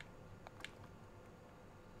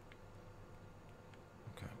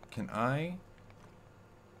 can I?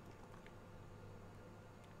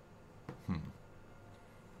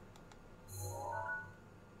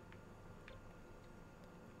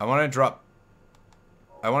 I want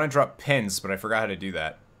to drop pins, but I forgot how to do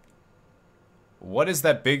that. What is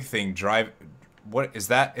that big thing what is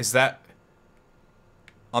that? Is that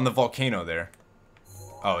on the volcano there?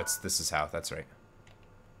 Oh, this is how. That's right.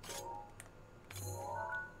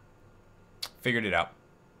 Figured it out.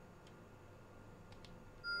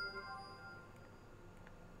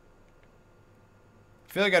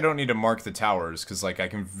 I feel like I don't need to mark the towers, because, like, I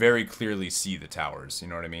can very clearly see the towers. You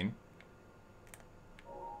know what I mean?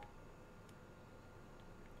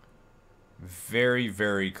 Very,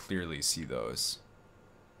 very clearly see those.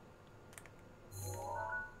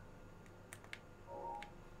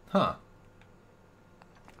 Huh.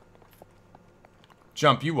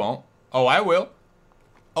 Jump, you won't. Oh, I will.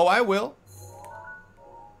 Oh, I will.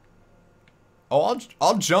 Oh,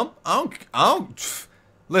 I'll jump. I don't.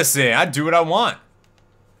 Listen, I do what I want.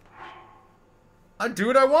 I do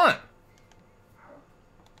what I want.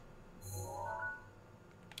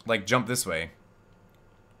 Like, jump this way.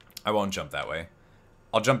 I won't jump that way.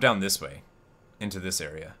 I'll jump down this way. Into this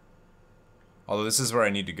area. Although this is where I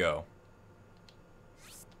need to go.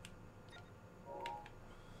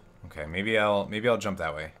 Okay, maybe I'll jump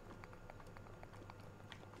that way.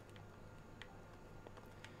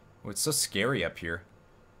 Oh, it's so scary up here.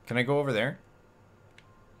 Can I go over there?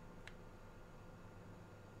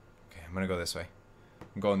 Okay, I'm gonna go this way.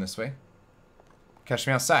 I'm going this way. Catch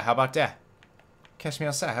me outside, how about that? Catch me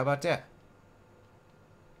outside, how about that?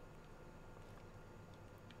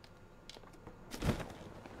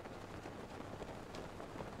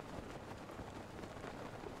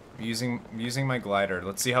 Using my glider.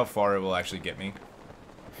 Let's see how far it will actually get me.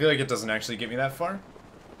 I feel like it doesn't actually get me that far.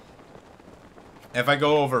 If I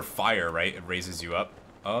go over fire, right, it raises you up.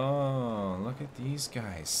 Oh, look at these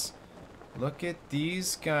guys. Look at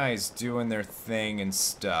these guys doing their thing and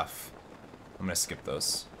stuff. I'm gonna skip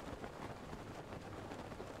those.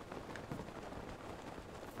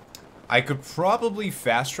 I could probably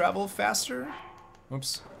fast travel faster.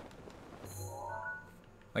 Oops.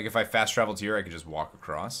 Like if I fast traveled here, I could just walk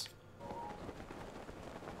across.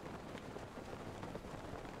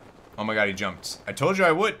 Oh my god, he jumped. I told you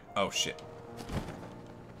I would. Oh shit.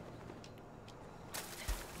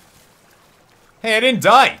 Hey, I didn't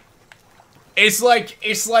die. It's like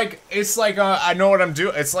I know what I'm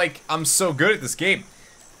doing. It's like I'm so good at this game.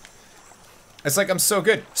 It's like I'm so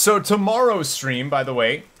good. So tomorrow's stream, by the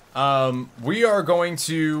way, we are going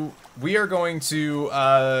to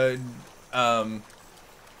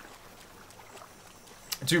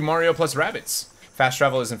do Mario plus Rabbids. Fast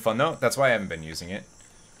travel isn't fun though. That's why I haven't been using it.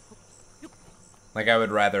 Like I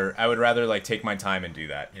would rather like take my time and do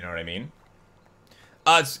that. You know what I mean?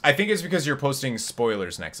 I think it's because you're posting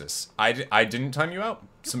spoilers, Nexus. I didn't time you out.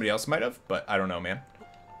 Somebody else might have, but I don't know, man.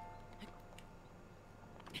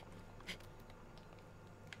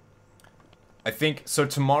 I think so.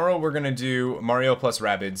 Tomorrow we're gonna do Mario plus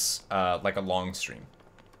Rabbids, like a long stream.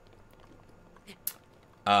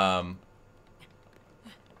 Like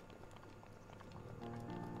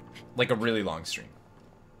a really long stream.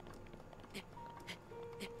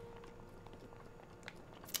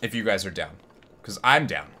 If you guys are down. Because I'm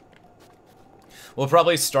down. We'll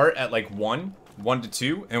probably start at like 1 to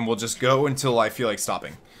 2, and we'll just go until I feel like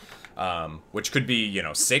stopping. Which could be, you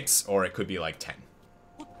know, 6, or it could be like 10.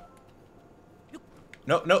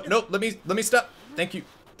 No, let me stop. Thank you.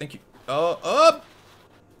 Oh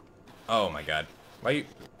my god. Why you...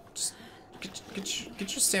 Just get your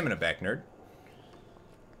stamina back, nerd.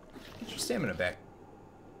 Get your stamina back.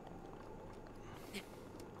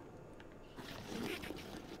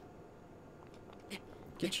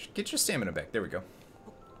 Get your stamina back. There we go.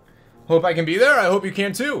 Hope I can be there. I hope you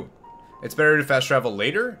can too. It's better to fast travel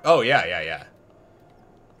later. Oh yeah.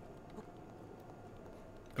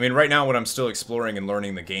 I mean, right now when I'm still exploring and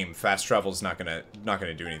learning the game, fast travel is not gonna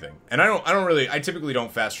do anything. And I typically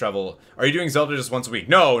don't fast travel. Are you doing Zelda just once a week?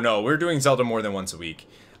 No, we're doing Zelda more than once a week.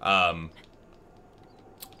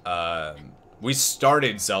 We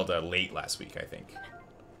started Zelda late last week, I think.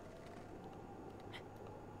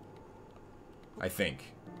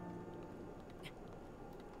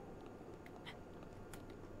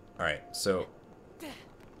 Alright, so...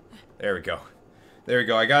 There we go.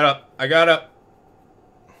 I got up.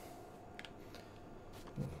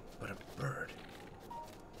 What a bird.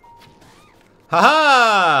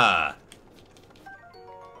 Haha!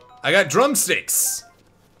 I got drumsticks!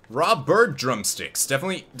 Raw bird drumsticks.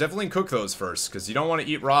 Definitely cook those first, because you don't want to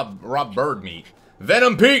eat raw bird meat.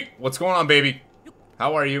 Venom Pete! What's going on, baby?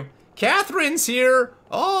 How are you? Catherine's here!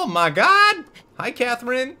 Oh my god! Hi,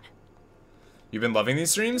 Catherine. You've been loving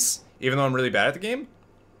these streams? Even though I'm really bad at the game?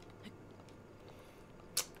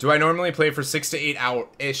 Do I normally play for 6 to 8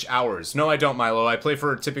 hours? No, I don't, Milo. I play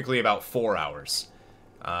for typically about 4 hours.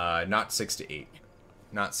 Not 6 to 8.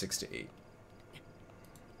 Not 6 to 8.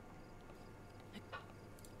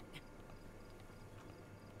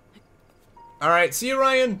 Alright, see you,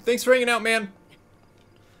 Ryan. Thanks for hanging out, man.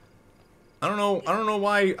 I don't know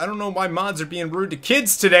why mods are being rude to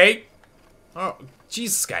kids today. Oh,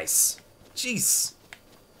 Jesus, guys. Jeez.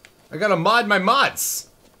 I gotta mod my mods.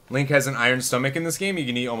 Link has an iron stomach in this game. He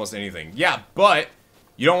can eat almost anything. Yeah, but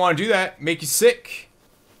you don't want to do that. Make you sick.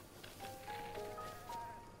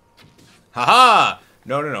 Haha!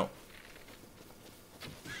 No.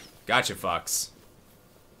 Gotcha, Fox.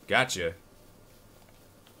 Gotcha.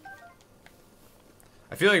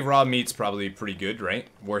 I feel like raw meat's probably pretty good, right?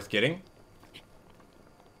 Worth getting.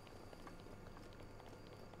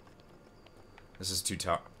 This is too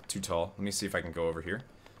tall. Let me see if I can go over here.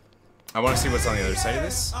 I want to see what's on the other side of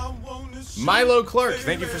this. Milo Clark,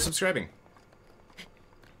 thank you for subscribing.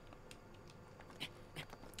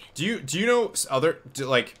 Do you know other,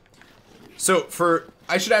 so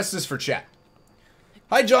I should ask this for chat.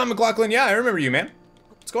 Hi, John McLaughlin. Yeah, I remember you, man.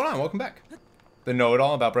 What's going on? Welcome back. The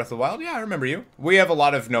know-it-all about Breath of the Wild. Yeah, I remember you. We have a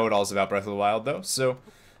lot of know-it-alls about Breath of the Wild, though. So,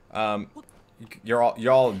 you're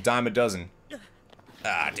all a dime a dozen.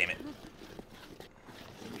 Ah, damn it.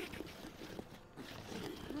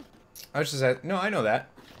 I was just no, I know that.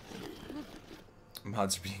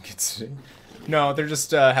 Mods are being considered. No, they're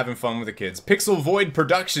just having fun with the kids. Pixel Void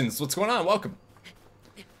Productions. What's going on? Welcome.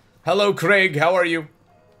 Hello, Craig. How are you?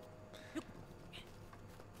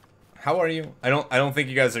 How are you? I don't think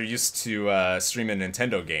you guys are used to streaming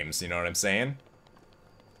Nintendo games. You know what I'm saying?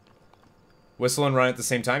 Whistle and run at the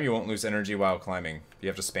same time. You won't lose energy while climbing. You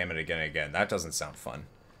have to spam it again and again. That doesn't sound fun.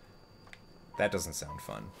 That doesn't sound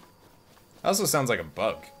fun. That also sounds like a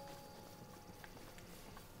bug.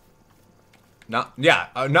 Not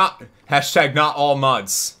hashtag not all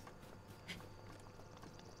mods.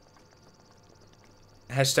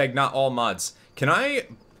 Hashtag not all mods. Can I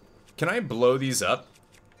blow these up?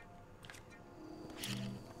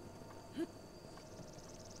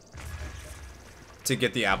 To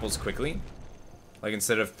get the apples quickly? Like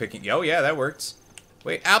instead of picking, oh yeah, that worked.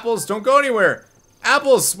 Wait, apples, don't go anywhere.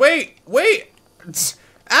 Apples, wait.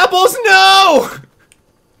 Apples, no!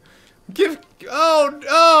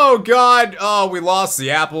 Oh god. Oh, we lost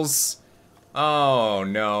the apples. Oh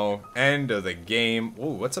no. End of the game.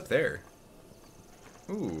 Ooh, what's up there?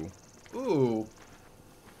 Ooh.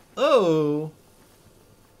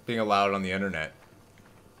 Being allowed on the internet.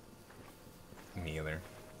 Me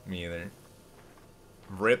either.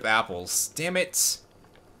 Rip apples. Damn it.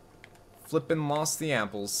 Flippin' lost the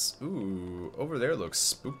apples. Ooh, over there looks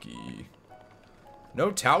spooky.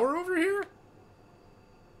 No tower over here?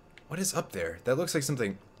 What is up there? That looks like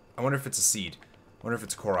something. I wonder if it's a seed. I wonder if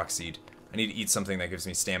it's a Korok seed. I need to eat something that gives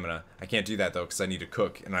me stamina. I can't do that though because I need to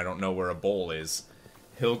cook and I don't know where a bowl is.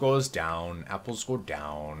 Hill goes down. Apples go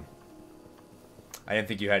down. I didn't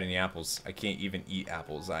think you had any apples. I can't even eat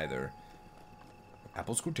apples either.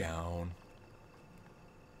 Apples go down.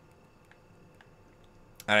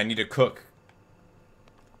 And I need to cook.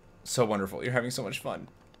 So wonderful. You're having so much fun.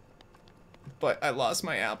 But I lost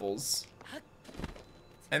my apples.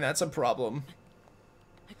 And that's a problem.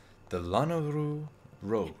 The Lanaroo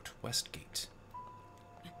Road, Westgate.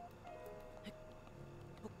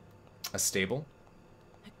 A stable?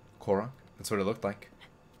 Korok? That's what it looked like.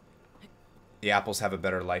 The apples have a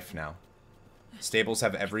better life now. Stables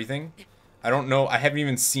have everything? I don't know. I haven't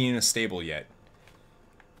even seen a stable yet.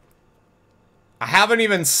 I haven't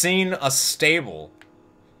even seen a stable.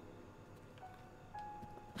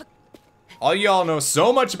 All y'all know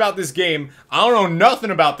so much about this game. I don't know nothing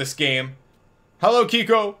about this game. Hello,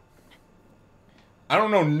 Kiko. I don't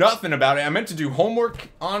know nothing about it. I meant to do homework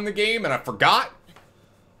on the game and I forgot.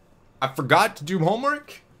 I forgot to do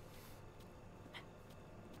homework.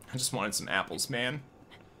 I just wanted some apples, man.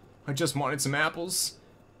 I just wanted some apples.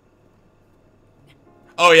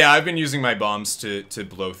 Oh yeah, I've been using my bombs to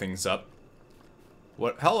blow things up.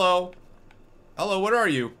 What? Hello? Hello, what are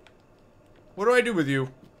you? What do I do with you?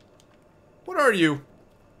 What are you?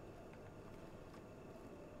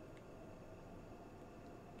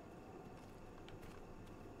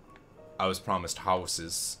 I was promised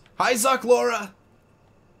houses. Hi, Zuck Laura!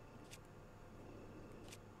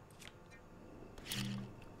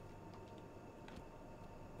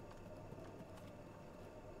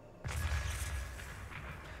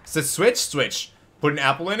 Says switch? Switch. Put an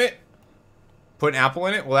apple in it? Put an apple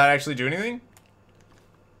in it? Will that actually do anything?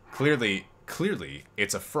 Clearly,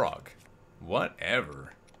 it's a frog.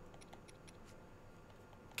 Whatever.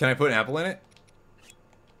 Can I put an apple in it?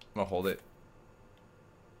 I'm gonna hold it.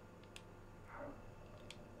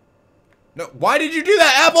 No, why did you do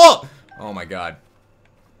that, apple? Oh my god.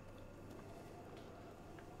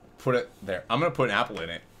 Put it there. I'm gonna put an apple in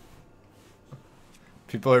it.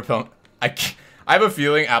 People are I have a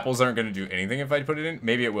feeling apples aren't gonna do anything if I put it in.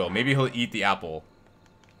 Maybe it will. Maybe he'll eat the apple.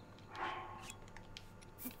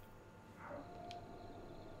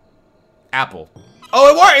 Apple. Oh,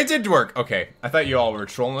 it worked! It did work! Okay. I thought you all were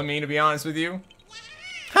trolling me, to be honest with you.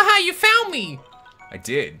 Haha, you found me! I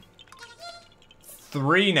did.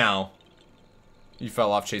 3 now. You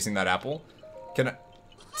fell off chasing that apple. Can I...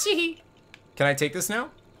 Can I take this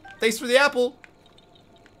now? Thanks for the apple!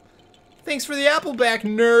 Thanks for the apple back,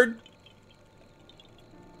 nerd!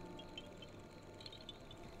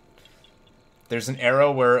 There's an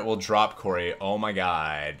arrow where it will drop, Corey. Oh my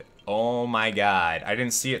god. Oh my god. I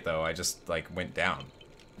didn't see it though. I just like went down.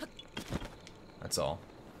 That's all.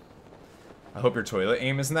 I hope your toilet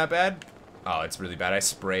aim isn't that bad. Oh, it's really bad. I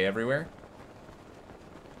spray everywhere.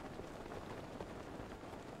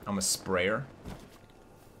 I'm a sprayer.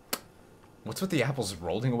 What's with the apples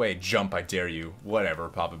rolling away? Jump, I dare you. Whatever,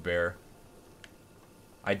 Papa Bear.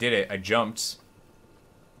 I did it. I jumped.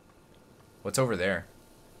 What's over there?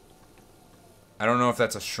 I don't know if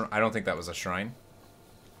that's a shrine. I don't think that was a shrine.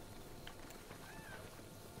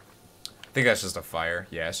 I think that's just a fire.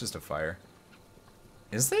 Yeah, it's just a fire.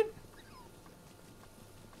 Is it?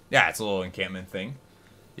 Yeah, it's a little encampment thing.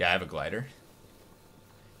 Yeah, I have a glider.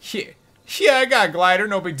 Yeah, I got a glider.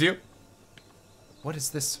 No big deal. What is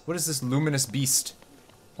this? What is this luminous beast?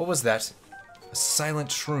 What was that? A silent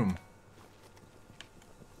shroom.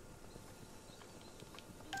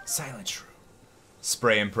 Silent shroom.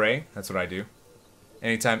 Spray and pray. That's what I do.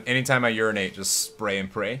 Anytime I urinate, just spray and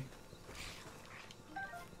pray.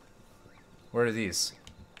 What are these?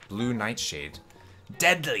 Blue nightshade.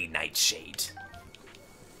 Deadly nightshade.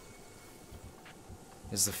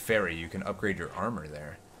 This is the fairy. You can upgrade your armor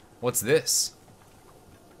there. What's this?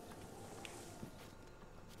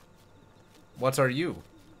 What are you?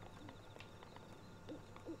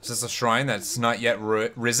 Is this a shrine that's not yet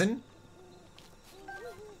risen?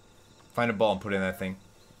 Find a ball and put it in that thing.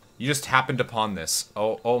 You just happened upon this.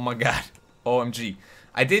 Oh my god. OMG.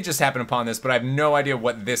 I did just happen upon this, but I have no idea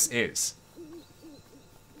what this is.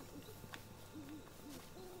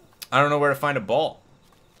 I don't know where to find a ball.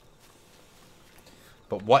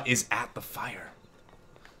 But what is at the fire?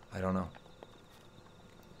 I don't know.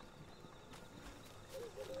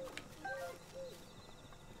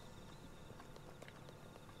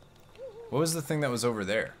 What was the thing that was over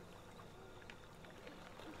there?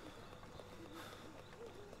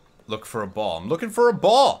 Look for a ball. I'm looking for a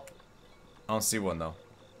ball! I don't see one, though.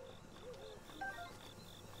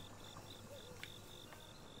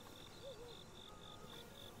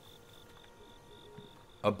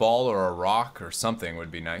 A ball or a rock or something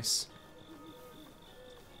would be nice.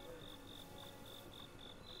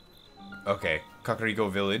 Okay, Kakariko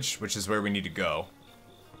Village, which is where we need to go.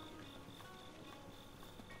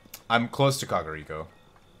 I'm close to Kakariko.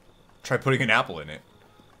 Try putting an apple in it.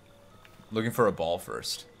 Looking for a ball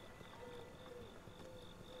first.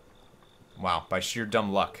 Wow, by sheer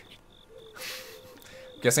dumb luck.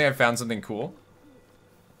 Guessing I found something cool.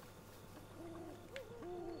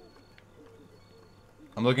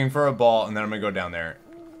 I'm looking for a ball, and then I'm gonna go down there.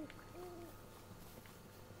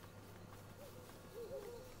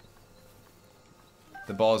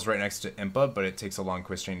 The ball is right next to Impa, but it takes a long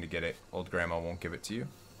quiz chain to get it. Old grandma won't give it to you.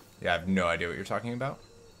 Yeah, I have no idea what you're talking about.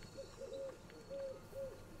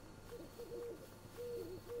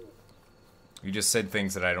 You just said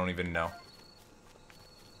things that I don't even know.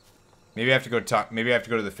 Maybe I have to go talk. Maybe I have to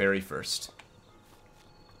go to the ferry first.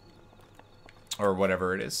 Or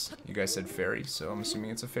whatever it is. You guys said ferry, so I'm assuming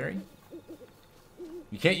it's a ferry.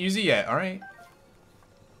 You can't use it yet. Alright.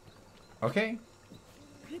 Okay.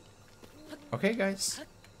 Okay, guys.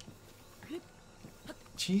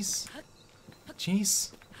 Jeez.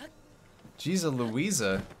 Jeez. Jeez,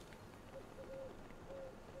 Louisa.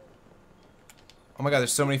 Oh my god,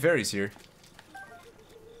 there's so many fairies here.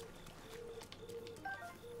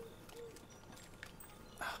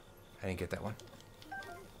 I didn't get that one.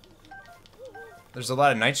 There's a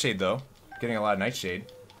lot of nightshade, though. Getting a lot of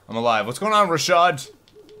nightshade. I'm alive. What's going on, Rashad?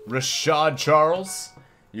 Rashad Charles?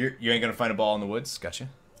 You ain't gonna find a ball in the woods? Gotcha.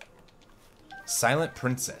 Silent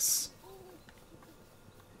Princess.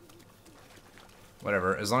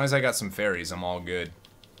 Whatever. As long as I got some fairies, I'm all good.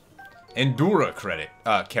 Endura credit.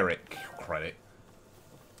 Credit.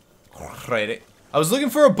 I was looking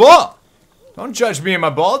for a ball! Don't judge me and my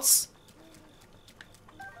balls.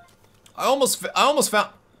 I almost found...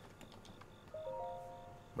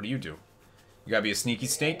 What do? You gotta be a sneaky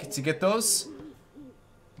snake to get those?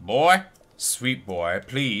 Boy. Sweet boy,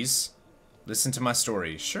 please. Listen to my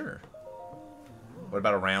story. Sure. What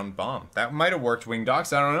about a round bomb? That might have worked, Wing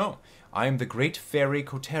Docs. I don't know. I am the great fairy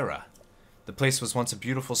Kotera. The place was once a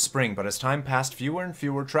beautiful spring, but as time passed, fewer and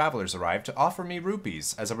fewer travelers arrived to offer me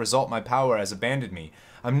rupees. As a result, my power has abandoned me.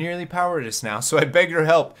 I'm nearly powerless now, so I beg your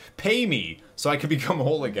help. Pay me so I can become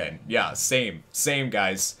whole again. Yeah, same. Same,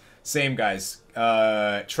 guys. Same, guys.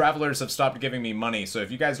 Travelers have stopped giving me money, so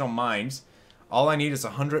if you guys don't mind, all I need is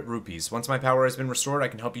 100 rupees. Once my power has been restored, I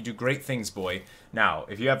can help you do great things, boy. Now,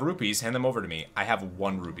 if you have rupees, hand them over to me. I have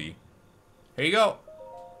 1 rupee. Here you go.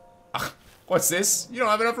 What's this? You don't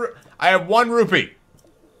have enough I have 1 rupee.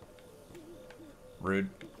 Rude.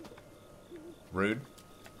 Rude.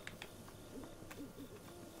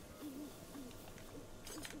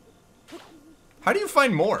 How do you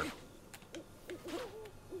find more?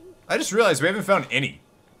 I just realized we haven't found any.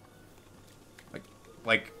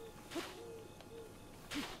 Like...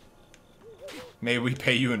 May we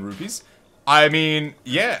pay you in rupees? I mean,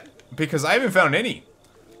 yeah, because I haven't found any.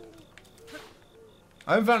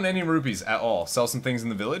 I haven't found any rupees at all. Sell some things in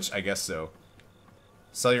the village? I guess so.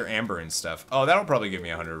 Sell your amber and stuff. Oh, that'll probably give me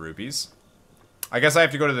 100 rupees. I guess I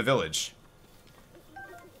have to go to the village.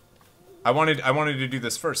 I wanted to do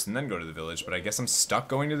this first and then go to the village, but I guess I'm stuck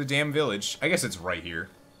going to the damn village. I guess it's right here.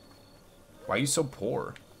 Why are you so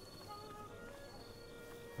poor?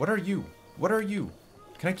 What are you? What are you?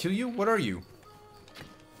 Can I kill you? What are you?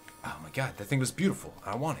 Oh my god, that thing was beautiful.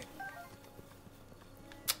 I want it.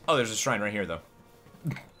 Oh, there's a shrine right here, though.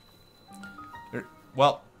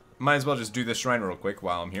 Well, might as well just do this shrine real quick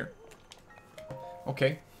while I'm here.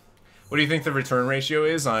 Okay. What do you think the return ratio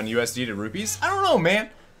is on USD to rupees? I don't know,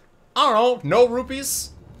 man. I don't know. No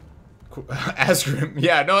rupees? Asgrim.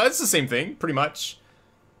 Yeah, no, that's the same thing. Pretty much.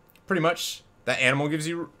 Pretty much. That animal gives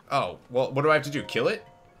you... Oh, well, what do I have to do? Kill it?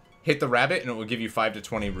 Hit the rabbit and it will give you 5 to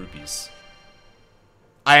 20 rupees.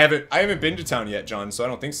 I haven't been to town yet, John, so I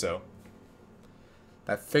don't think so.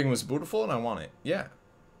 That thing was beautiful and I want it. Yeah.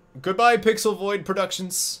 Goodbye, Pixel Void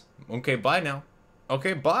Productions. Okay, bye now.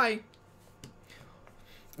 Okay, bye.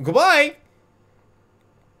 Goodbye.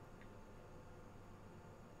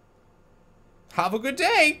 Have a good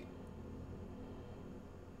day.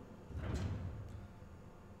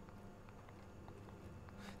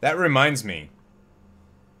 That reminds me.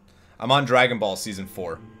 I'm on Dragon Ball Season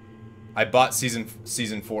 4. I bought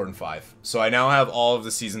season 4 and 5. So I now have all of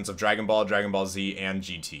the seasons of Dragon Ball, Dragon Ball Z, and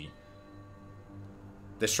GT.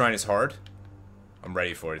 This shrine is hard. I'm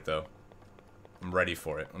ready for it, though. I'm ready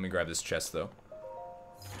for it. Let me grab this chest, though.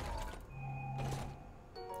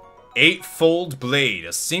 Eightfold blade,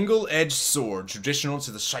 a single-edged sword, traditional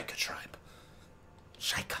to the Shaika tribe.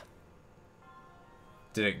 Shaika.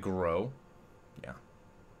 Did it grow? Yeah.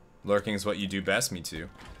 Lurking is what you do best. Me too.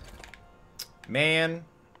 Man.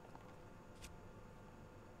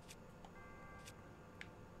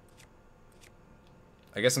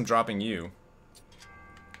 I guess I'm dropping you.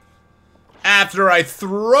 After I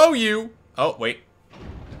throw you! Oh, wait.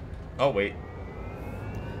 Oh, wait.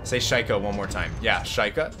 Say Shaika one more time. Yeah,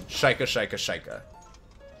 Shaika. Shaika, Shaika, Shaika.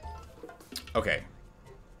 Okay.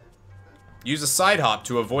 Use a side hop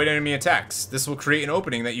to avoid enemy attacks. This will create an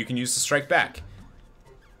opening that you can use to strike back.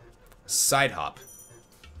 Side hop.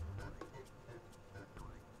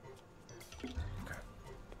 Okay.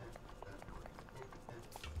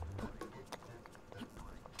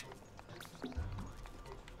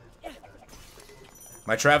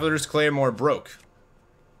 My Traveler's Claymore broke.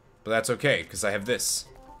 But that's okay, because I have this.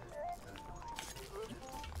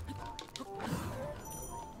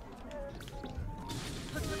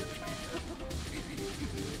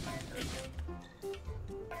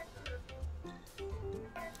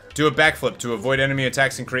 Do a backflip to avoid enemy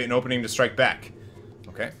attacks and create an opening to strike back.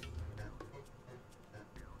 Okay.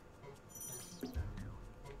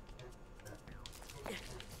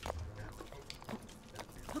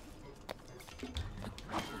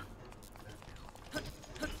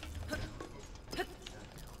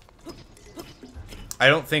 I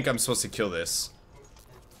don't think I'm supposed to kill this.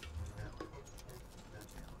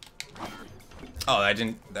 Oh, I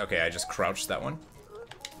didn't... Okay, I just crouched that one.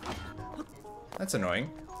 That's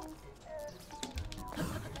annoying.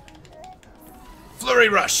 Flurry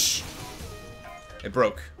Rush! It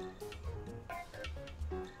broke.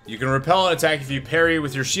 You can repel an attack if you parry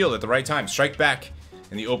with your shield at the right time. Strike back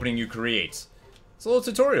in the opening you create. It's a little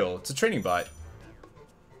tutorial. It's a training bot.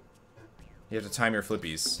 You have to time your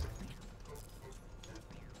flippies.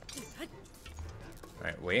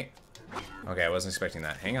 Alright, wait. Okay, I wasn't expecting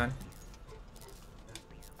that. Hang on.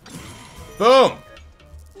 Boom!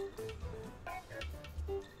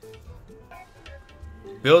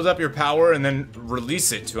 Build up your power and then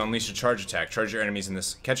release it to unleash a charge attack. Charge your enemies in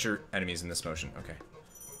this... Catch your enemies in this motion. Okay.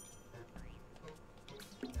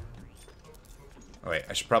 Oh wait,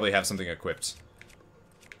 I should probably have something equipped.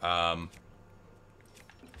 Nope.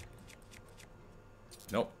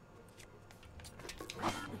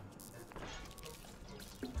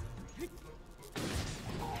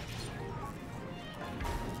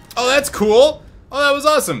 Oh, that's cool! Oh, that was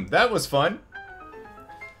awesome! That was fun.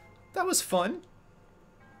 That was fun.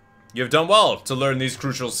 You have done well to learn these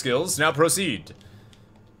crucial skills. Now proceed.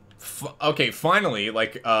 Okay, finally,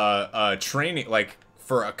 like, training, like,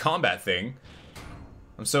 for a combat thing.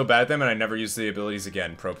 I'm so bad at them and I never use the abilities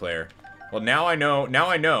again, pro player. Well, now I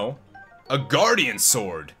know. A Guardian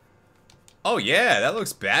Sword! Oh yeah, that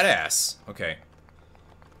looks badass. Okay.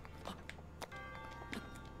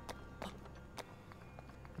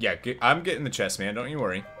 Yeah, I'm getting the chest, man. Don't you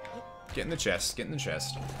worry. Get in the chest. Get in the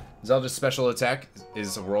chest. Zelda's special attack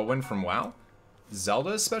is a whirlwind from WoW.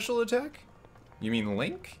 Zelda's special attack? You mean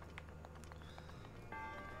Link?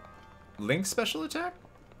 Link's special attack?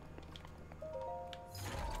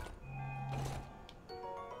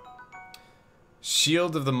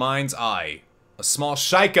 Shield of the Mind's Eye. A small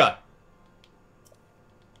shika.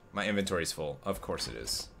 My inventory's full. Of course it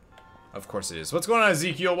is. Of course it is. What's going on,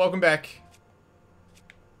 Ezekiel? Welcome back.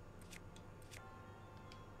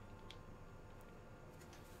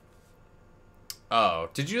 Oh,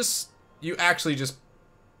 did you just... You actually just...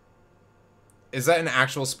 Is that an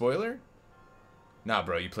actual spoiler? Nah,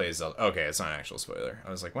 bro, you play Zelda. Okay, it's not an actual spoiler.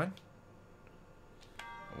 I was like, what?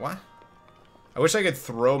 What? I wish I could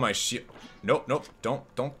throw my shield. Nope, nope. Don't.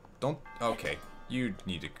 Okay, you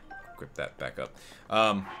need to equip that back up.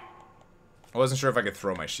 I wasn't sure if I could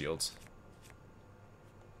throw my shields.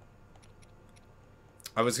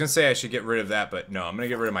 I was gonna say I should get rid of that, but no, I'm gonna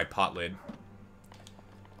get rid of my pot lid.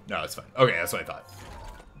 No, it's fine. Okay, that's what I thought.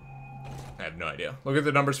 I have no idea. Look at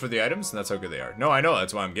the numbers for the items, and that's how good they are. No, I know.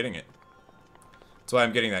 That's why I'm getting it. That's why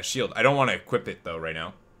I'm getting that shield. I don't want to equip it, though, right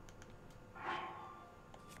now.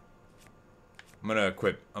 I'm gonna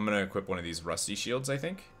equip one of these rusty shields, I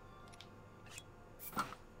think.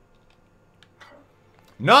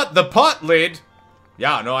 Not the pot lid!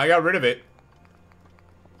 Yeah, no, I got rid of it.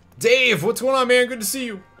 Dave, what's going on, man? Good to see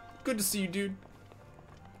you. Good to see you, dude.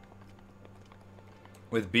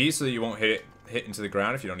 With B, so that you won't hit into the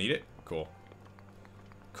ground if you don't need it? Cool.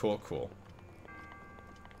 Cool, cool.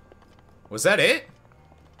 Was that it?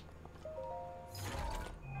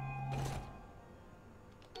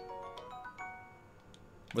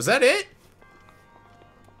 Was that it?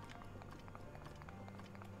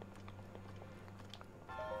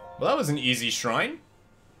 Well, that was an easy shrine.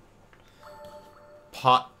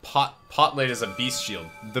 Pot lid is a beast shield.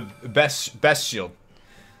 The best shield.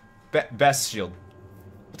 Best shield.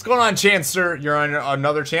 What's going on, Chancer? You're on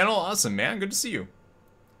another channel? Awesome, man. Good to see you.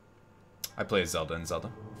 I play Zelda and Zelda.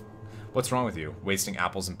 What's wrong with you? Wasting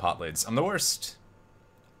apples and pot lids. I'm the worst.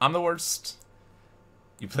 I'm the worst.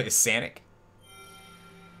 You play as Sonic?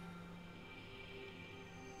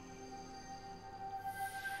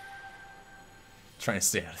 Trying to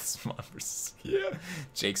stay out of small versus... Yeah.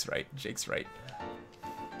 Jake's right. Jake's right.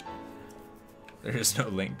 There is no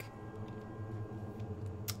Link.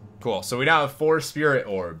 Cool. So we now have 4 spirit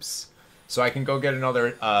orbs. So I can go get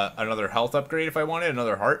another health upgrade if I wanted,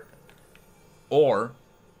 another heart. Or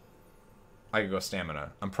I could go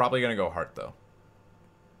stamina. I'm probably gonna go heart though.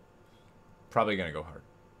 Probably gonna go heart.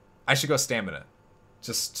 I should go stamina.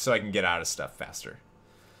 Just so I can get out of stuff faster.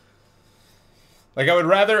 Like I would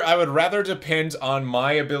rather depend on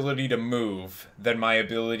my ability to move than my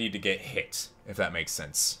ability to get hit, if that makes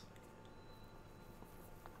sense.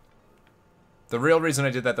 The real reason I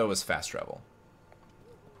did that though was fast travel.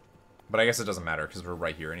 But I guess it doesn't matter because we're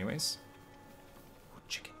right here anyways.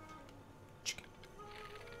 Chicken. Chicken.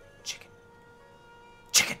 Chicken.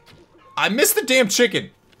 Chicken. I missed the damn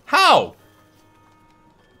chicken. How?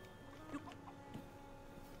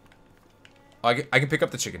 I can pick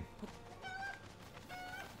up the chicken.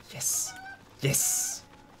 Yes. Yes.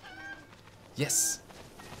 Yes.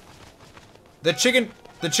 The chicken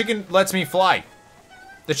lets me fly.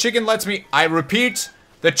 The chicken lets me, I repeat,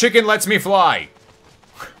 the chicken lets me fly.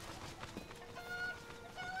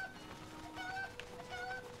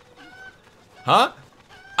 Huh?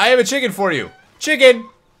 I have a chicken for you. Chicken.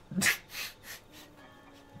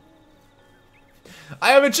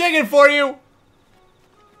 I have a chicken for you.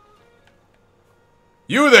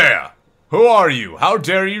 You there. Who are you? How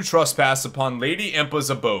dare you trespass upon Lady Impa's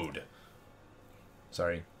abode?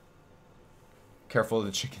 Sorry. Careful of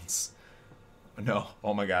the chickens. No.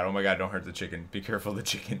 Oh my god, don't hurt the chicken. Be careful of the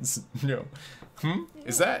chickens. No.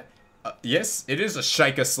 Is that? Yes, it is a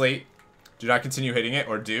Shika slate. Do not continue hitting it,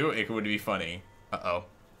 or do. It would be funny. Uh-oh.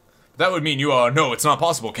 That would mean you are. No, it's not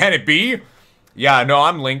possible. Can it be? Yeah, no,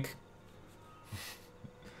 I'm Link.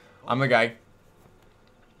 I'm the guy.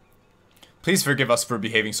 Please forgive us for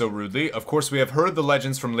behaving so rudely. Of course, we have heard the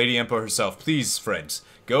legends from Lady Impa herself. Please, friends,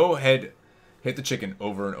 go ahead, hit the chicken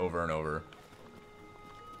over and over and over.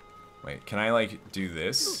 Wait, can I, like, do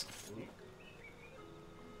this?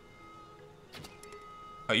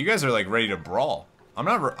 Oh, you guys are, like, ready to brawl. I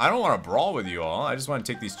don't want to brawl with you all. I just want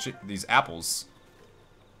to take these apples.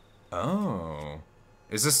 Oh.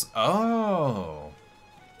 Is this... Oh.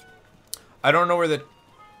 I don't know where the...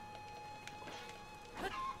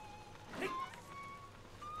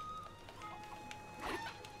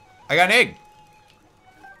 I got an egg.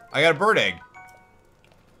 I got a bird egg.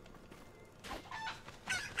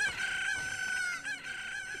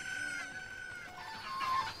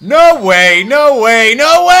 No way, no way,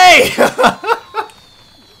 no way!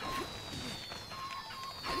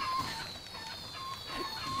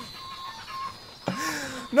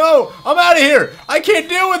 No, I'm out of here. I can't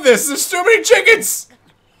deal with this. There's too many chickens.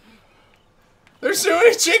 There's too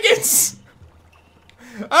many chickens.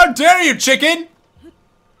 How dare you, chicken?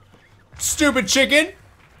 Stupid chicken.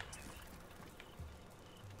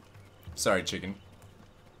 Sorry, chicken.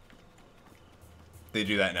 They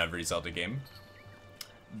do that in every Zelda game.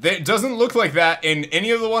 It doesn't look like that in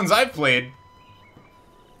any of the ones I've played.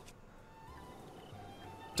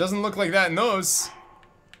 Doesn't look like that in those.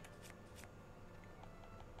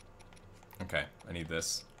 Okay, I need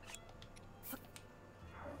this.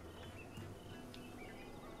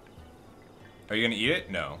 Are you gonna eat it?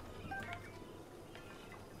 No.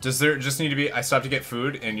 Does there just need to be... I stopped to get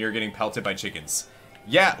food and you're getting pelted by chickens.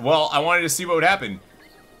 Yeah, well, I wanted to see what would happen.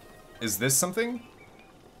 Is this something?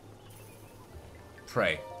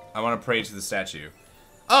 Pray. I want to pray to the statue.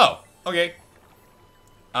 Oh, okay.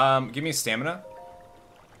 Give me stamina.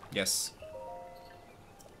 Yes.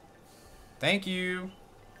 Thank you.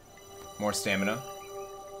 More stamina.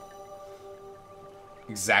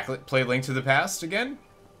 Exactly. Play Link to the Past again?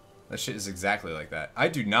 That shit is exactly like that. I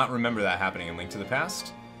do not remember that happening in Link to the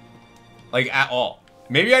Past. Like, at all.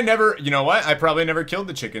 Maybe I never... You know what? I probably never killed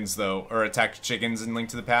the chickens, though. Or attacked chickens in Link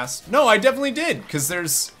to the Past. No, I definitely did. Because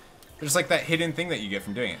there's like that hidden thing that you get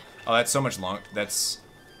from doing it. Oh, that's so much long. That's...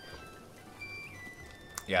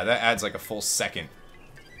 Yeah, that adds like a full second.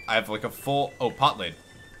 I have like a full... Oh, pot lid.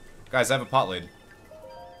 Guys, I have a pot lid.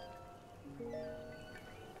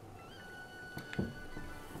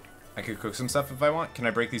 I could cook some stuff if I want. Can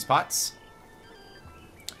I break these pots?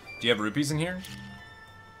 Do you have rupees in here?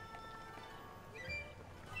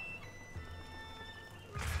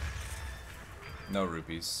 No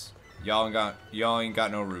rupees. Y'all ain't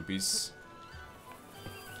got no rupees.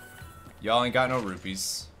 Y'all ain't got no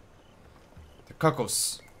rupees. The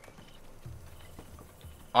cuckos.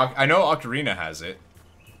 I know Ocarina has it.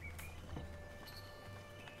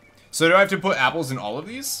 So do I have to put apples in all of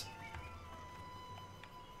these?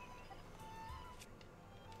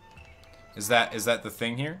 Is that the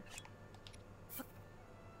thing here?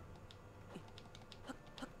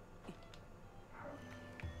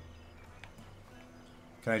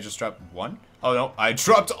 Can I just drop one? Oh no, I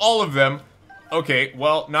dropped all of them. Okay,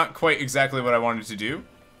 well, not quite exactly what I wanted to do.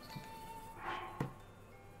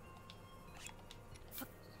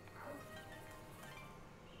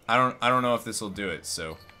 I don't know if this will do it,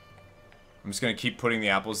 so I'm just gonna keep putting the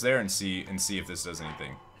apples there and see if this does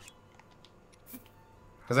anything.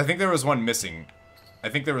 Because I think there was one missing. I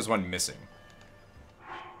think there was one missing.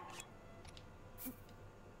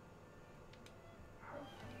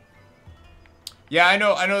 Yeah, I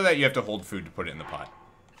know that you have to hold food to put it in the pot.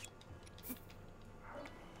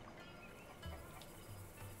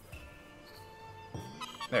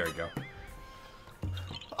 There we go.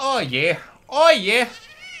 Oh yeah. Oh yeah.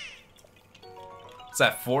 Is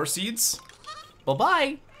that 4 seeds?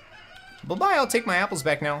 Bye-bye. Bye-bye, I'll take my apples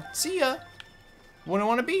back now. See ya. Wouldn't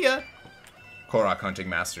want to be ya. Korok hunting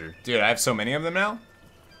master. Dude, I have so many of them now.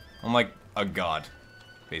 I'm like a god,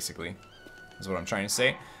 basically. Is what I'm trying to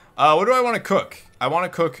say. What do I want to cook? I want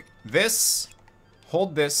to cook this.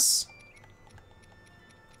 Hold this.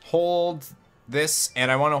 Hold this.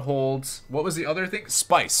 And I want to hold... What was the other thing?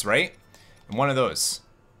 Spice, right? And one of those.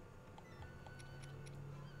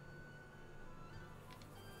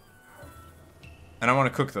 And I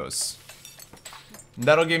want to cook those. And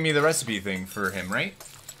that'll give me the recipe thing for him, right?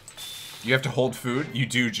 You have to hold food? You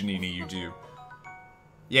do, Janini, you do.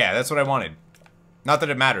 Yeah, that's what I wanted. Not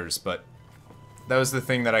that it matters, but... That was the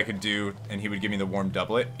thing that I could do, and he would give me the warm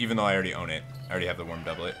doublet, even though I already own it. I already have the warm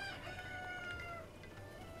doublet.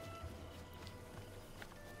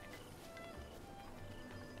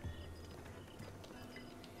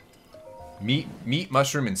 Meat,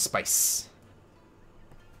 mushroom, and spice.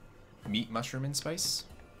 Meat, mushroom, and spice?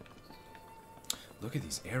 Look at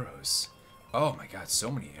these arrows. Oh my god,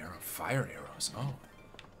 so many arrows. Fire arrows.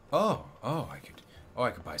 Oh, I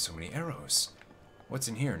could buy so many arrows. What's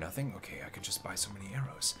in here? Nothing? Okay, I could just buy so many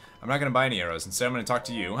arrows. I'm not gonna buy any arrows. Instead, I'm gonna talk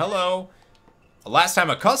to you. Hello. Last time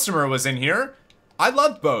a customer was in here, I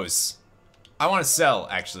loved bows. I want to sell,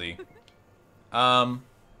 actually. So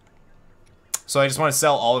I just want to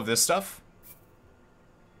sell all of this stuff?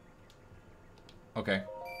 Okay.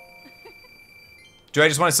 Do I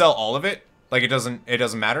just want to sell all of it? Like it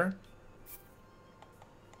doesn't matter?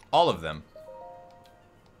 All of them.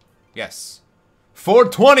 Yes.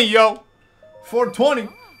 420, yo! 420.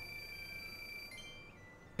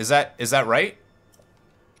 Is that right?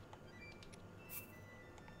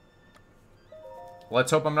 Let's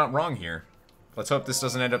hope I'm not wrong here. Let's hope this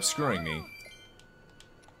doesn't end up screwing me.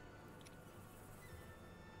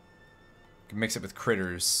 Can mix it with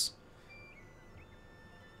critters.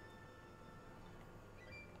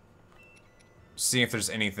 See if there's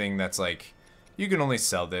anything that's like, you can only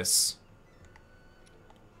sell this.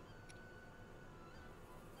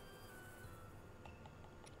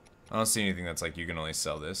 I don't see anything that's like, you can only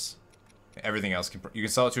sell this. Everything else, you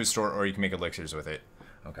can sell it to a store or you can make elixirs with it.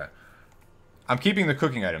 Okay. I'm keeping the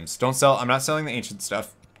cooking items. Don't sell, I'm not selling the ancient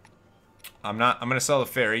stuff. I'm gonna sell the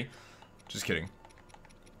fairy. Just kidding.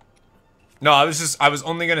 No, I was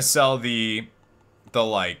only gonna sell the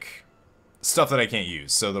like, stuff that I can't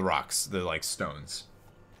use. So the rocks, the like stones,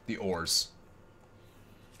 the ores.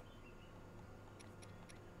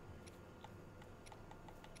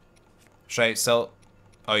 Should I sell?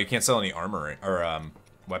 Oh, you can't sell any armor or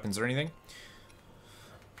weapons or anything.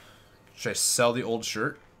 Should I sell the old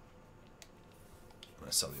shirt? I'm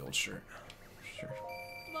gonna sell the old shirt. Sure.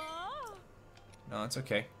 No, it's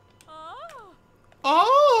okay.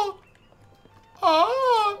 Oh.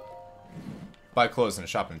 Oh. Buy clothes in a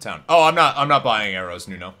shop in town. Oh, I'm not buying arrows,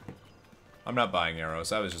 Nuno. I'm not buying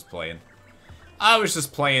arrows. I was just playing. I was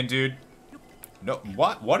just playing, dude. No,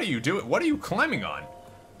 what are you doing? What are you climbing on?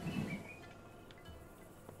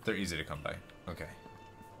 They're easy to come by. Okay.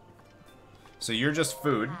 So you're just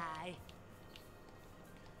food.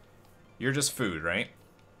 You're just food, right?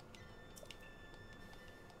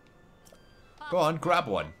 Go on, grab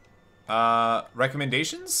one.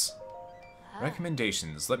 Recommendations?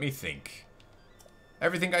 Recommendations. Let me think.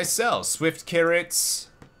 Everything I sell. Swift carrots.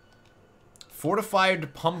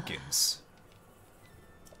 Fortified pumpkins.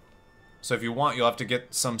 So if you want, you'll have to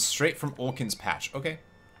get some straight from Olkin's patch. Okay.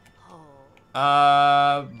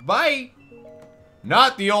 Bye.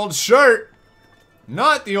 Not the old shirt.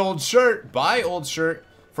 Not the old shirt. Buy old shirt.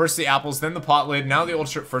 First the apples, then the pot lid, now the old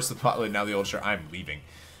shirt. First the pot lid, now the old shirt. I'm leaving.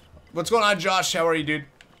 What's going on, Josh? How are you, dude?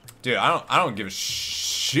 Dude, I don't give a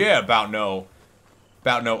shit about no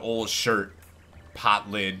old shirt, pot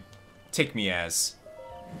lid. Take me as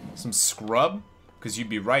some scrub, because you'd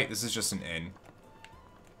be right. This is just an inn.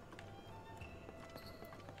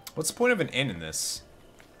 What's the point of an inn in this?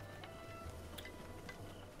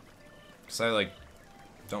 Because I like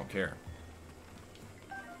don't care.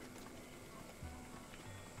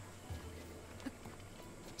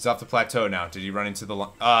 He's off the plateau now. Did he run into the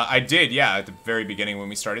I did, yeah, at the very beginning when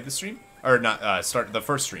we started the stream. Or not, start the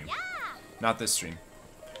first stream. Yeah. Not this stream.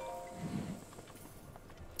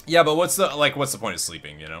 Yeah, but what's the point of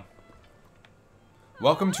sleeping, you know?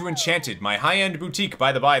 Welcome to Enchanted, my high-end boutique.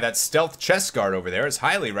 By the by, that stealth chest guard over there is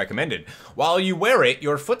highly recommended. While you wear it,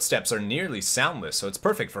 your footsteps are nearly soundless, so it's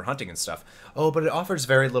perfect for hunting and stuff. Oh, but it offers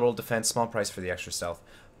very little defense, small price for the extra stealth.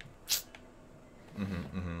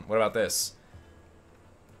 What about this?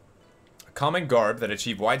 Common garb that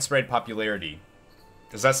achieve widespread popularity.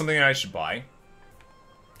 Is that something that I should buy?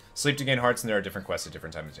 Sleep to gain hearts, and there are different quests at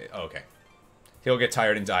different times of day. Oh, okay. He'll get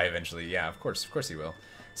tired and die eventually. Yeah, of course he will.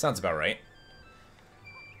 Sounds about right.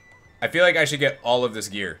 I feel like I should get all of this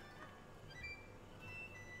gear.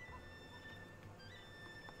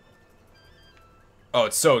 Oh,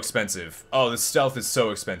 it's so expensive. Oh, the stealth is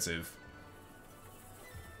so expensive.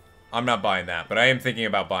 I'm not buying that, but I am thinking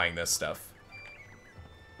about buying this stuff.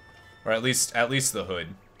 Or at least the hood.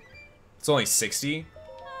 It's only 60.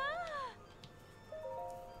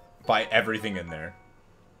 Buy everything in there.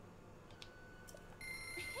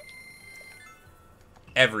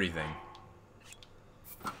 Everything.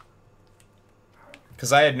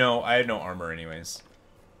 Cause I had no armor anyways.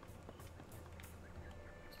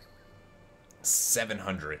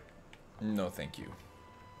 700. No, thank you.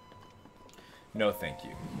 No, thank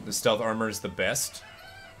you. The stealth armor is the best.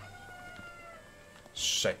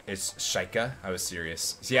 It's Shaika. I was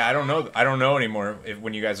serious. So yeah, I don't know anymore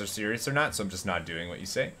when you guys are serious or not, so I'm just not doing what you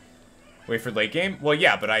say. Wait for late game? Well,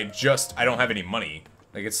 yeah, but I don't have any money.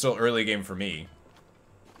 Like, it's still early game for me.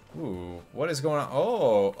 Ooh, what is going on?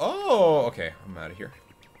 Oh, okay. I'm out of here.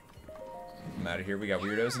 We got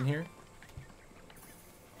weirdos in here.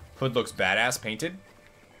 Hood looks badass painted.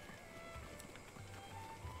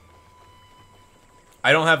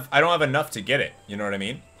 I don't have enough to get it. You know what I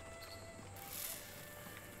mean?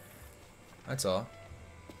 That's all.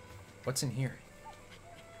 What's in here?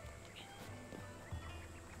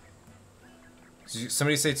 Did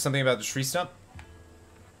somebody say something about the tree stump?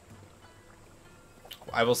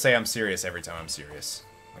 I will say I'm serious every time I'm serious.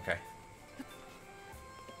 Okay.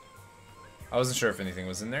 I wasn't sure if anything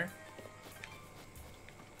was in there.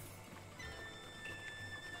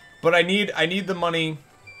 But I need the money.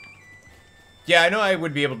 Yeah, I know I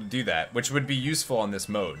would be able to do that, which would be useful on this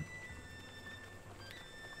mode.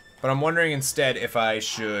 But I'm wondering instead if I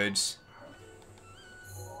should...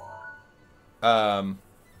 I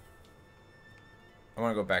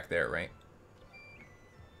want to go back there, right?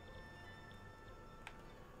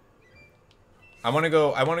 I want to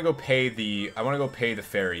go pay the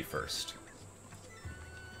ferry first.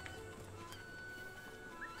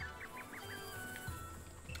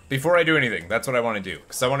 Before I do anything, that's what I want to do.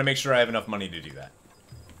 Because I want to make sure I have enough money to do that.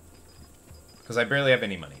 Because I barely have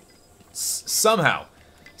any money. Somehow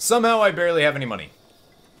I barely have any money.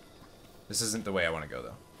 This isn't the way I want to go,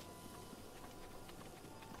 though.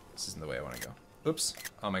 This isn't the way I want to go. Oops.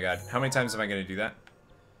 Oh my god. How many times am I going to do that?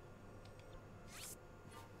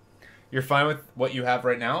 You're fine with what you have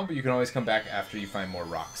right now, but you can always come back after you find more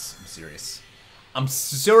rocks. I'm serious. I'm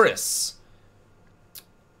serious.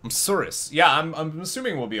 I'm serious. Yeah, I'm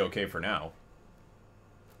assuming we'll be okay for now.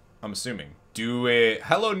 I'm assuming. Do it.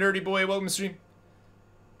 Hello, nerdy boy. Welcome to stream.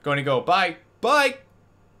 Going to go. Bye. Bye.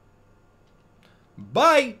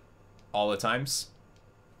 Bye. All the times.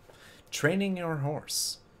 Training your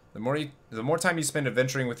horse. The more time you spend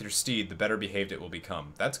adventuring with your steed, the better behaved it will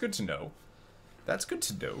become. That's good to know. That's good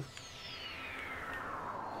to know.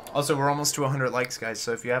 Also, we're almost to 100 likes, guys,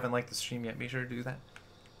 so if you haven't liked the stream yet, be sure to do that.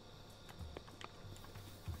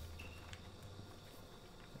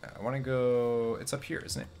 I want to go... It's up here,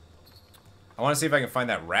 isn't it? I want to see if I can find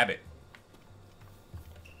that rabbit.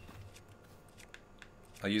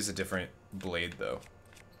 I'll use a different blade, though.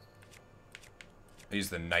 I'll use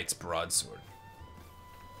the knight's broadsword.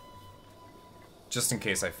 Just in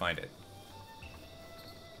case I find it.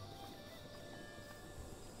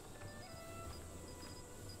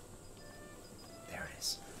 There it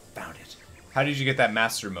is. Found it. How did you get that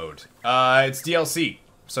master mode? It's DLC.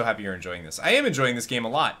 So happy you're enjoying this. I am enjoying this game a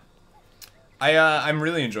lot. I'm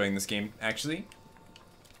really enjoying this game, actually.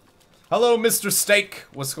 Hello, Mr. Steak.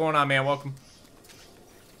 What's going on, man? Welcome.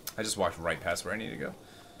 I just walked right past where I need to go.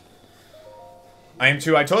 I am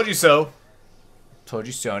too. I told you so. Told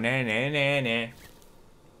you so. Nah, nah, nah, nah.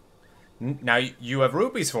 Now you have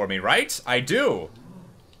rupees for me, right? I do.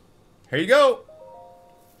 Here you go.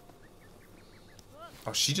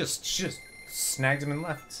 Oh, she just snagged him and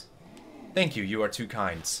left. Thank you. You are too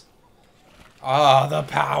kind. Ah, the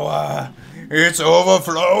power. It's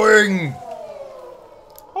overflowing.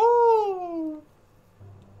 Oh.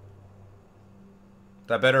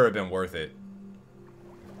 That better have been worth it.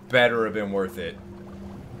 Better have been worth it.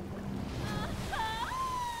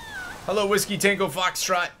 Hello, Whiskey Tango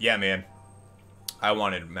Foxtrot. Yeah, man. I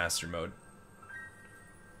wanted Master Mode.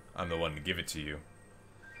 I'm the one to give it to you.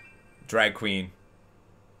 Drag Queen.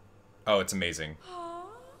 Oh, it's amazing.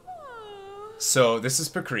 So, this is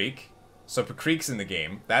Pakreek. So, Pakreek's in the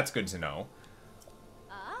game. That's good to know.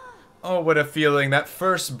 Oh, what a feeling. That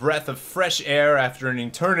first breath of fresh air after an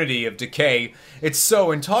eternity of decay. It's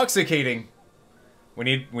so intoxicating. We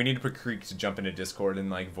need Pakreek to jump into Discord and,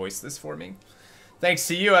 like, voice this for me. Thanks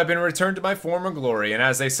to you, I've been returned to my former glory, and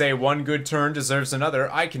as they say, one good turn deserves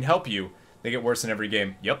another. I can help you. They get worse in every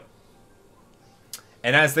game. Yep.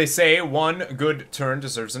 And as they say, one good turn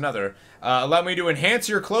deserves another. Allow me to enhance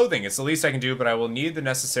your clothing. It's the least I can do, but I will need the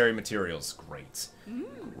necessary materials. Great.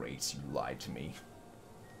 Great, you lied to me.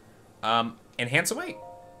 Enhance away.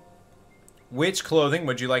 Which clothing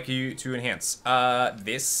would you like you to enhance?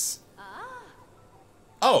 This.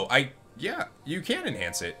 Oh, yeah, you can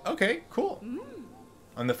enhance it. Okay, cool.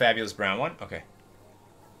 On the fabulous brown one? Okay.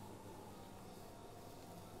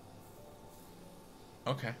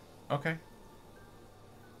 Okay, okay.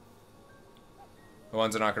 The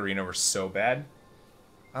ones in Ocarina were so bad.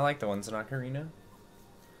 I like the ones in Ocarina.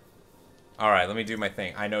 Alright, let me do my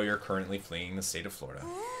thing. I know you're currently fleeing the state of Florida.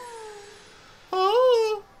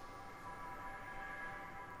 Oh.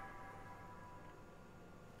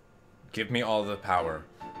 Give me all the power.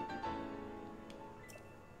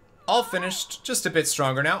 All finished, just a bit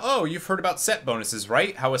stronger now. Oh, you've heard about set bonuses,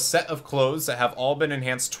 right? How a set of clothes that have all been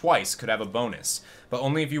enhanced twice could have a bonus, but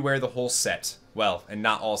only if you wear the whole set. Well, and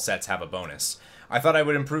not all sets have a bonus. I thought I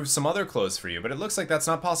would improve some other clothes for you, but it looks like that's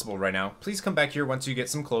not possible right now. Please come back here once you get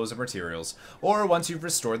some clothes and materials, or once you've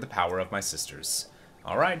restored the power of my sisters.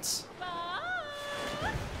 Alright.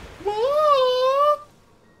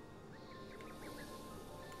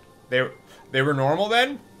 They were normal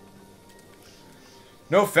then?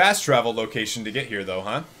 No fast travel location to get here, though,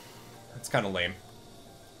 huh? That's kind of lame.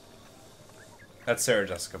 That's Sarah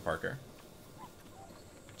Jessica Parker.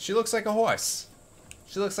 She looks like a horse.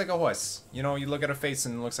 She looks like a horse. You know, you look at her face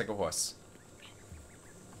and it looks like a horse.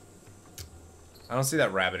 I don't see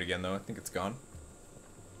that rabbit again, though. I think it's gone.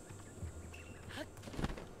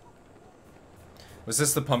 Was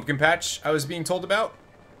this the pumpkin patch I was being told about?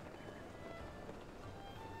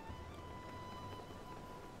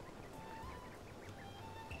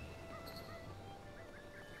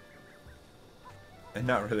 And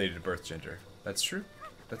not related to birth gender. That's true.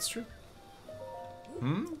 That's true.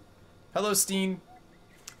 Hmm? Hello, Steen.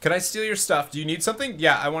 Can I steal your stuff? Do you need something?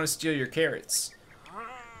 Yeah, I want to steal your carrots.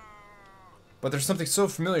 But there's something so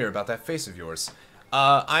familiar about that face of yours.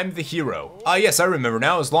 I'm the hero. Yes, I remember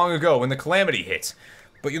now. It was long ago when the calamity hit.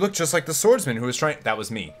 But you look just like the swordsman who was trying... That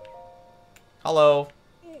was me. Hello.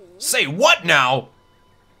 Say what now?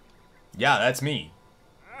 Yeah, that's me.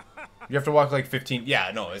 You have to walk like 15...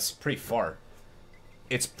 Yeah, no, it's pretty far.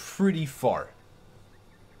 It's pretty far.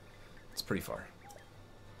 It's pretty far.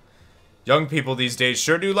 Young people these days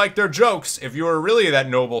sure do like their jokes. If you were really that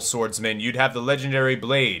noble swordsman, you'd have the legendary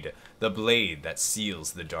blade. The blade that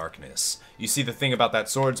seals the darkness. You see, the thing about that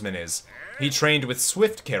swordsman is, he trained with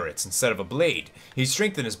swift carrots instead of a blade. He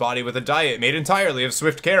strengthened his body with a diet made entirely of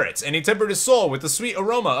swift carrots, and he tempered his soul with the sweet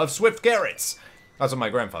aroma of swift carrots. That's what my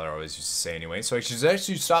grandfather always used to say anyway, so I should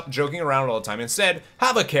actually stop joking around all the time. Instead,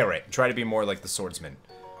 have a carrot. Try to be more like the swordsman.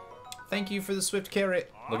 Thank you for the swift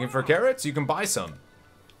carrot. Looking for carrots? You can buy some.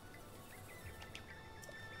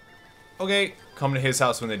 Okay, come to his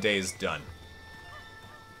house when the day is done.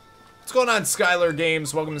 What's going on, Skylar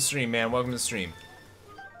Games? Welcome to the stream, man. Welcome to the stream.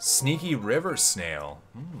 Sneaky river snail.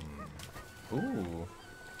 Ooh.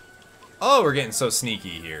 Oh, we're getting so sneaky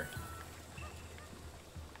here.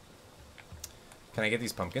 Can I get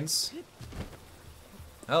these pumpkins?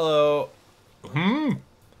 Hello.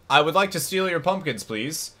 I would like to steal your pumpkins,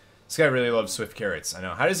 please. This guy really loves swift carrots. I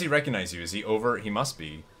know. How does he recognize you? Is he over? He must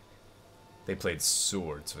be. They played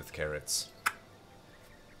swords with carrots.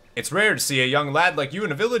 It's rare to see a young lad like you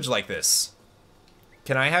in a village like this.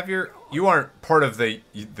 Can I have your... You aren't part of the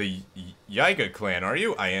Yiga clan, are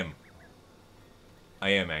you? I am. I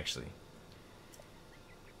am, actually.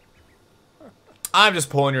 I'm just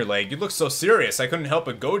pulling your leg. You look so serious, I couldn't help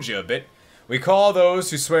but goad you a bit. We call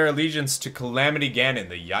those who swear allegiance to Calamity Ganon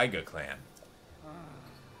the Yiga clan.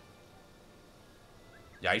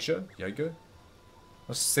 Yiga? Yiga?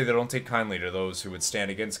 Let's just say they don't take kindly to those who would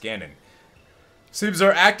stand against Ganon. Seems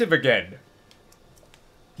they're active again.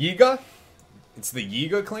 Yiga? It's the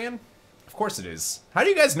Yiga clan? Of course it is. How do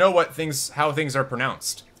you guys know how things are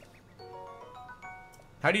pronounced?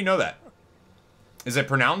 How do you know that? Is it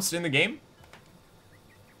pronounced in the game?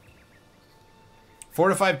 4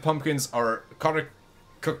 to 5 pumpkins are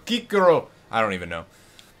kakikuro. I don't even know.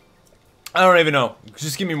 I don't even know.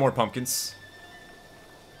 Just give me more pumpkins.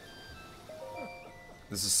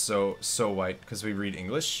 This is so white because we read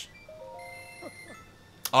English.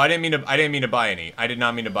 Oh, I didn't mean to buy any. I did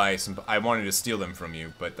not mean to buy some. I wanted to steal them from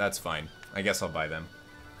you, but that's fine. I guess I'll buy them.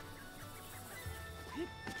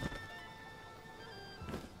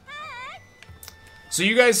 So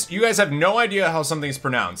you guys have no idea how something's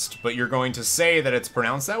pronounced, but you're going to say that it's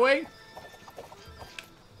pronounced that way?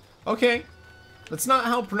 Okay. That's not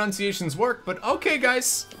how pronunciations work, but okay,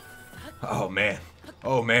 guys. Oh man.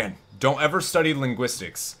 Oh man. Don't ever study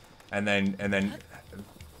linguistics. And then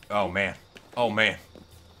oh man. Oh man.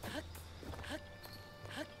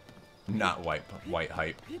 Not white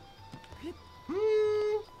hype.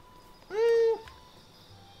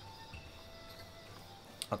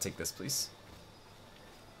 I'll take this, please.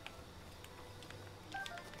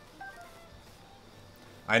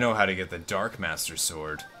 I know how to get the Dark Master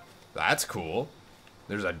Sword. That's cool.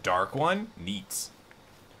 There's a dark one? Neat.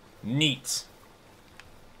 Neat.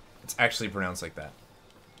 It's actually pronounced like that.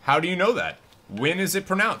 How do you know that? When is it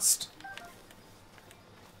pronounced?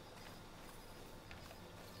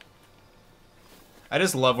 I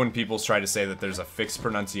just love when people try to say that there's a fixed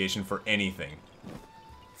pronunciation for anything.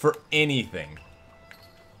 For anything.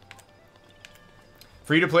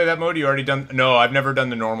 Free to play that mode? You already done? No, I've never done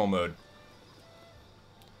the normal mode.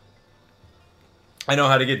 I know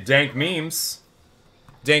how to get dank memes.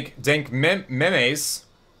 Dank memes.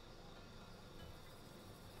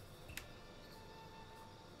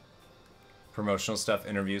 Promotional stuff,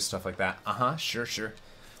 interviews, stuff like that. Uh-huh, sure. Sure.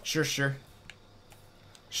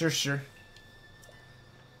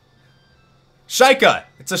 Shika!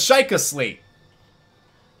 It's a Shika slate.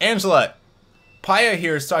 Angela, Paya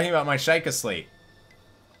here is talking about my Shika slate.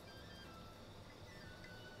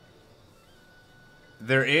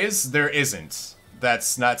 There is, there isn't.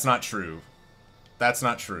 That's not true. That's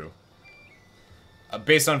not true.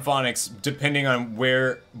 Based on phonics, depending on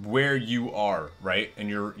where you are, right? And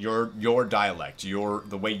your dialect,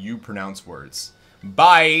 the way you pronounce words.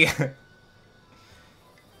 Bye.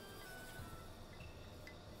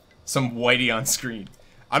 Some whitey on screen.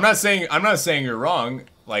 I'm not saying you're wrong.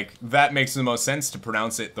 Like, that makes the most sense to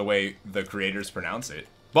pronounce it the way the creators pronounce it.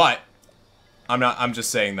 But I'm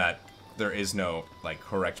just saying that there is no, like,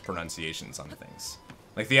 correct pronunciations on things.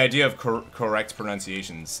 Like, the idea of correct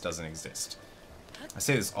pronunciations doesn't exist. I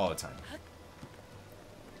say this all the time.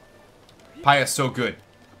 Paya's so good.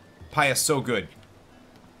 Paya's so good.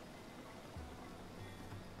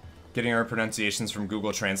 Getting our pronunciations from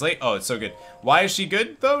Google Translate. Oh, it's so good. Why is she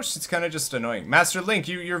good, though? She's kind of just annoying. Master Link,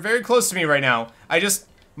 you're very close to me right now. I just...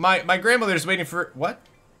 My grandmother's waiting for... What?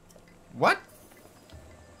 What?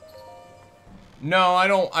 No, I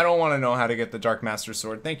don't want to know how to get the Dark Master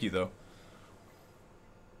Sword. Thank you, though.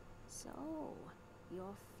 So,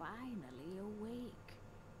 you're finally awake.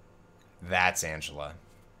 That's Angela.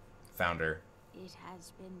 Found her. It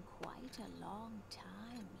has been quite a long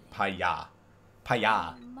time. Paya.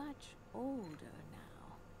 Paya. I'm much older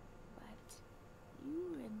now, but you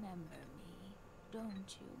remember me,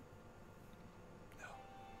 don't you?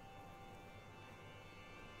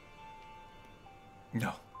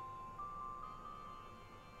 No.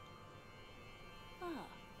 Ah.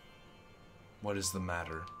 What is the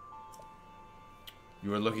matter?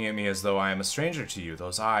 You are looking at me as though I am a stranger to you.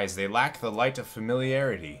 Those eyes, they lack the light of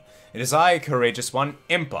familiarity. It is I, courageous one,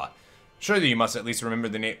 Impa. Surely you must at least remember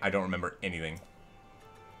the name. I don't remember anything.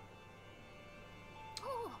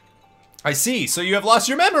 I see, so you have lost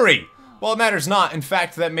your memory! Well, it matters not. In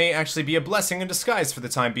fact, that may actually be a blessing in disguise for the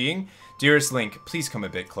time being. Dearest Link, please come a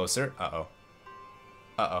bit closer. Uh-oh.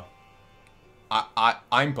 Uh-oh.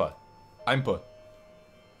 Impa. Impa.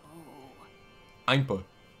 Impa.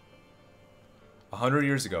 100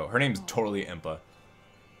 years ago. Her name's totally Impa.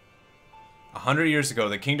 100 years ago,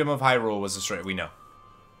 the kingdom of Hyrule was destroyed. We know.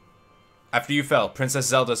 After you fell, Princess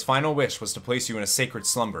Zelda's final wish was to place you in a sacred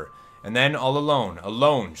slumber. And then, all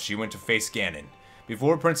alone, she went to face Ganon.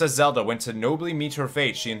 Before Princess Zelda went to nobly meet her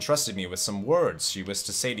fate, she entrusted me with some words she wished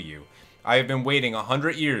to say to you. I have been waiting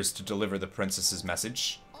 100 years to deliver the princess's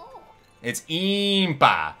message. It's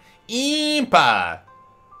Impa! Impa!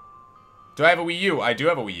 Do I have a Wii U? I do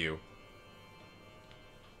have a Wii U.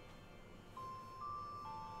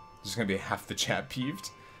 There's gonna be half the chat peeved.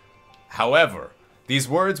 However, these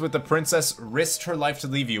words with the princess risked her life to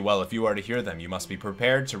leave you. Well, if you are to hear them, you must be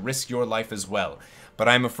prepared to risk your life as well. But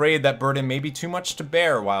I am afraid that burden may be too much to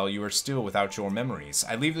bear while you are still without your memories.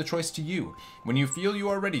 I leave the choice to you. When you feel you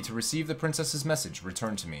are ready to receive the princess's message,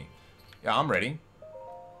 return to me. Yeah, I'm ready.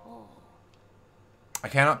 I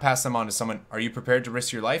cannot pass them on to someone. Are you prepared to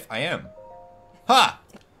risk your life? I am. Ha!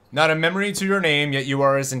 Not a memory to your name, yet you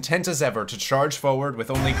are as intent as ever to charge forward with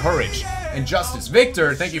only courage and justice.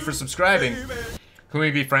 Victor, thank you for subscribing. Can we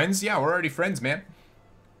be friends? Yeah, we're already friends, man.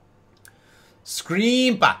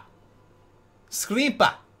 Screampa.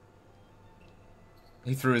 Screampa.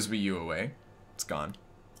 He threw his Wii U away. It's gone.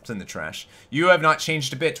 It's in the trash. You have not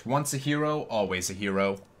changed a bit. Once a hero, always a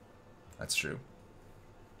hero. That's true.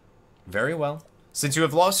 Very well. Since you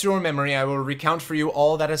have lost your memory, I will recount for you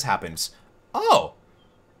all that has happened. Oh!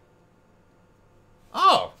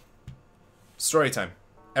 Oh! Story time.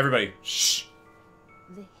 Everybody, shh.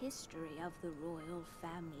 The history of the royal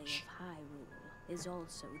family of Hyrule is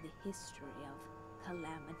also the history of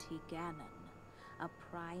Calamity Ganon, a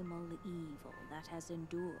primal evil that has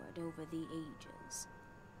endured over the ages.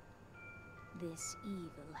 This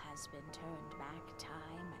evil has been turned back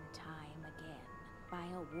time and time again by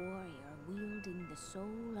a warrior wielding the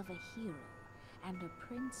soul of a hero and a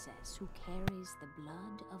princess who carries the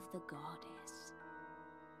blood of the goddess.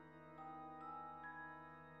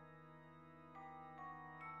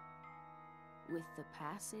 With the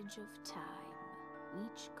passage of time,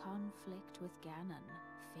 each conflict with Ganon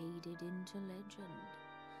faded into legend.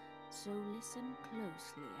 So listen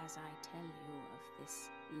closely as I tell you of this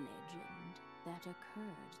legend that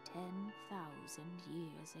occurred 10,000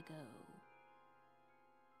 years ago.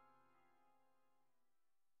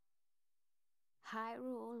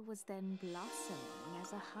 Hyrule was then blossoming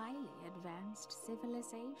as a highly advanced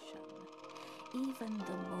civilization. Even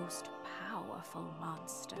the most powerful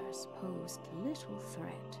monsters posed little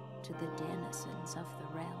threat to the denizens of the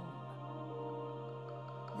realm.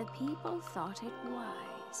 The people thought it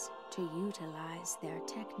wise to utilize their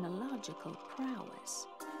technological prowess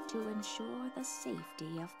to ensure the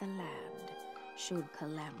safety of the land should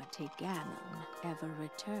Calamity Ganon ever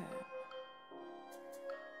return.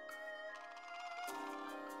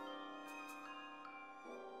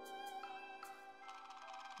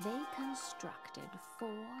 They constructed 4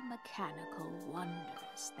 mechanical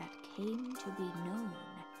wonders that came to be known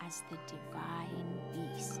as the Divine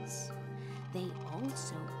Beasts. They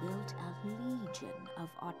also built a legion of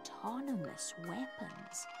autonomous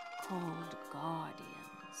weapons called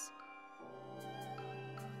Guardians.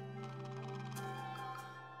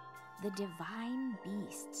 The Divine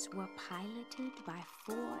Beasts were piloted by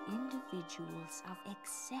 4 individuals of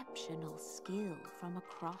exceptional skill from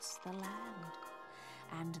across the land.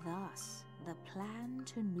 and thus the plan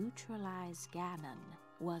to neutralize Ganon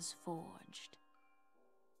was forged.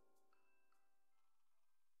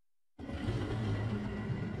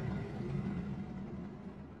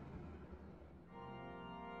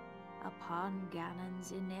 Upon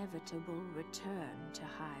Ganon's inevitable return to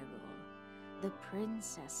Hyrule, the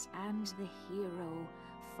princess and the hero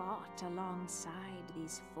fought alongside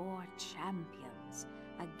these 4 champions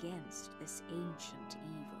against this ancient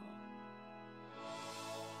evil.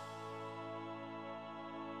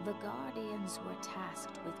 The Guardians were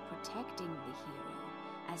tasked with protecting the hero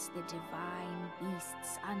as the divine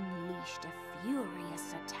beasts unleashed a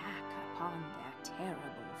furious attack upon their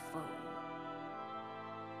terrible foe.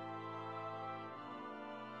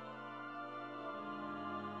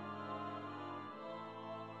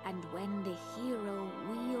 And when the hero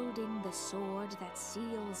wielding the sword that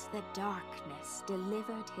seals the darkness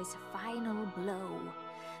delivered his final blow,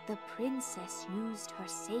 the princess used her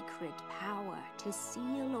sacred power to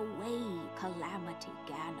seal away Calamity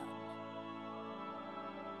Ganon.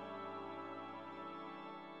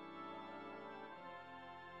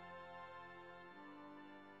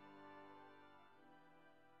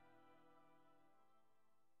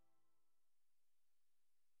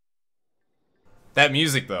 That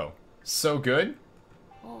music, though, so good.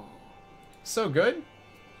 Oh. So good.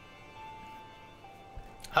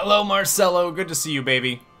 Hello, Marcelo. Good to see you,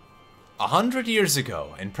 baby. 100 years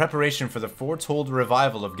ago, in preparation for the foretold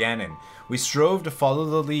revival of Ganon, we strove to follow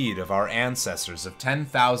the lead of our ancestors of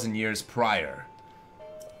 10,000 years prior.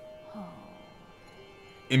 Oh.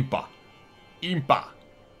 Impa. Impa.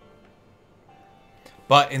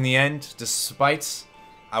 But in the end, despite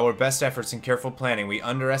our best efforts and careful planning, we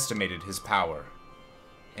underestimated his power.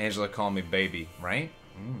 Angela called me baby, right?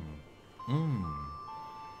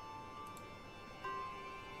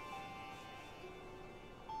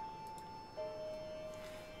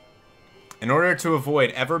 In order to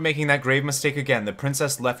avoid ever making that grave mistake again, the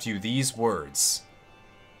princess left you these words.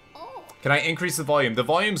 Oh. Can I increase the volume? The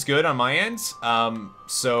volume's good on my end,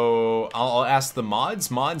 so I'll ask the mods.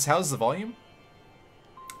 Mods, how's the volume?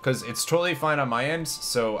 Because it's totally fine on my end,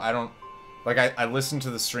 so I don't... Like, I listened to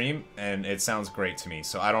the stream, and it sounds great to me,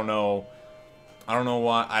 so I don't know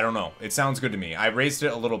why, I don't know. It sounds good to me. I raised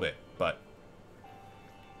it a little bit, but...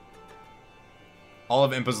 All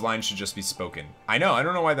of Impa's lines should just be spoken. I know, I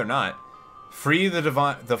don't know why they're not. Free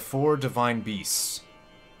the 4 divine beasts.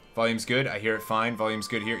 Volume's good, I hear it fine. Volume's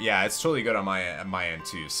good here. Yeah, it's totally good on my end,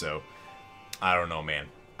 too, so... I don't know, man.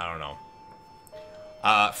 I don't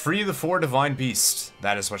know. Free the 4 divine beasts.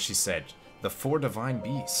 That is what she said. The 4 divine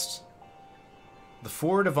beasts. The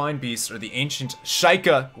 4 divine beasts are the ancient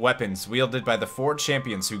Sheikah weapons wielded by the 4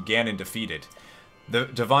 champions who Ganon defeated. The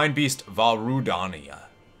divine beast Valrudania.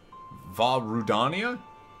 Valrudania?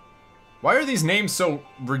 Why are these names so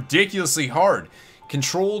ridiculously hard?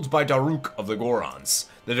 Controlled by Daruk of the Gorons.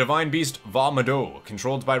 The divine beast Valmado,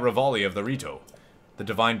 controlled by Rivali of the Rito. The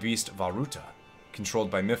divine beast Varuta,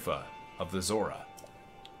 controlled by Mifa of the Zora.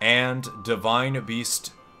 And divine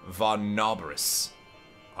beast Vanobris.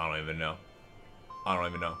 I don't even know. I don't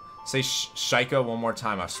even know. Say Sheikah one more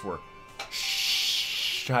time, I swear.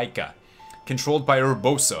 Sheikah. Controlled by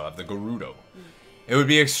Urbosa of the Gerudo. It would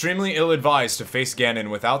be extremely ill-advised to face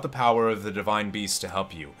Ganon without the power of the Divine Beast to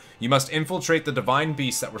help you. You must infiltrate the Divine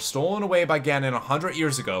Beasts that were stolen away by Ganon 100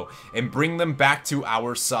 years ago and bring them back to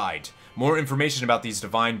our side. More information about these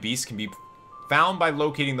Divine Beasts can be found by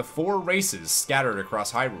locating the 4 races scattered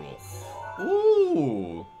across Hyrule.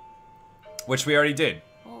 Ooh. Which we already did.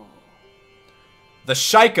 The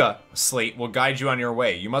Sheikah slate will guide you on your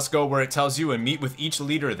way. You must go where it tells you and meet with each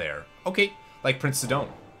leader there. Okay, like Prince Sidon.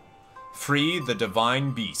 Free the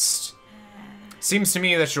Divine Beast. Seems to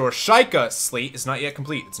me that your Sheikah slate is not yet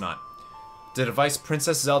complete. It's not. The device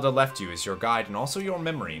Princess Zelda left you is your guide and also your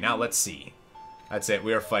memory. Now let's see. That's it.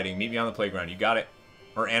 We are fighting. Meet me on the playground. You got it.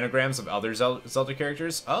 Or anagrams of other Zelda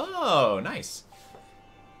characters. Oh, nice.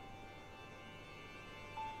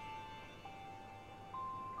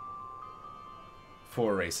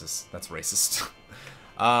 Four races. That's racist.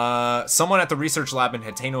 Someone at the research lab in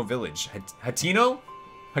Hateno Village. Hateno?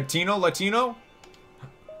 Hateno Latino?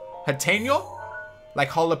 Hateno? Like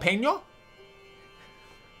jalapeno?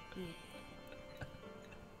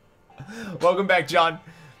 Welcome back, John.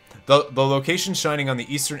 The location shining on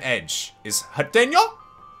the eastern edge is Hateno?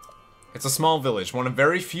 It's a small village, one of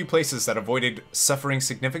very few places that avoided suffering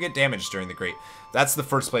significant damage during the Great. That's the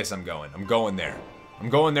first place I'm going. I'm going there. I'm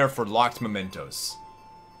going there for locked mementos.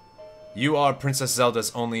 You are Princess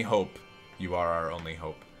Zelda's only hope. You are our only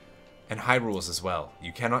hope. And Hyrule's as well.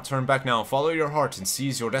 You cannot turn back now. Follow your heart and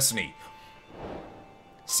seize your destiny.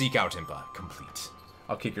 Seek out Impa. Complete.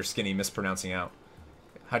 I'll kick your skinny mispronouncing out.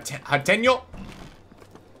 Hatenyo?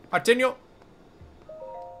 Hatenyo?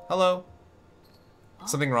 Hello?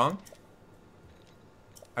 Something wrong?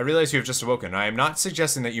 I realize you have just awoken. I am not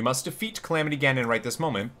suggesting that you must defeat Calamity Ganon right this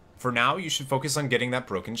moment. For now, you should focus on getting that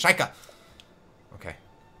broken Shika. Okay.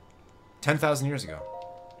 10,000 years ago.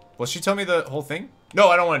 Will she tell me the whole thing? No,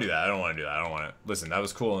 I don't want to do that. I don't want to do that. I don't want to. Listen, that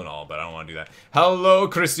was cool and all, but I don't want to do that. Hello,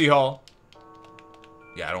 Christy Hall.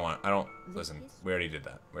 Yeah, I don't. Listen, we already did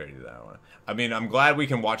that. We already did that. I mean, I'm glad we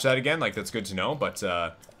can watch that again. Like, that's good to know, but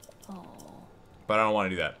I don't want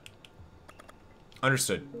to do that.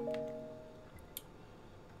 Understood.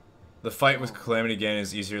 The fight with Calamity Ganon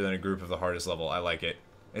is easier than a group of the hardest level. I like it.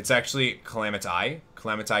 It's actually Calamity.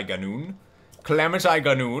 Calamity Ganon. Calamity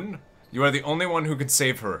Ganon. You are the only one who could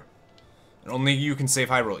save her. And only you can save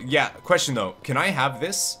Hyrule. Yeah, question though. Can I have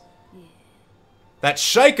this? That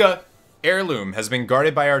Shika heirloom has been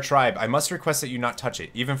guarded by our tribe. I must request that you not touch it.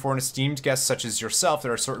 Even for an esteemed guest such as yourself,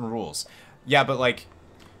 there are certain rules. Yeah, but like,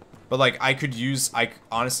 I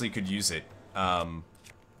honestly could use it.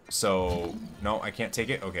 So, no, I can't take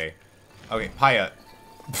it? Okay. Okay, Paya.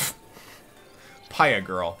 Paya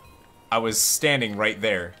girl. I was standing right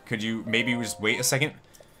there. Could you maybe just wait a second?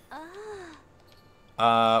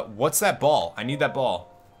 What's that ball? I need that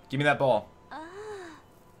ball. Give me that ball.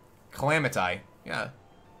 Calamity. Yeah.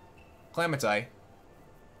 Calamity.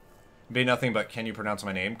 Be nothing but, can you pronounce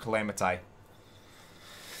my name? Calamity.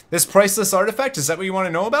 This priceless artifact, is that what you want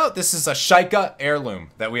to know about? This is a Shika heirloom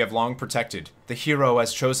that we have long protected. The hero,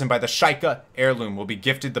 as chosen by the Shika heirloom, will be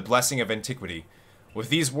gifted the blessing of antiquity. With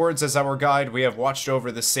these words as our guide, we have watched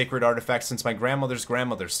over this sacred artifact since my grandmother's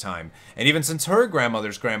grandmother's time, and even since her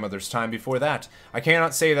grandmother's grandmother's time before that. I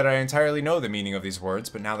cannot say that I entirely know the meaning of these words,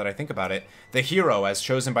 but now that I think about it, the hero, as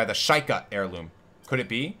chosen by the Shika heirloom. Could it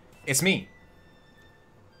be? It's me.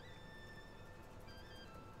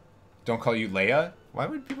 Don't call you Leia? Why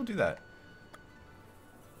would people do that?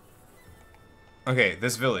 Okay,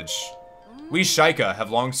 this village. We Shika have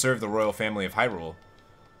long served the royal family of Hyrule.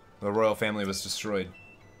 The royal family was destroyed.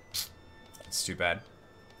 It's too bad.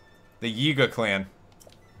 The Yiga clan.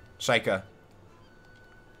 Shika.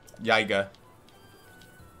 Yiga.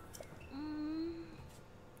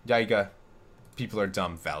 Yiga. People are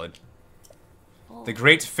dumb, valid. The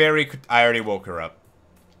great fairy could... I already woke her up.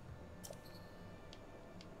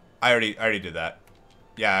 I already did that.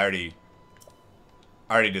 Yeah, I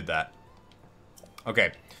already did that.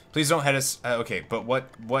 Okay. Please don't head us... okay, but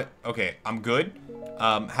what... Okay, I'm good.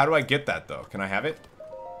 How do I get that, though? Can I have it?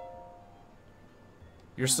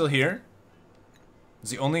 You're still here?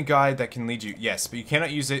 It's the only guide that can lead you... Yes, but you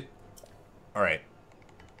cannot use it... Alright.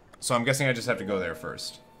 So I'm guessing I just have to go there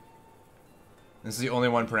first. This is the only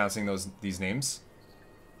one pronouncing these names.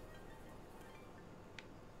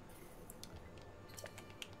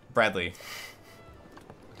 Bradley.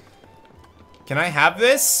 Can I have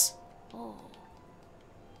this?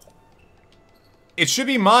 It should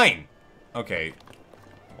be mine. Okay.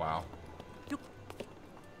 Wow.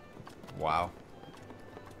 Wow.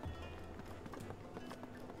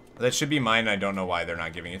 That should be mine. I don't know why they're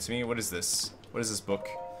not giving it to me. What is this? What is this book?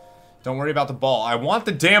 Don't worry about the ball. I want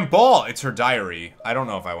the damn ball. It's her diary. I don't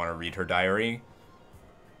know if I want to read her diary.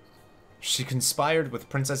 She conspired with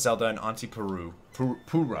Princess Zelda and Auntie Pura.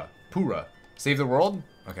 Save the world?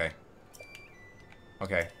 Okay.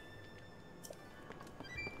 Okay.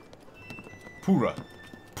 Pura.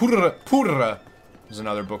 There's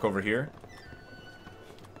another book over here.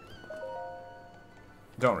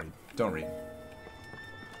 Don't read. Don't read.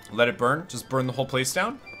 Let it burn? Just burn the whole place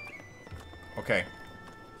down? Okay.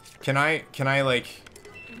 Can I like...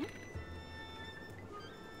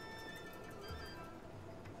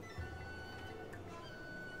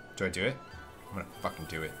 Do I do it? I'm gonna fucking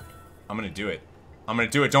do it. I'm gonna do it. I'm gonna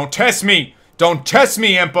do it. Don't test me! Don't test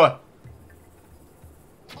me, Impa!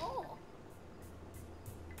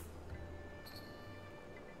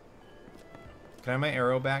 Can I have my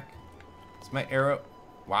arrow back? Is my arrow...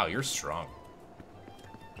 Wow, you're strong.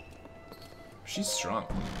 She's strong.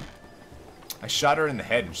 I shot her in the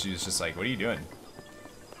head and she was just like, what are you doing?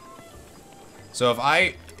 So if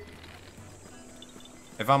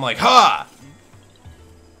I'm like, ha!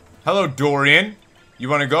 Hello, Dorian. You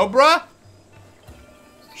wanna go, bruh?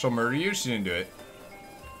 She'll murder you? She didn't do it.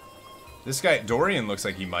 This guy, Dorian, looks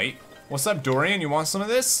like he might. What's up, Dorian? You want some of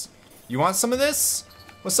this? You want some of this?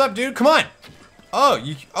 What's up, dude? Come on! Oh,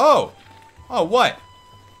 Oh, what?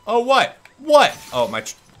 Oh, what? What? Oh,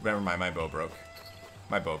 never mind, my bow broke.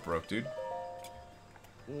 My bow broke, dude.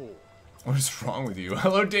 What is wrong with you?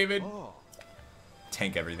 Hello, David.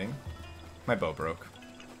 Tank everything. My bow broke.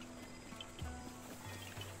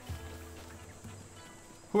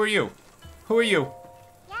 Who are you? Who are you?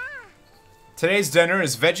 Today's dinner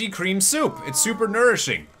is veggie cream soup. It's super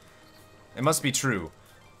nourishing. It must be true.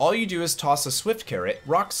 All you do is toss a swift carrot,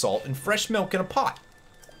 rock salt, and fresh milk in a pot.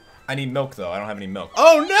 I need milk, though. I don't have any milk.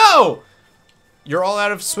 Oh, no! You're all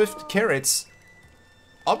out of swift carrots.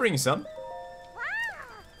 I'll bring you some.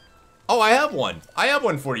 Oh, I have one. I have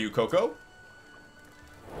one for you, Coco.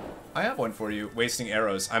 I have one for you. Wasting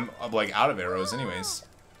arrows. I'm like, out of arrows anyways.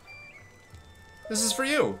 This is for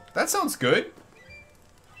you. That sounds good.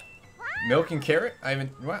 Milk and carrot? I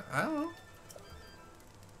don't know.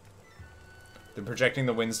 They're projecting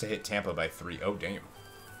the winds to hit Tampa by 3. Oh, damn.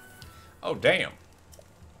 Oh, damn.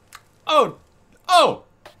 Oh! Oh!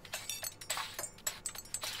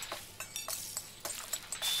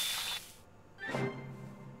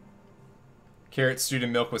 Carrot stewed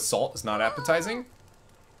in milk with salt is not appetizing.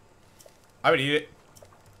 I would eat it.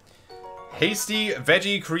 Hasty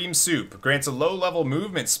veggie cream soup grants a low-level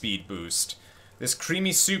movement speed boost. This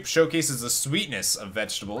creamy soup showcases the sweetness of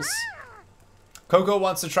vegetables. Coco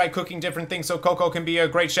wants to try cooking different things so Coco can be a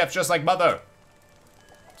great chef just like Mother.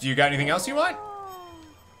 Do you got anything else you want?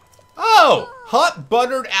 Oh! Hot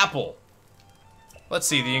buttered apple. Let's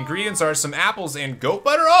see, the ingredients are some apples and goat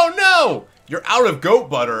butter. Oh no! You're out of goat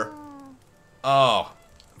butter. Oh.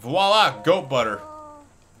 Voila, goat butter.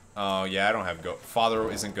 Oh yeah, I don't have goat.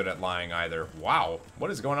 Father isn't good at lying either. Wow,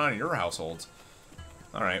 what is going on in your household?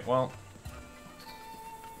 Alright, well.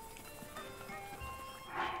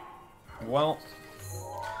 Well.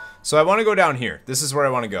 So I want to go down here. This is where I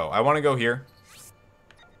want to go. I want to go here.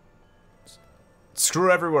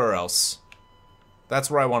 Screw everywhere else.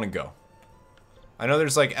 That's where I want to go. I know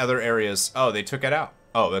there's like other areas. Oh, they took it out.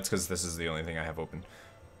 Oh, that's because this is the only thing I have open.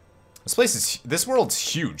 This place is... This world's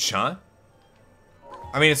huge, huh?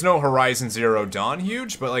 I mean, it's no Horizon Zero Dawn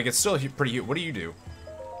huge, but like it's still pretty huge. What do you do?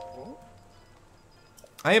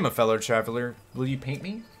 I am a fellow traveler. Will you paint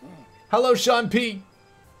me? Hello, Sean P.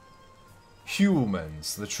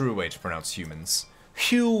 Humans. The true way to pronounce humans.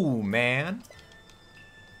 Human.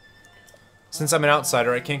 Since I'm an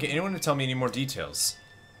outsider, I can't get anyone to tell me any more details.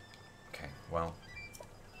 Okay, well.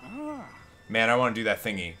 Man, I want to do that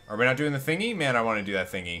thingy. Are we not doing the thingy? Man, I want to do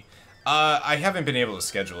that thingy. I haven't been able to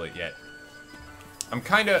schedule it yet.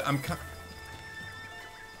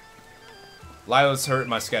 Lila's hurt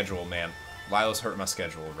my schedule, man. Lila's hurt my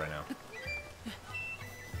schedule right now.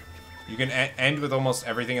 You can end with almost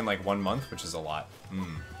everything in like 1 month, which is a lot.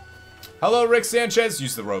 Hello, Rick Sanchez.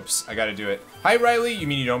 Use the ropes. I gotta do it. Hi, Riley. You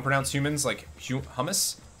mean you don't pronounce humans like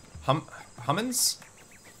hummus? Hummins?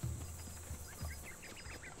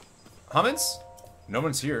 Hummins? No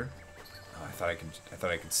one's here. Oh, I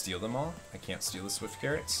thought I could steal them all. I can't steal the swift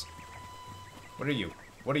carrots. What are you?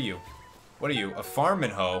 What are you? What are you? A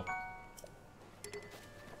farmin' hoe?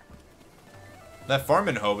 That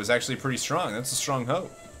farmin' hoe was actually pretty strong. That's a strong hoe.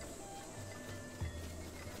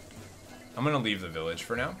 I'm gonna leave the village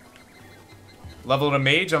for now. Leveled a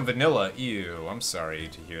mage on vanilla. Ew, I'm sorry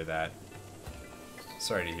to hear that.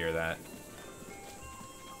 Sorry to hear that.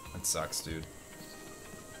 That sucks, dude.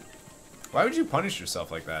 Why would you punish yourself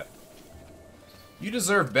like that? You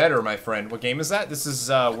deserve better, my friend. What game is that? This is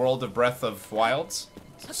World of Breath of Wilds?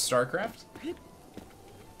 StarCraft?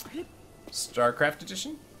 StarCraft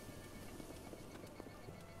edition?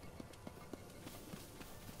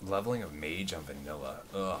 Leveling a mage on vanilla.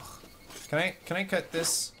 Ugh. Can I cut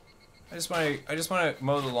this? I just want to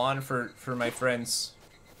mow the lawn for my friends.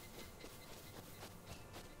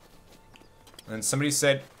 And somebody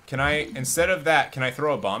said, "Can I, instead of that, can I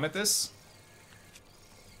throw a bomb at this?"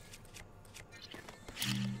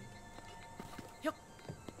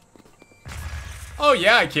 Oh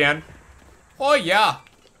yeah, I can. Oh yeah.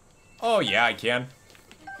 Oh yeah, I can.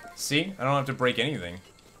 See? I don't have to break anything.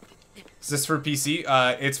 Is this for PC?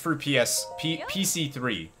 It's for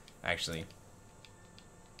PC3, actually.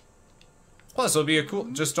 Plus, it'll be a cool...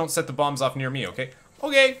 Just don't set the bombs off near me, okay?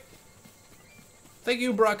 Okay. Thank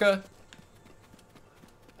you, Braca.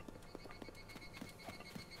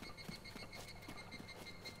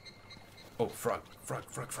 Oh, frog. Frog.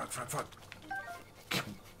 Frog.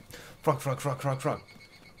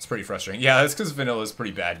 It's pretty frustrating. Yeah, that's because vanilla's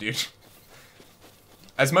pretty bad, dude.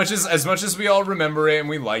 As much as we all remember it and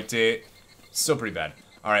we liked it, still pretty bad.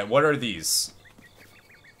 All right, what are these?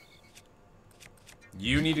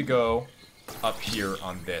 You need to go up here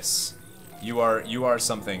on this. You are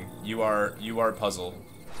something. You are puzzle.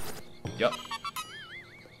 Yep.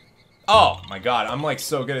 Oh my god, I'm like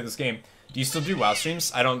so good at this game. Do you still do WoW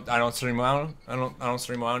streams? I don't stream WoW. I don't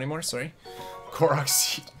stream WoW anymore. Sorry. Korok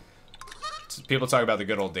seed. People talk about the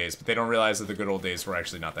good old days, but they don't realize that the good old days were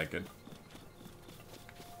actually not that good.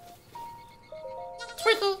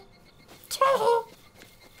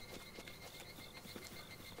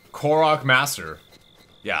 Korok Master.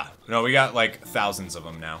 Yeah. No, we got like thousands of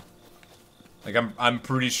them now. Like I'm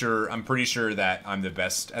pretty sure that I'm the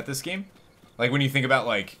best at this game. Like when you think about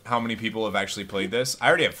like how many people have actually played this, I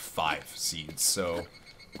already have 5 seeds, so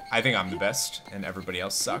I think I'm the best and everybody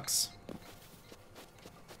else sucks.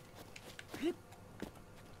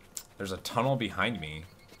 There's a tunnel behind me.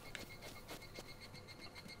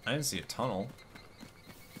 I didn't see a tunnel.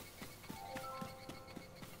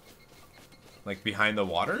 Like behind the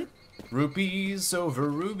water? Rupees over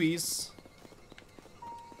rubies.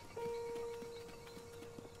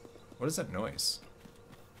 What is that noise?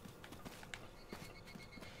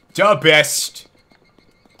 The best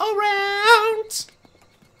around.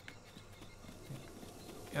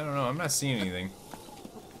 I don't know. I'm not seeing anything.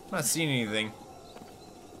 I'm not seeing anything.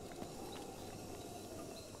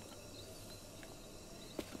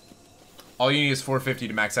 All you need is 450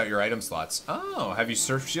 to max out your item slots. Oh, have you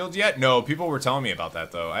surf shield yet? No, people were telling me about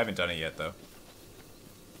that though. I haven't done it yet though.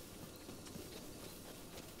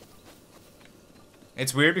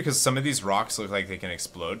 It's weird because some of these rocks look like they can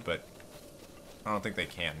explode, but I don't think they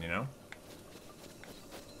can, you know?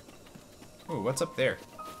 Ooh, what's up there?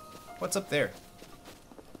 What's up there?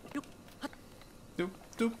 Doop, doop,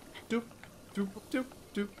 doop, doop, doop, doop,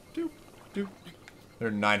 doop, doop, doop. They're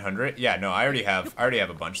 900. Yeah, no, I already have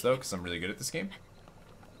a bunch though, because I'm really good at this game.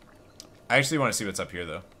 I actually want to see what's up here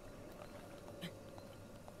though.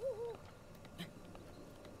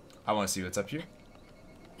 I want to see what's up here.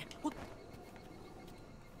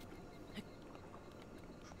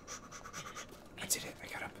 I did it. I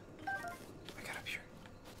got up. I got up here.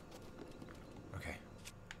 Okay.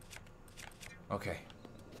 Okay.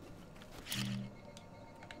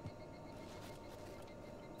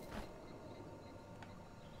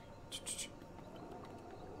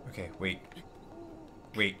 Okay, wait.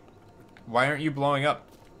 Wait. Why aren't you blowing up?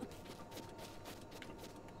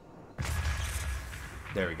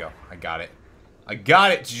 There we go. I got it. I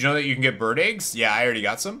got it! Did you know that you can get bird eggs? Yeah, I already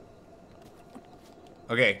got some.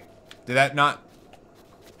 Okay. Did that not...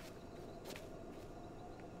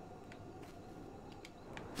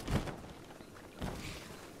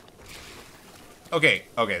 Okay.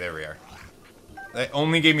 Okay, there we are. That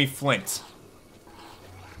only gave me flint.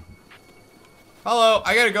 Hello,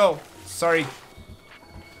 I gotta go. Sorry.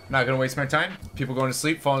 Not gonna waste my time. People going to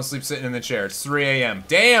sleep, falling asleep, sitting in the chair. It's 3 a.m.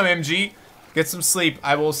 Damn, MG. Get some sleep.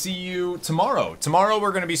 I will see you tomorrow. Tomorrow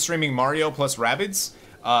we're gonna be streaming Mario plus Rabbids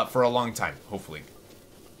for a long time, hopefully.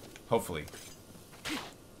 Hopefully.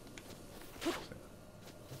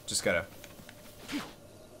 Just gotta...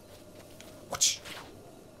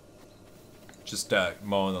 Just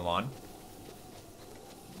mowing the lawn.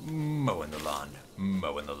 Mowing the lawn.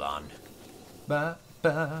 Mowing the lawn. Ba,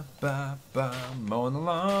 ba, ba, ba, mowing the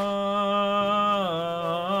lawn.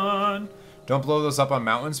 Don't blow those up on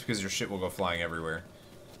mountains because your shit will go flying everywhere.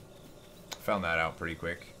 Found that out pretty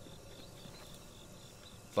quick.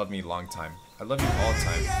 Love me long time. I love you all the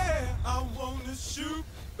time.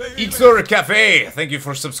 Ixor Cafe, thank you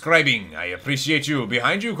for subscribing. I appreciate you.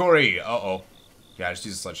 Behind you, Corey. Uh-oh. Yeah, I just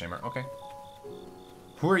use a sledgehammer. Okay.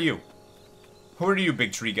 Who are you? Who are you,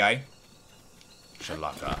 big tree guy?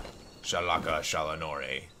 Shalaka. Shalaka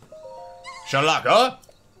Shalanore. Shalaka?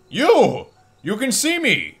 You! You can see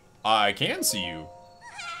me! I can see you.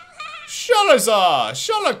 Shalaza!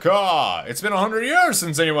 Shalaka! It's been 100 years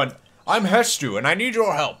since anyone... I'm Heshtu, and I need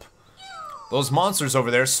your help. Those monsters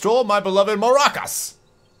over there stole my beloved maracas!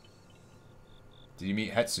 Did you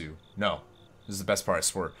meet Hetsu? No. This is the best part, I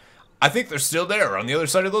swear. I think they're still there, on the other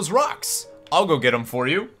side of those rocks. I'll go get them for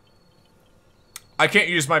you. I can't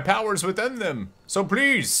use my powers within them. So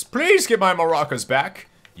please, please get my maracas back.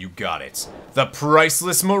 You got it. The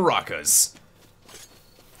priceless maracas.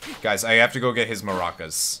 Guys, I have to go get his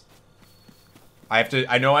maracas.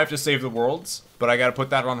 I know I have to save the worlds, but I gotta put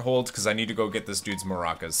that on hold because I need to go get this dude's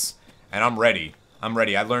maracas. And I'm ready. I'm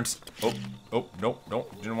ready. I learned... Oh, nope,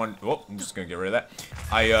 didn't want... Oh, I'm just gonna get rid of that.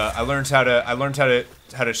 I learned how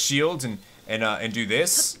to shield and do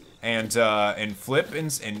this. And flip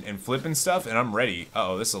and flip and stuff, and I'm ready.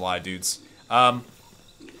 Uh-oh, this is a lot of dudes.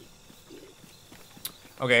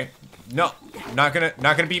 Okay. No, not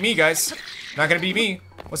gonna be me, guys. Not gonna be me.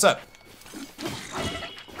 What's up?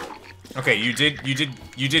 Okay, you did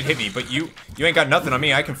hit me, but you ain't got nothing on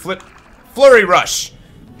me. I can flip. Flurry rush.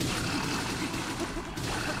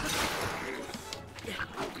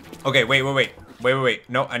 Okay, wait.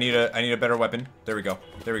 No, I need a better weapon. There we go.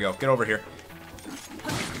 Get over here.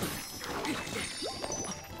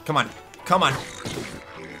 Come on.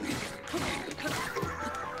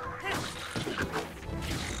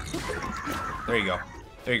 There you go.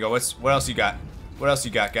 There you go. What else you got? What else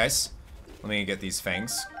you got, guys? Let me get these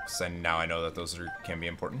fangs, because now I know that those can be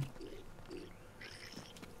important.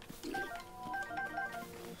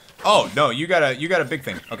 Oh no, you got a big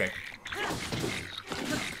thing. Okay.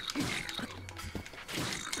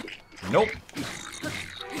 Nope.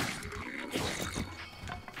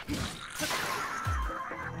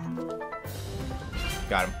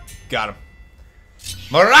 Got him. Got him.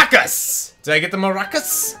 Maracas! Did I get the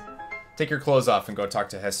maracas? Take your clothes off and go talk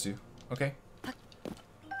to Hestu. Okay.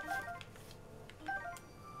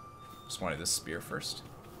 Just wanted this spear first.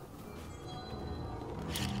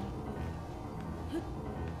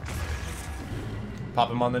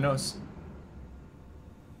 Pop him on the nose.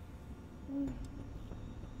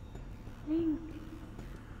 Link.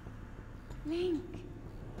 Link.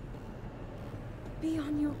 Be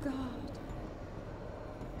on your guard.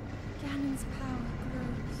 Ganon's power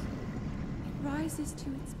grows. It rises to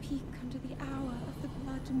its peak under the hour of the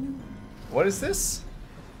blood moon. What is this?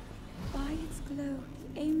 By its glow,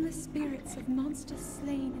 the aimless spirits of monsters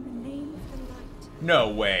slain in the name of the light. No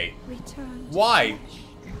way. Return. Why?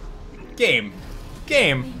 Game.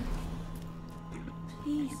 Game. Link,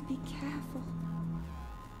 please be careful.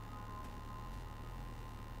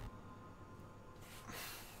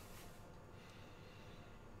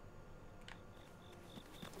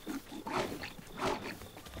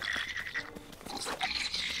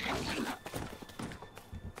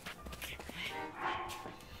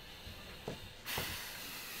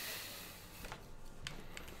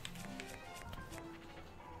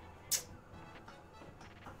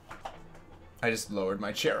 I just lowered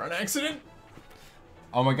my chair on accident.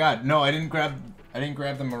 Oh my god, no, I didn't grab the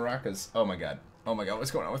maracas. Oh my god. Oh my god,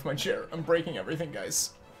 what's going on with my chair? I'm breaking everything,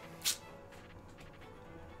 guys.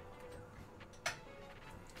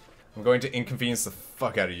 I'm going to inconvenience the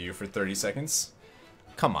fuck out of you for 30 seconds.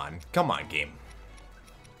 Come on, game. Come on,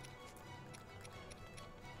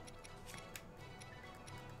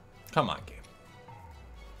 game.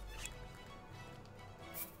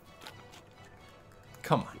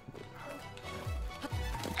 Come on.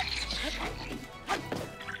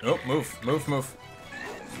 Oh, move.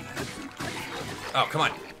 Oh, come on.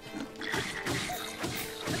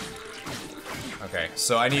 Okay,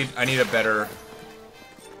 so I need a better.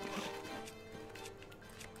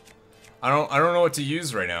 I don't know what to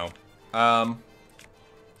use right now.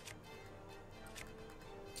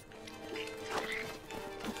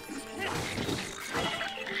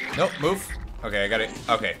 Nope, move. Okay, I got it.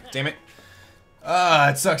 Okay, damn it.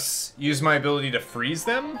 It sucks. Use my ability to freeze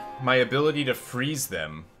them? My ability to freeze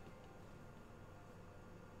them.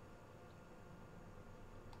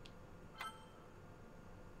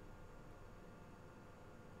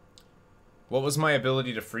 What was my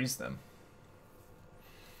ability to freeze them?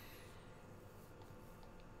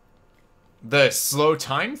 The slow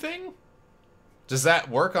time thing? Does that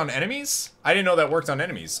work on enemies? I didn't know that worked on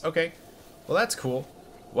enemies. Okay. Well, that's cool.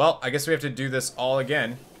 Well, I guess we have to do this all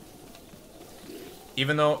again.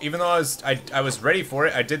 Even though I was ready for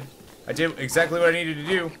it, I did exactly what I needed to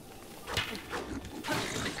do.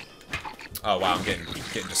 Oh wow, I'm getting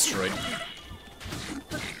destroyed.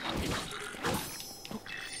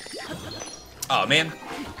 Oh man.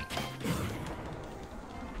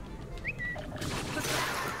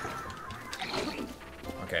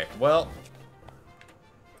 Okay, well.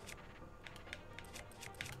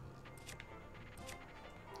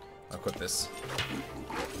 I'll equip this.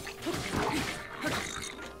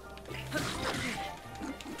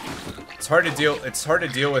 It's hard to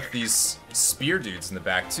deal with these spear dudes in the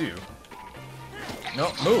back too.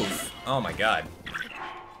 No, move. Oh my god.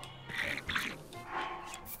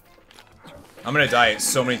 I'm gonna die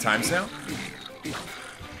so many times now.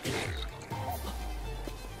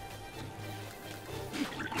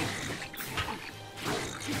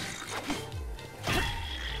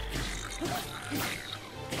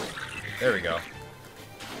 There we go.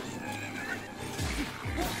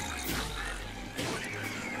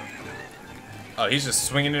 Oh, he's just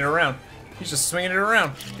swinging it around. He's just swinging it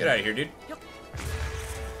around. Get out of here, dude.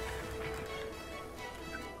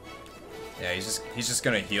 Yeah, he's just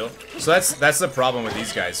gonna heal. So that's the problem with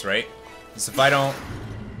these guys, right? Is if I don't,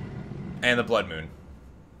 and the Blood Moon,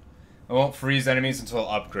 I won't freeze enemies until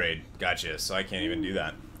I'll upgrade. Gotcha. So I can't even do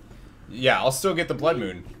that. Yeah, I'll still get the Blood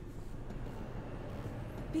Moon.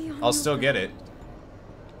 I'll still get it.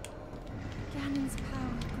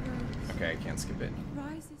 Okay, I can't skip it.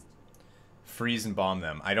 Freeze and bomb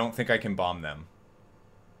them. I don't think I can bomb them.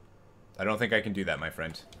 I don't think I can do that, my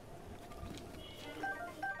friend.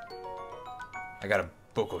 I got a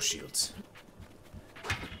Boko shields.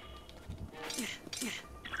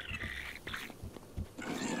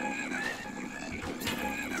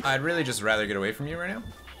 I'd really just rather get away from you right now.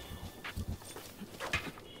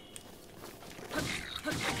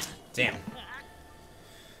 Damn.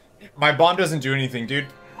 My bomb doesn't do anything, dude.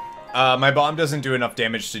 My bomb doesn't do enough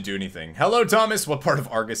damage to do anything. Hello, Thomas. What part of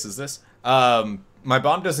Argus is this? My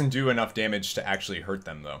bomb doesn't do enough damage to actually hurt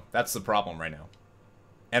them, though. That's the problem right now.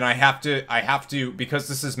 And I have to, because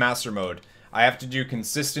this is Master Mode, I have to do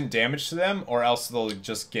consistent damage to them, or else they'll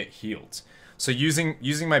just get healed. So using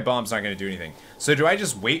my bomb's not going to do anything. So do I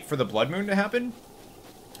just wait for the Blood Moon to happen?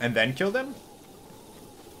 And then kill them?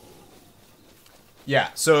 Yeah,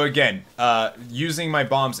 so again, using my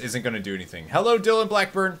bombs isn't going to do anything. Hello, Dylan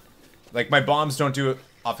Blackburn. Like, my bombs don't do it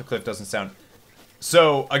off the cliff, doesn't sound...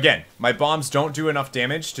 So, again, my bombs don't do enough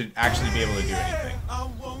damage to actually be able to do anything.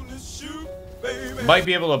 Might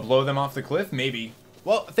be able to blow them off the cliff, maybe.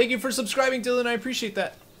 Well, thank you for subscribing, Dylan, I appreciate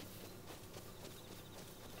that.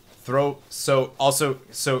 So,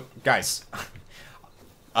 guys.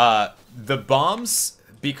 The bombs,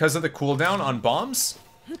 because of the cooldown on bombs...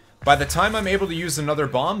 By the time I'm able to use another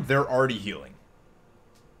bomb, they're already healing.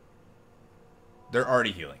 They're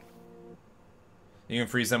already healing. You can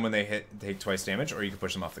freeze them when they take twice damage, or you can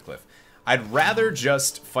push them off the cliff. I'd rather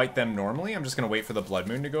just fight them normally. I'm just going to wait for the Blood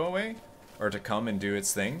Moon to go away, or to come and do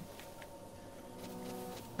its thing.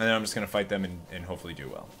 And then I'm just going to fight them and hopefully do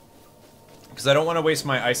well. Because I don't want to waste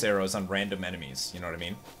my ice arrows on random enemies, you know what I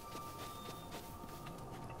mean?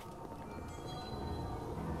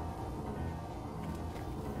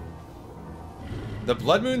 The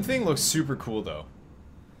Blood Moon thing looks super cool, though.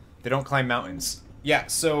 They don't climb mountains. Yeah,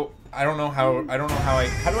 so how do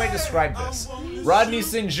I describe this? Rodney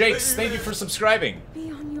Sin Jakes, thank you for subscribing.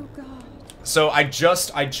 Be on your guard. So I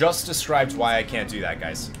just described why I can't do that,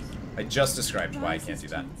 guys. I just described why I can't do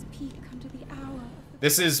that.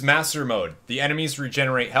 This is Master Mode. The enemies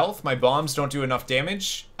regenerate health. My bombs don't do enough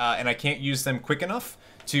damage, and I can't use them quick enough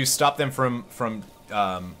to stop them from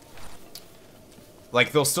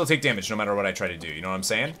like, they'll still take damage no matter what I try to do, you know what I'm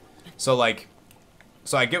saying? So, like,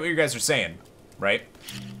 so I get what you guys are saying, right?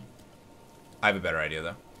 I have a better idea,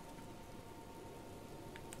 though.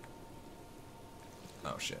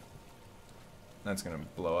 Oh, shit. That's gonna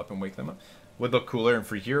blow up and wake them up. Would look cooler and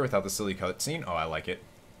freakier without the silly cutscene. Oh, I like it.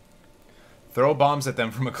 Throw bombs at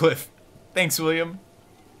them from a cliff. Thanks, William.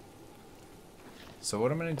 So what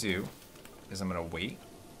I'm gonna do is I'm gonna wait,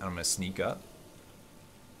 and I'm gonna sneak up.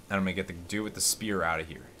 And I'm gonna get the dude with the spear out of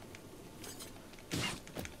here.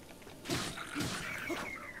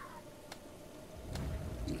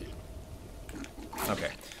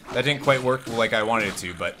 Okay. That didn't quite work like I wanted it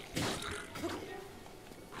to, but...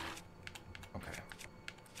 Okay.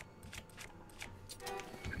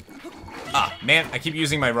 Ah, man, I keep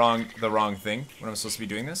using the wrong thing when I'm supposed to be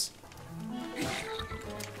doing this.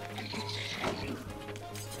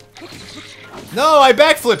 No, I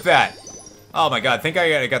backflipped that! Oh my god, I think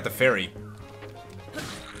I got the fairy.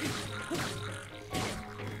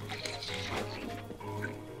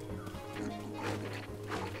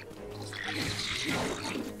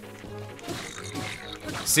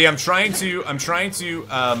 See, I'm trying to, I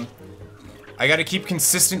gotta keep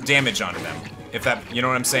consistent damage onto them. If that, you know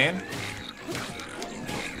what I'm saying?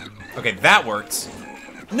 Okay, that worked.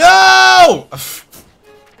 No!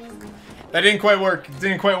 That didn't quite work.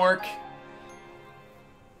 Didn't quite work.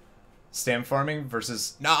 Stam farming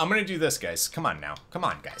versus... No, I'm gonna do this, guys. Come on now. Come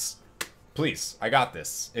on, guys. Please. I got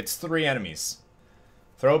this. It's 3 enemies.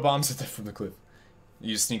 Throw bombs at them from the cliff.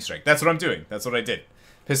 Use sneak strike. That's what I'm doing. That's what I did.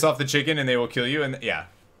 Piss off the chicken and they will kill you. And yeah.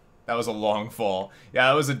 That was a long fall. Yeah,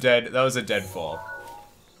 that was a dead fall.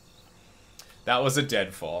 That was a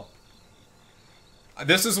dead fall.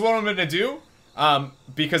 This is what I'm gonna do.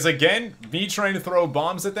 Because again, me trying to throw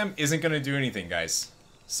bombs at them isn't gonna do anything, guys.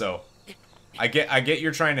 So... I get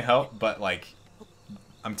you're trying to help, but, like,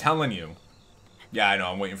 I'm telling you. Yeah, I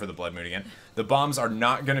know, I'm waiting for the Blood Moon again. The bombs are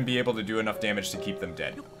not going to be able to do enough damage to keep them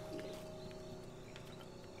dead.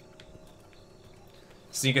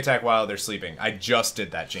 Sneak attack while they're sleeping. I just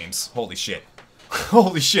did that, James. Holy shit.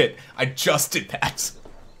 Holy shit. I just did that.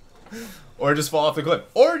 Or just fall off the cliff.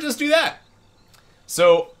 Or just do that.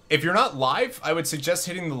 So, if you're not live, I would suggest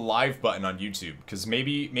hitting the live button on YouTube. Because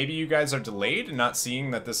maybe you guys are delayed and not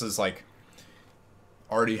seeing that this is, like...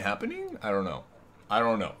 already happening? I don't know. I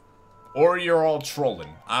don't know. Or you're all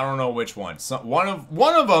trolling. I don't know which one. One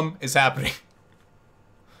of them is happening.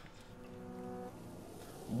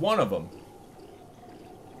 One of them.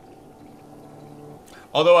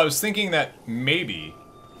 Although I was thinking that maybe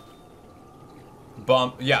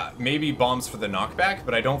maybe bombs for the knockback,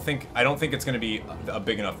 but I don't think it's going to be a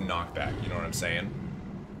big enough knockback, you know what I'm saying?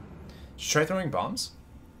 Should I try throwing bombs?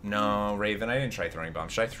 No, Raven, I didn't try throwing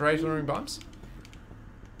bombs. Should I try throwing bombs?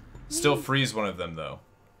 Still freeze one of them, though.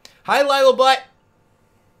 Hi, Lilo Butt!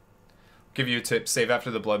 Give you a tip. Save after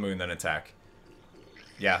the Blood Moon, then attack.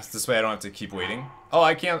 Yeah, this way I don't have to keep waiting. Oh,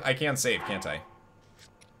 I can save, can't I?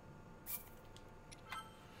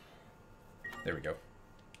 There we go.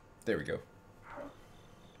 There we go.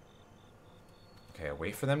 Okay, I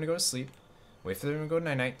wait for them to go to sleep. Wait for them to go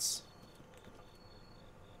night-nights.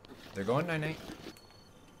 They're going night-night.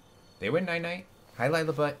 They went night-night. Hi,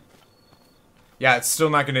 Lila Butt. Yeah, it's still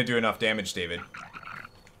not going to do enough damage, David.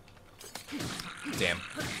 Damn.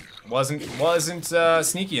 Wasn't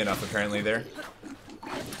sneaky enough, apparently, there.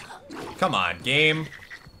 Come on, game.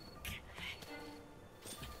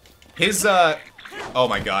 His, oh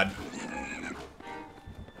my god.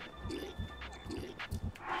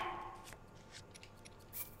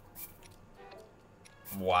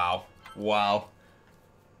 Wow. Wow.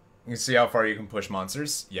 You can see how far you can push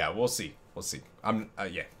monsters? Yeah, we'll see. We'll see.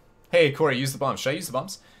 Yeah. Hey, Corey, use the bombs. Should I use the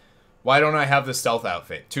bombs? Why don't I have the stealth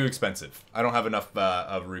outfit? Too expensive. I don't have enough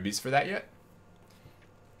of rubies for that yet.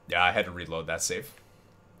 Yeah, I had to reload that save.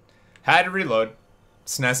 Had to reload.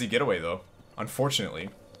 Snazzy getaway, though. Unfortunately.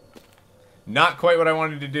 Not quite what I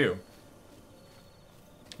wanted to do.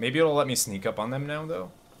 Maybe it'll let me sneak up on them now,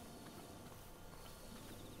 though.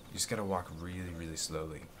 You just gotta walk really, really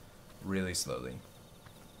slowly. Really slowly.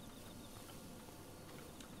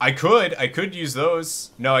 I could use those.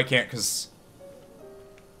 No, I can't, because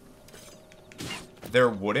they're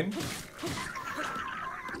wooden.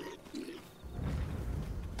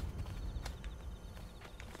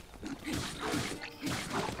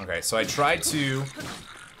 Okay, so I tried to...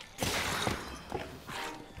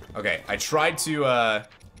 Okay, I tried to,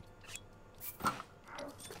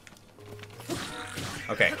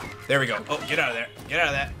 Okay, there we go. Oh, get out of there. Get out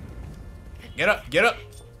of that. Get up, get up.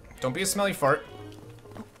 Don't be a smelly fart.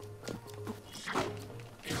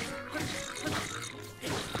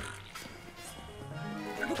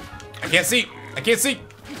 I can't see. I can't see.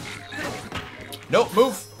 Nope,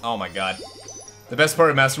 move. Oh my god. The best part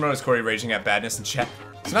of Master Mode is Corey raging at badness in chat.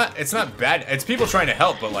 It's not bad. It's people trying to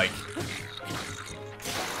help, but like,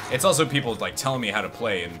 it's also people like telling me how to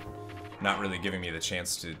play and not really giving me the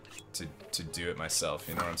chance to do it myself.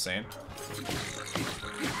 You know what I'm saying?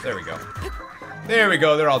 There we go. There we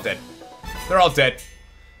go. They're all dead. They're all dead.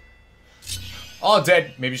 All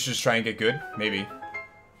dead. Maybe you should just try and get good. Maybe.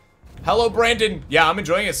 Hello, Brandon. Yeah, I'm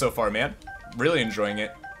enjoying it so far, man. Really enjoying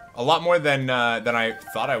it. A lot more than I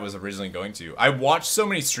thought I was originally going to. I watched so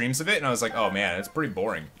many streams of it, and I was like, oh man, it's pretty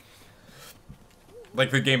boring. Like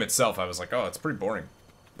the game itself, I was like, oh, it's pretty boring.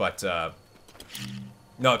 But,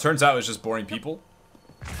 no, it turns out it was just boring people.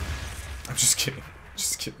 I'm just kidding.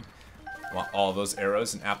 Just kidding. I want all those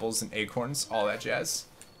arrows and apples and acorns, all that jazz.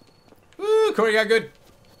 Woo, Corey got good.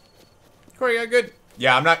 Corey got good.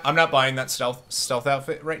 Yeah, I'm not buying that stealth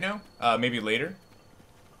outfit right now. Maybe later.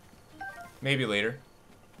 Maybe later.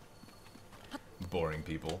 Boring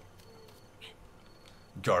people.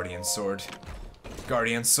 Guardian sword.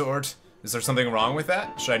 Guardian sword. Is there something wrong with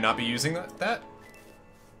that? Should I not be using that?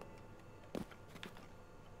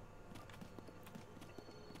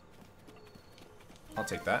 I'll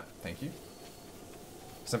take that. Thank you.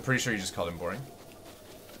 Because I'm pretty sure you just called him boring.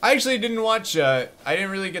 I actually didn't watch, I didn't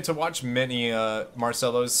really get to watch many,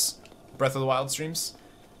 Marcelo's Breath of the Wild streams.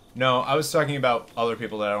 No, I was talking about other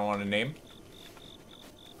people that I don't want to name.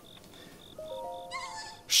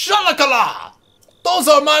 Shalakala! Those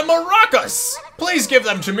are my maracas! Please give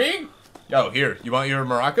them to me! Yo, here, you want your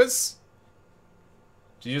maracas?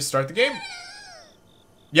 Did you just start the game?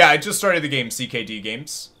 Yeah, I just started the game, CKD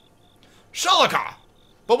Games. Shalaka!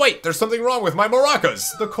 But wait, there's something wrong with my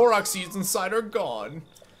maracas! The Korok seeds inside are gone.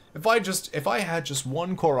 If I had just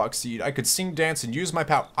one Korok seed, I could sing, dance, and use my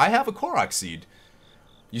power. I have a Korok seed.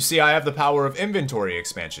 You see, I have the power of inventory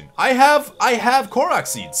expansion. I have Korok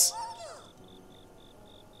seeds.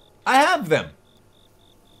 I have them.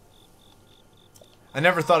 I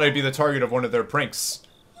never thought I'd be the target of one of their pranks.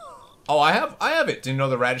 Oh, I have it. Didn't know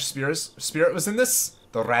the radish spirit was in this?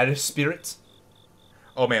 The radish spirit?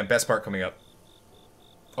 Oh man, best part coming up.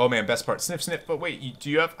 Oh man, best part. Sniff, sniff. But wait, do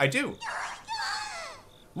you have? I do.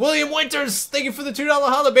 William Winters, thank you for the $2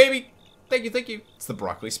 holla, baby. Thank you, thank you. It's the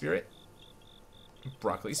broccoli spirit.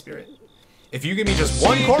 Broccoli spirit. If you give me just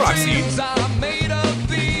one Korok seed.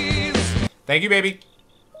 Thank you, baby.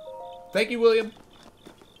 Thank you, William.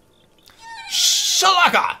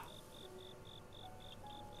 Shalaka!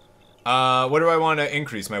 What do I want to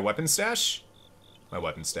increase? My weapon stash? My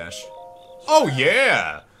weapon stash. Oh,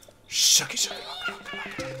 yeah! Shucky, shucky.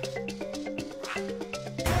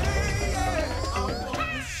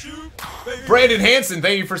 Brandon Hansen,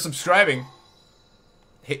 thank you for subscribing.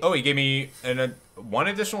 Oh, he gave me one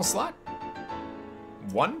additional slot?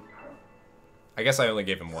 One? I guess I only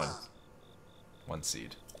gave him one. One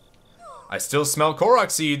seed. I still smell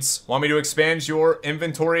Korok seeds. Want me to expand your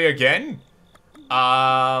inventory again?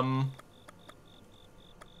 No?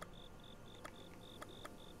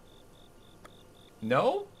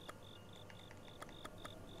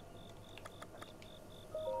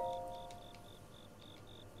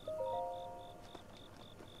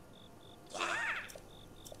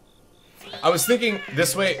 I was thinking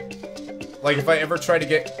this way, like if I ever try to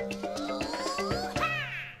get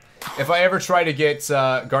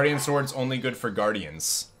Guardian Swords only good for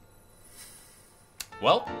Guardians.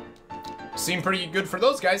 Well, seemed pretty good for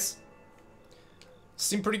those guys.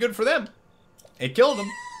 Seemed pretty good for them. It killed them.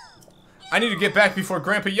 I need to get back before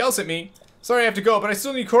Grandpa yells at me. Sorry I have to go, but I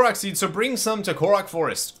still need Korok seeds, so bring some to Korok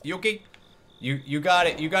Forest. You okay? You got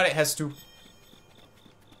it. You got it, Hestu.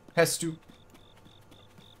 Hestu.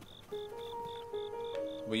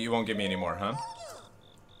 Well, you won't give me any more, huh?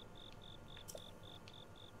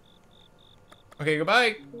 Okay,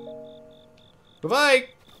 goodbye. Goodbye.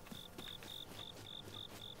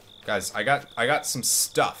 Guys, I got some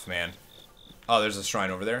stuff, man. Oh, there's a shrine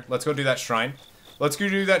over there. Let's go do that shrine. Let's go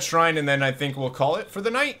do that shrine, and then I think we'll call it for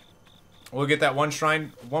the night. We'll get that one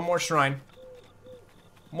shrine. One more shrine.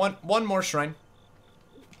 One more shrine.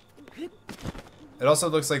 It also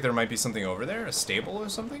looks like there might be something over there. A stable or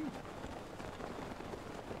something?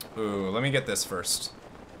 Ooh, let me get this first.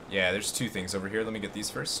 Yeah, there's two things over here. Let me get these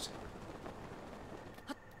first.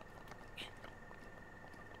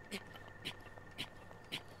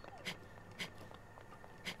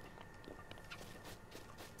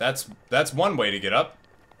 That's one way to get up.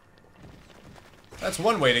 That's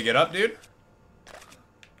one way to get up, dude.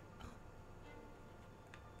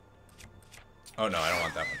 Oh no, I don't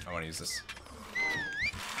want that one. I want to use this.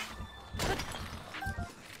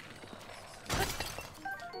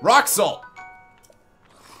 Rock salt.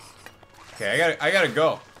 Okay, I gotta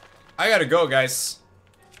go. I gotta go, guys.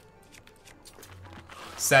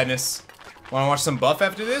 Sadness. Wanna watch some Buff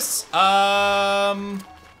after this? I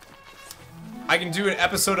can do an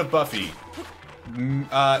episode of Buffy.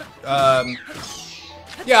 Yeah,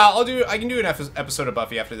 I can do an episode of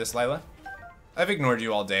Buffy after this, Lila. I've ignored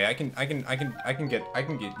you all day. I can get,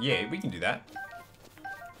 yeah, we can do that.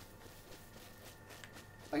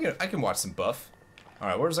 I can watch some Buff.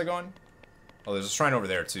 Alright, where was I going? Oh, there's a shrine over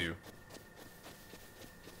there, too.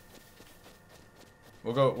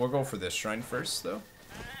 We'll go for this shrine first, though.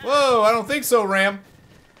 Whoa, I don't think so, Ram.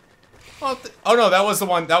 Oh no, that was the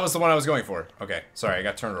one I was going for. Okay, sorry, I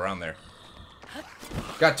got turned around there.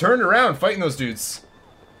 Got turned around fighting those dudes.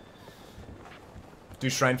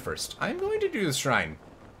 Do shrine first. I'm going to do the shrine.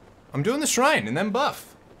 I'm doing the shrine and then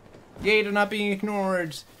Buff. Yay to not being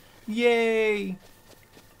ignored. Yay.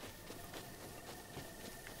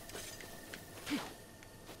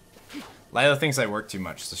 Lila thinks I work too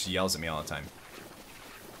much, so she yells at me all the time.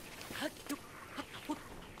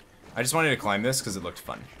 I just wanted to climb this because it looked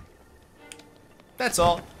fun. That's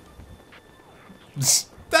all.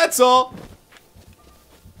 That's all.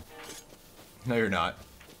 No, you're not.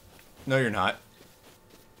 No, you're not.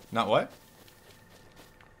 Not what?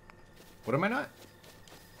 What am I not?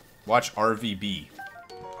 Watch RVB.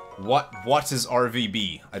 What is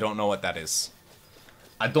RVB? I don't know what that is.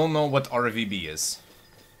 I don't know what RVB is.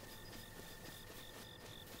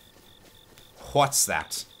 What's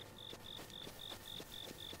that?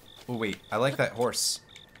 Oh wait, I like that horse.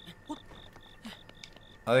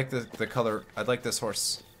 I like the color. I like this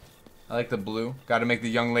horse. I like the blue. Gotta make the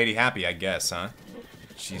young lady happy, I guess, huh?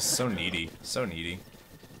 She's so needy. So needy.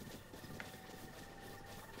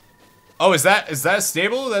 Oh, is that a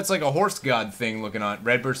stable? That's like a horse god thing looking on.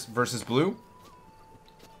 Red versus blue?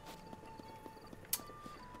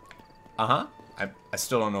 Uh-huh. I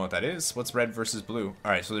still don't know what that is. What's red versus blue?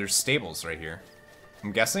 Alright, so there's stables right here.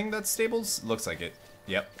 I'm guessing that's stables? Looks like it.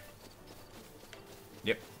 Yep.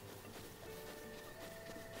 Yep.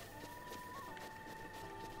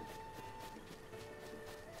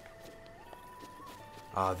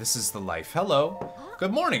 Ah, this is the life. Hello.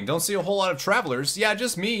 Good morning. Don't see a whole lot of travelers. Yeah,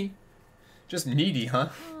 just me. Just needy, huh?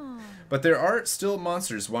 But there are still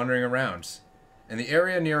monsters wandering around. And the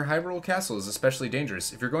area near Hyrule Castle is especially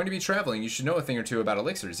dangerous. If you're going to be traveling, you should know a thing or two about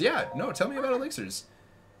elixirs. Yeah, no, tell me about elixirs.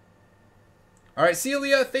 Alright, see you,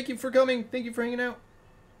 Leah. Thank you for coming. Thank you for hanging out.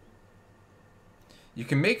 You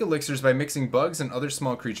can make elixirs by mixing bugs and other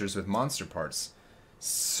small creatures with monster parts.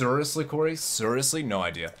 Seriously, Corey? Seriously? No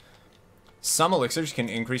idea. Some elixirs can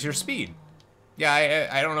increase your speed. Yeah,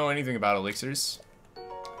 I don't know anything about elixirs.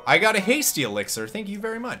 I got a hasty elixir. Thank you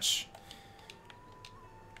very much.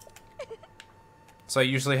 So I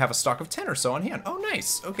usually have a stock of 10 or so on hand. Oh,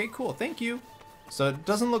 nice. Okay, cool. Thank you. So it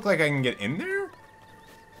doesn't look like I can get in there?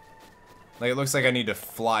 Like, it looks like I need to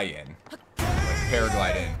fly in. Like,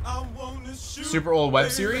 paraglide in. Super old web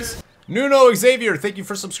series? Nuno Xavier, thank you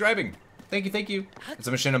for subscribing. Thank you, thank you. It's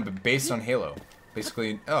a machinima based on Halo.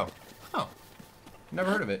 Basically, oh. Never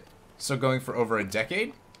heard of it. So going for over a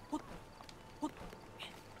decade?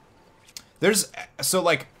 So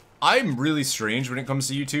like, I'm really strange when it comes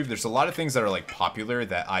to YouTube. There's a lot of things that are like popular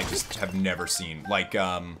that I just have never seen. Like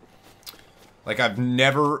people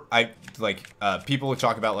would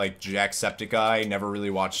talk about like Jacksepticeye, never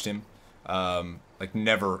really watched him. Like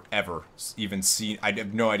never ever even seen, I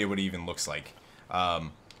have no idea what he even looks like.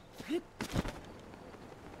 But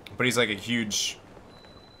he's like a huge,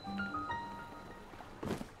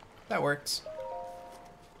 that works.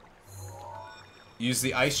 Use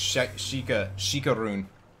the Ice Sheikah rune.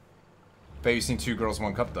 Bet you've seen 2 Girls,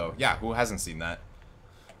 1 Cup, though. Yeah, who hasn't seen that?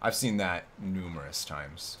 I've seen that numerous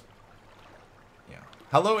times. Yeah.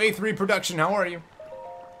 Hello, A3 Production. How are you?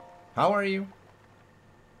 How are you?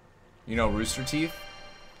 You know Rooster Teeth?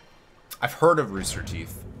 I've heard of Rooster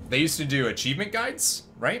Teeth. They used to do achievement guides,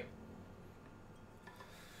 right?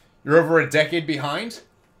 You're over a decade behind?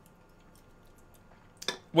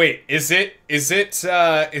 Wait, is it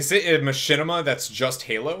a machinima that's just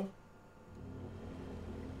Halo?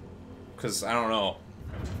 Because I don't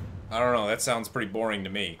know. That sounds pretty boring to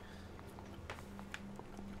me.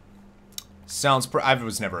 I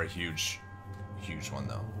was never a huge one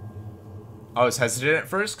though. I was hesitant at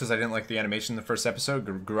first because I didn't like the animation in the first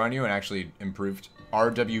episode. Grew on you and actually improved.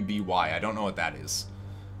 RWBY. I don't know what that is.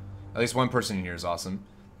 At least one person in here is awesome.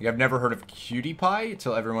 Like, I've never heard of Cutie Pie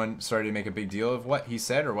until everyone started to make a big deal of what he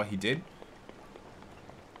said or what he did.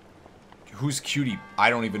 Who's Cutie?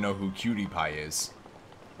 I don't even know who Cutie Pie is.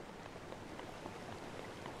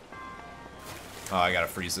 Oh, I gotta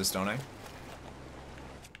freeze this, don't I?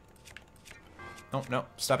 Oh, no.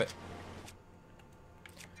 Stop it.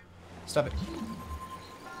 Stop it.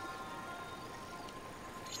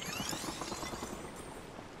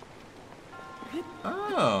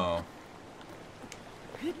 Oh.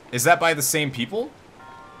 Is that by the same people?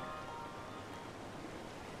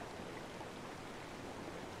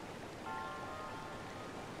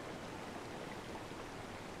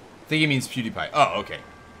 I think he means PewDiePie. Oh, okay.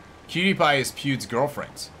 PewDiePie is Pewd's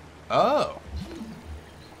girlfriend. Oh.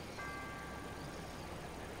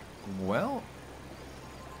 Well.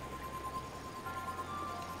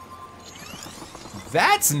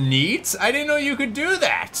 That's neat. I didn't know you could do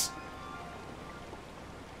that.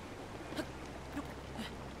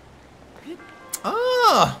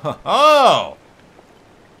 Oh. Oh.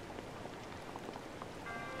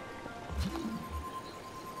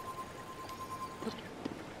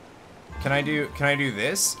 Can I do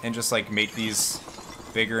this and just like make these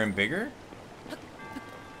bigger and bigger?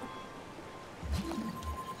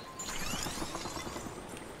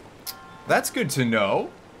 That's good to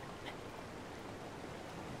know.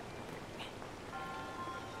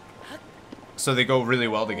 So they go really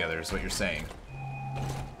well together is what you're saying.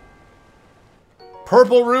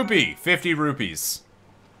 Purple rupee, 50 rupees.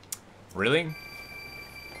 Really?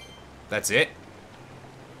 That's it?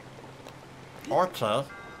 Okay.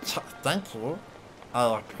 Thank you.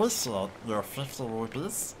 I appreciate your 50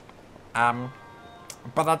 rupees. But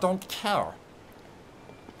I don't care.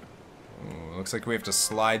 Ooh, looks like we have to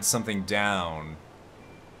slide something down.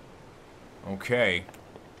 Okay.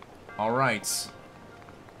 Alright.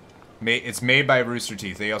 It's made by Rooster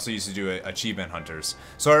Teeth. They also used to do achievement hunters.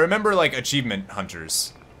 So I remember, like, achievement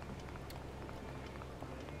hunters.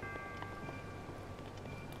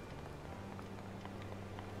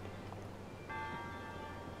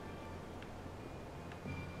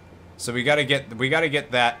 So we gotta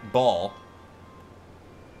get that ball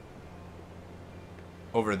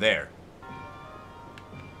over there.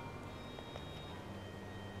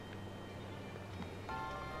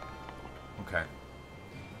 Okay.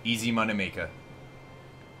 Easy money maker.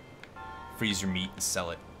 Freeze your meat and sell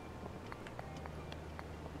it.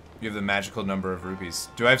 You have the magical number of rupees.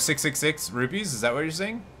 Do I have 666 rupees? Is that what you're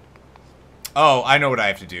saying? Oh, I know what I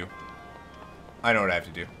have to do. I know what I have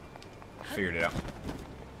to do. Figured it out.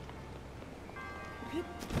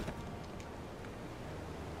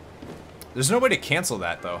 There's no way to cancel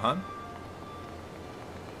that, though, huh?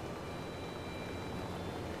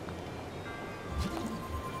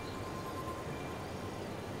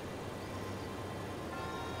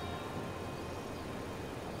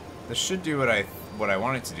 This should do what I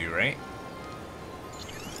want it to do, right?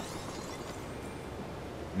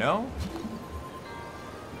 No?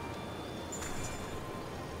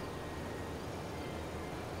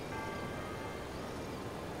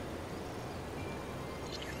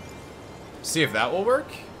 See if that will work.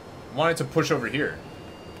 I wanted to push over here.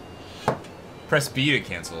 Press B to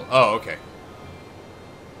cancel. Oh, okay.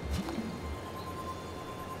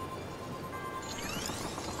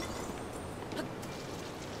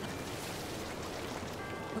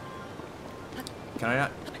 Can I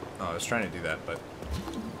not? Oh, I was trying to do that, but...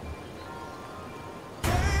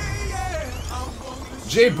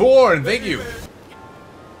 Jay Bourne, thank you!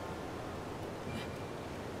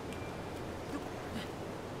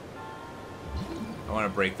 I want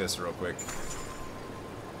to break this real quick.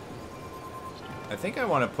 I think I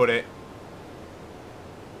want to put it...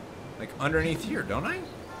 like, underneath here, don't I?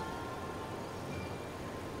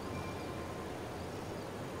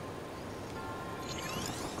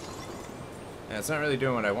 Yeah, it's not really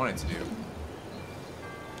doing what I want it to do.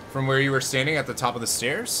 From where you were standing at the top of the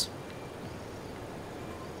stairs?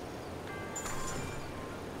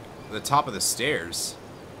 The top of the stairs?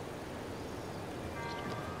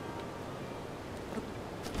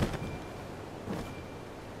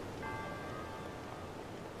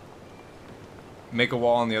 Make a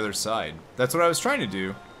wall on the other side. That's what I was trying to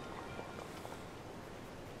do.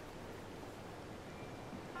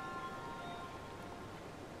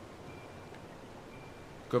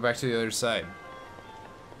 Go back to the other side.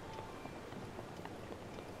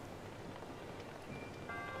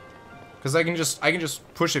 Because I can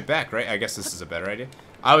just push it back, right? I guess this is a better idea.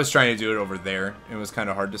 I was trying to do it over there. It was kind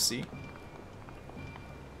of hard to see.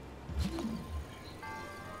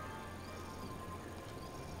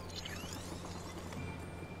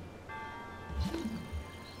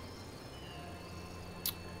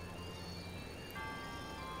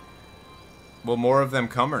 Will more of them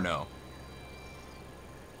come or no?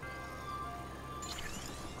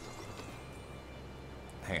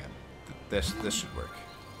 Hang on. This should work.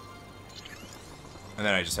 And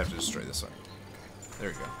then I just have to destroy this one. Okay. There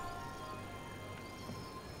we go.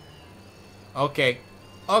 Okay.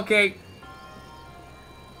 Okay.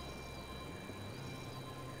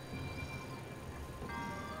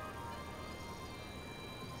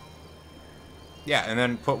 Yeah, and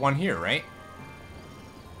then put one here, right?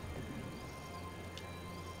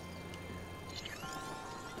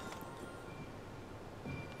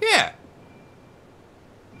 Yeah.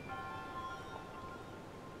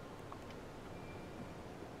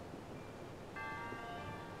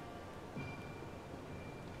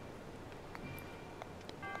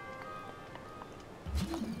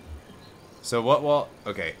 So what will...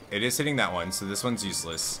 Okay, it is hitting that one, so this one's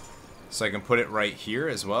useless. So I can put it right here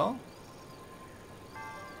as well.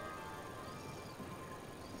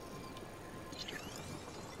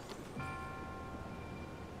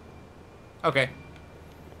 Okay.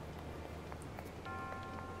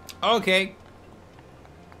 Okay.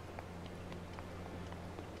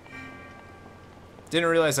 Didn't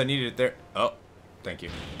realize I needed it there. Oh, thank you.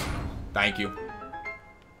 Thank you.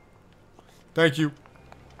 Thank you.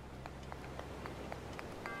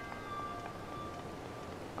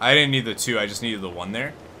 I didn't need the 2, I just needed the 1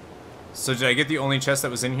 there. So did I get the only chest that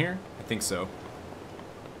was in here? I think so.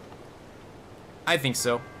 I think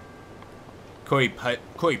so. Koi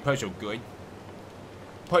puzzle good.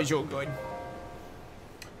 Puzzle good.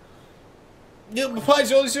 Yeah,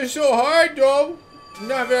 puzzles are so hard, though.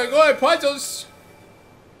 Not very good puzzles.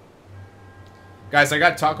 Guys, I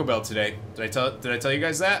got Taco Bell today. Did I tell you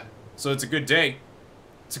guys that? So it's a good day.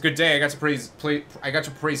 It's a good day. I got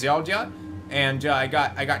to praise y'all, and I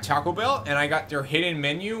got Taco Bell, and I got their hidden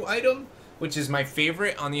menu item, which is my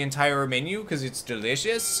favorite on the entire menu because it's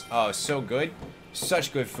delicious. Oh, so good.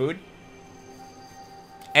 Such good food.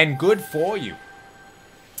 And good for you.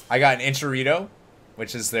 I got an enchilada,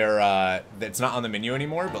 which is their, it's not on the menu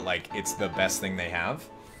anymore, but, like, it's the best thing they have.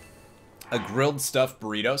 A grilled stuffed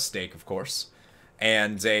burrito, steak, of course.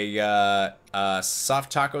 And a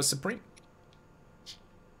soft taco supreme.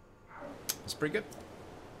 That's pretty good.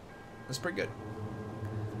 That's pretty good.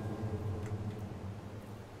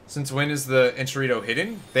 Since when is the enchilada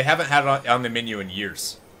hidden? They haven't had it on the menu in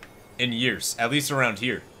years. In years. At least around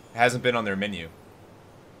here. It hasn't been on their menu.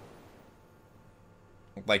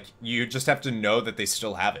 Like, you just have to know that they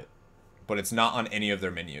still have it. But it's not on any of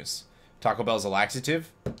their menus. Taco Bell's a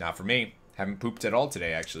laxative? Not for me. Haven't pooped at all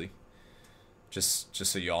today, actually. Just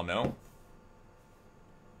so you all know.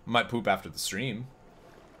 Might poop after the stream.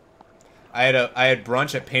 I had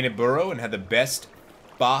brunch at Painted Burro and had the best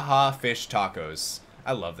Baja fish tacos.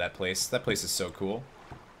 I love that place. That place is so cool.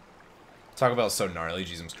 Taco Bell is so gnarly,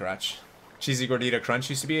 Jesus crotch. Cheesy Gordita Crunch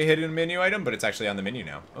used to be a hidden menu item, but it's actually on the menu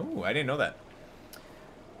now. Oh, I didn't know that.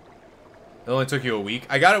 It only took you a week.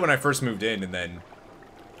 I got it when I first moved in, and then...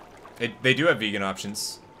 They do have vegan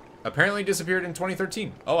options. Apparently disappeared in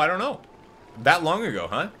 2013. Oh, I don't know. That long ago,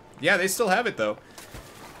 huh? Yeah, they still have it, though.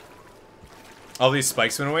 All these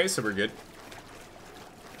spikes went away, so we're good.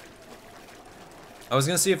 I was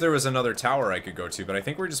gonna see if there was another tower I could go to, but I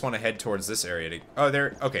think we just want to head towards this area to... Oh,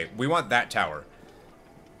 there... Okay, we want that tower.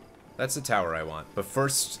 That's the tower I want. But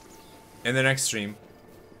first, in the next stream,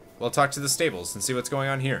 we'll talk to the stables and see what's going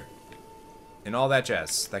on here. And all that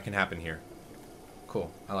jazz that can happen here. Cool,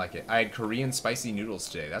 I like it. I had Korean spicy noodles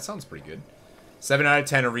today. That sounds pretty good. 7 out of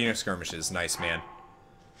 10 arena skirmishes. Nice, man.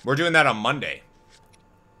 We're doing that on Monday.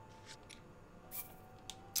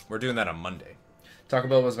 We're doing that on Monday. Taco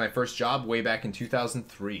Bell was my first job way back in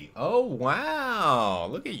 2003. Oh, wow.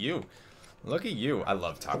 Look at you. Look at you. I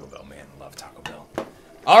love Taco Bell, man. I love Taco Bell.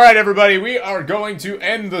 All right, everybody. We are going to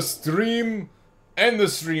end the stream. End the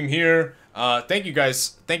stream here. Thank you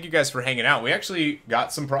guys. Thank you guys for hanging out. We actually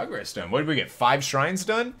got some progress done. What did we get? 5 shrines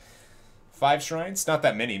done? 5 shrines? Not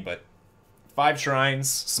that many, but 5 shrines.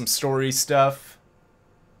 Some story stuff.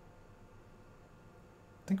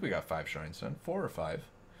 I think we got 5 shrines done. 4 or 5.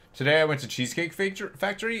 Today I went to Cheesecake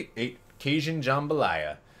Factory, ate Cajun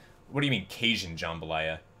jambalaya. What do you mean Cajun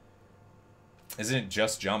jambalaya? Isn't it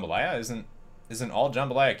just jambalaya? Isn't all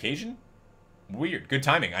jambalaya Cajun? Weird. Good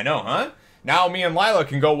timing. I know, huh? Now me and Lila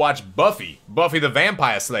can go watch Buffy. Buffy the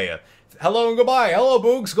Vampire Slayer. Hello and goodbye. Hello,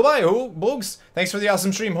 Boogs. Goodbye, Boogs. Thanks for the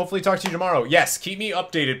awesome stream. Hopefully talk to you tomorrow. Yes, keep me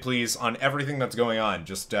updated, please, on everything that's going on.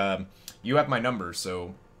 Just, you have my number,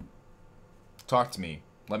 so talk to me.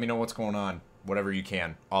 Let me know what's going on. Whatever you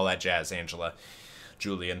can. All that jazz, Angela.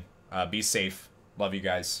 Julian. Be safe. Love you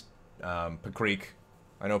guys. Pacreek.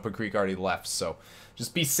 I know Pacreek already left, so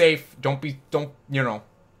just be safe. Don't be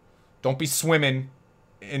swimming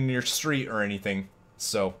in your street or anything.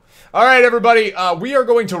 So, all right, everybody. We are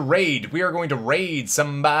going to raid. We are going to raid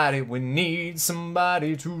somebody. We need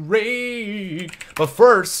somebody to raid. But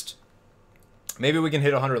first, maybe we can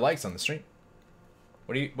hit 100 likes on the stream.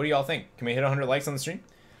 What do y'all think? Can we hit 100 likes on the stream?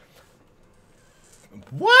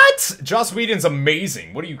 What? Joss Whedon's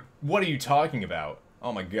amazing. What are you talking about?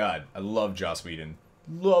 Oh my god. I love Joss Whedon.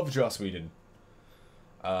 Love Joss Whedon.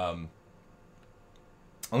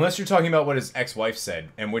 Unless you're talking about what his ex-wife said,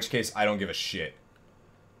 in which case I don't give a shit.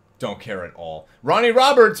 Don't care at all. Ronnie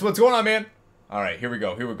Roberts, what's going on, man? Alright, here we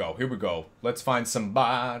go, here we go, here we go. Let's find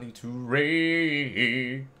somebody to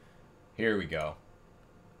raid. Here we go.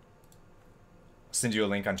 Send you a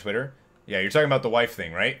link on Twitter. Yeah, you're talking about the wife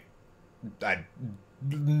thing, right?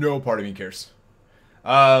 No part of me cares.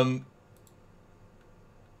 Let's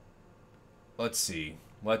see.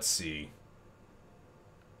 Let's see.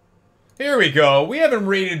 Here we go. We haven't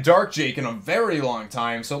raided Dark Jake in a very long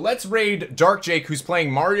time, so let's raid Dark Jake, who's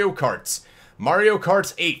playing Mario Karts. Mario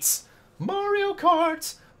Kart 8. Mario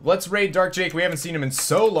Kart! Let's raid Dark Jake. We haven't seen him in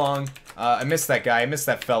so long. I miss that guy. I miss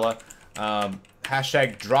that fella.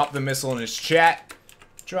 Hashtag drop the missile in his chat.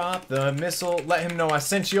 Drop the missile. Let him know I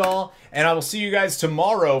sent y'all. And I will see you guys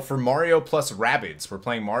tomorrow for Mario plus Rabbids. We're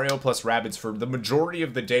playing Mario plus Rabbids for the majority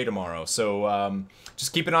of the day tomorrow. So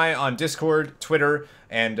just keep an eye on Discord, Twitter,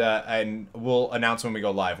 and we'll announce when we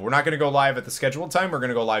go live. We're not going to go live at the scheduled time. We're going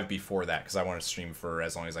to go live before that because I want to stream for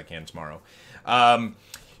as long as I can tomorrow.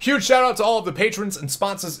 Huge shout out to all of the patrons and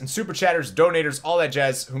sponsors and super chatters, donators, all that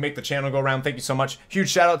jazz who make the channel go around. Thank you so much. Huge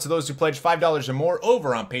shout out to those who pledge $5 or more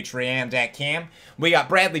over on Patreon.com. We got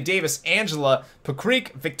Bradley Davis, Angela,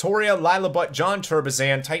 Pacreek, Victoria, Lila Butt, John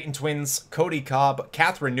Turbazan, Titan Twins, Cody Cobb,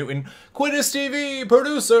 Catherine Newton, Quiddis TV,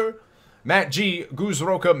 producer, Matt G, Goose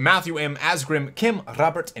Roca, Matthew M, Asgrim, Kim,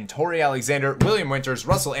 Robert, and Tori Alexander, William Winters,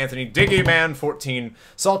 Russell Anthony, Diggy Man 14,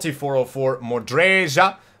 Salty 404,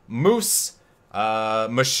 Modreja, Moose,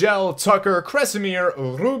 Michelle, Tucker, Kresimir,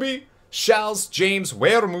 Ruby, Shals, James,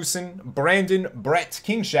 Wermusen, Brandon, Brett,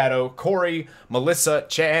 King Shadow, Corey, Melissa,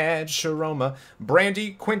 Chad, Sharoma,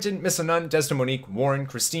 Brandy, Quentin, Missanun, Desdemonique, Warren,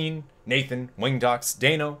 Christine, Nathan, Wingdox,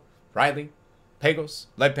 Dano, Riley, Pagos,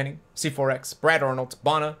 Leadpenny, C4X, Brad Arnold,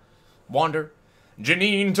 Bonna, Wander,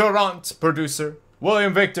 Janine Tarrant, producer,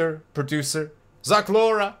 William Victor, producer,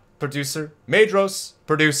 Zaklora, producer, Madros,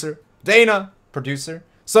 producer, Dana, producer,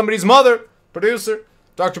 Somebody's Mother, producer,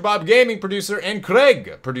 Dr. Bob Gaming, producer, and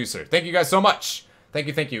Craig, producer. Thank you guys so much. Thank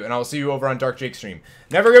you, and I will see you over on Dark Jake stream.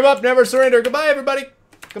 Never give up, never surrender. Goodbye, everybody.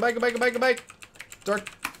 Goodbye, goodbye, goodbye, goodbye. Dark,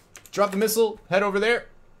 drop the missile, head over there.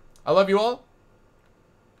 I love you all.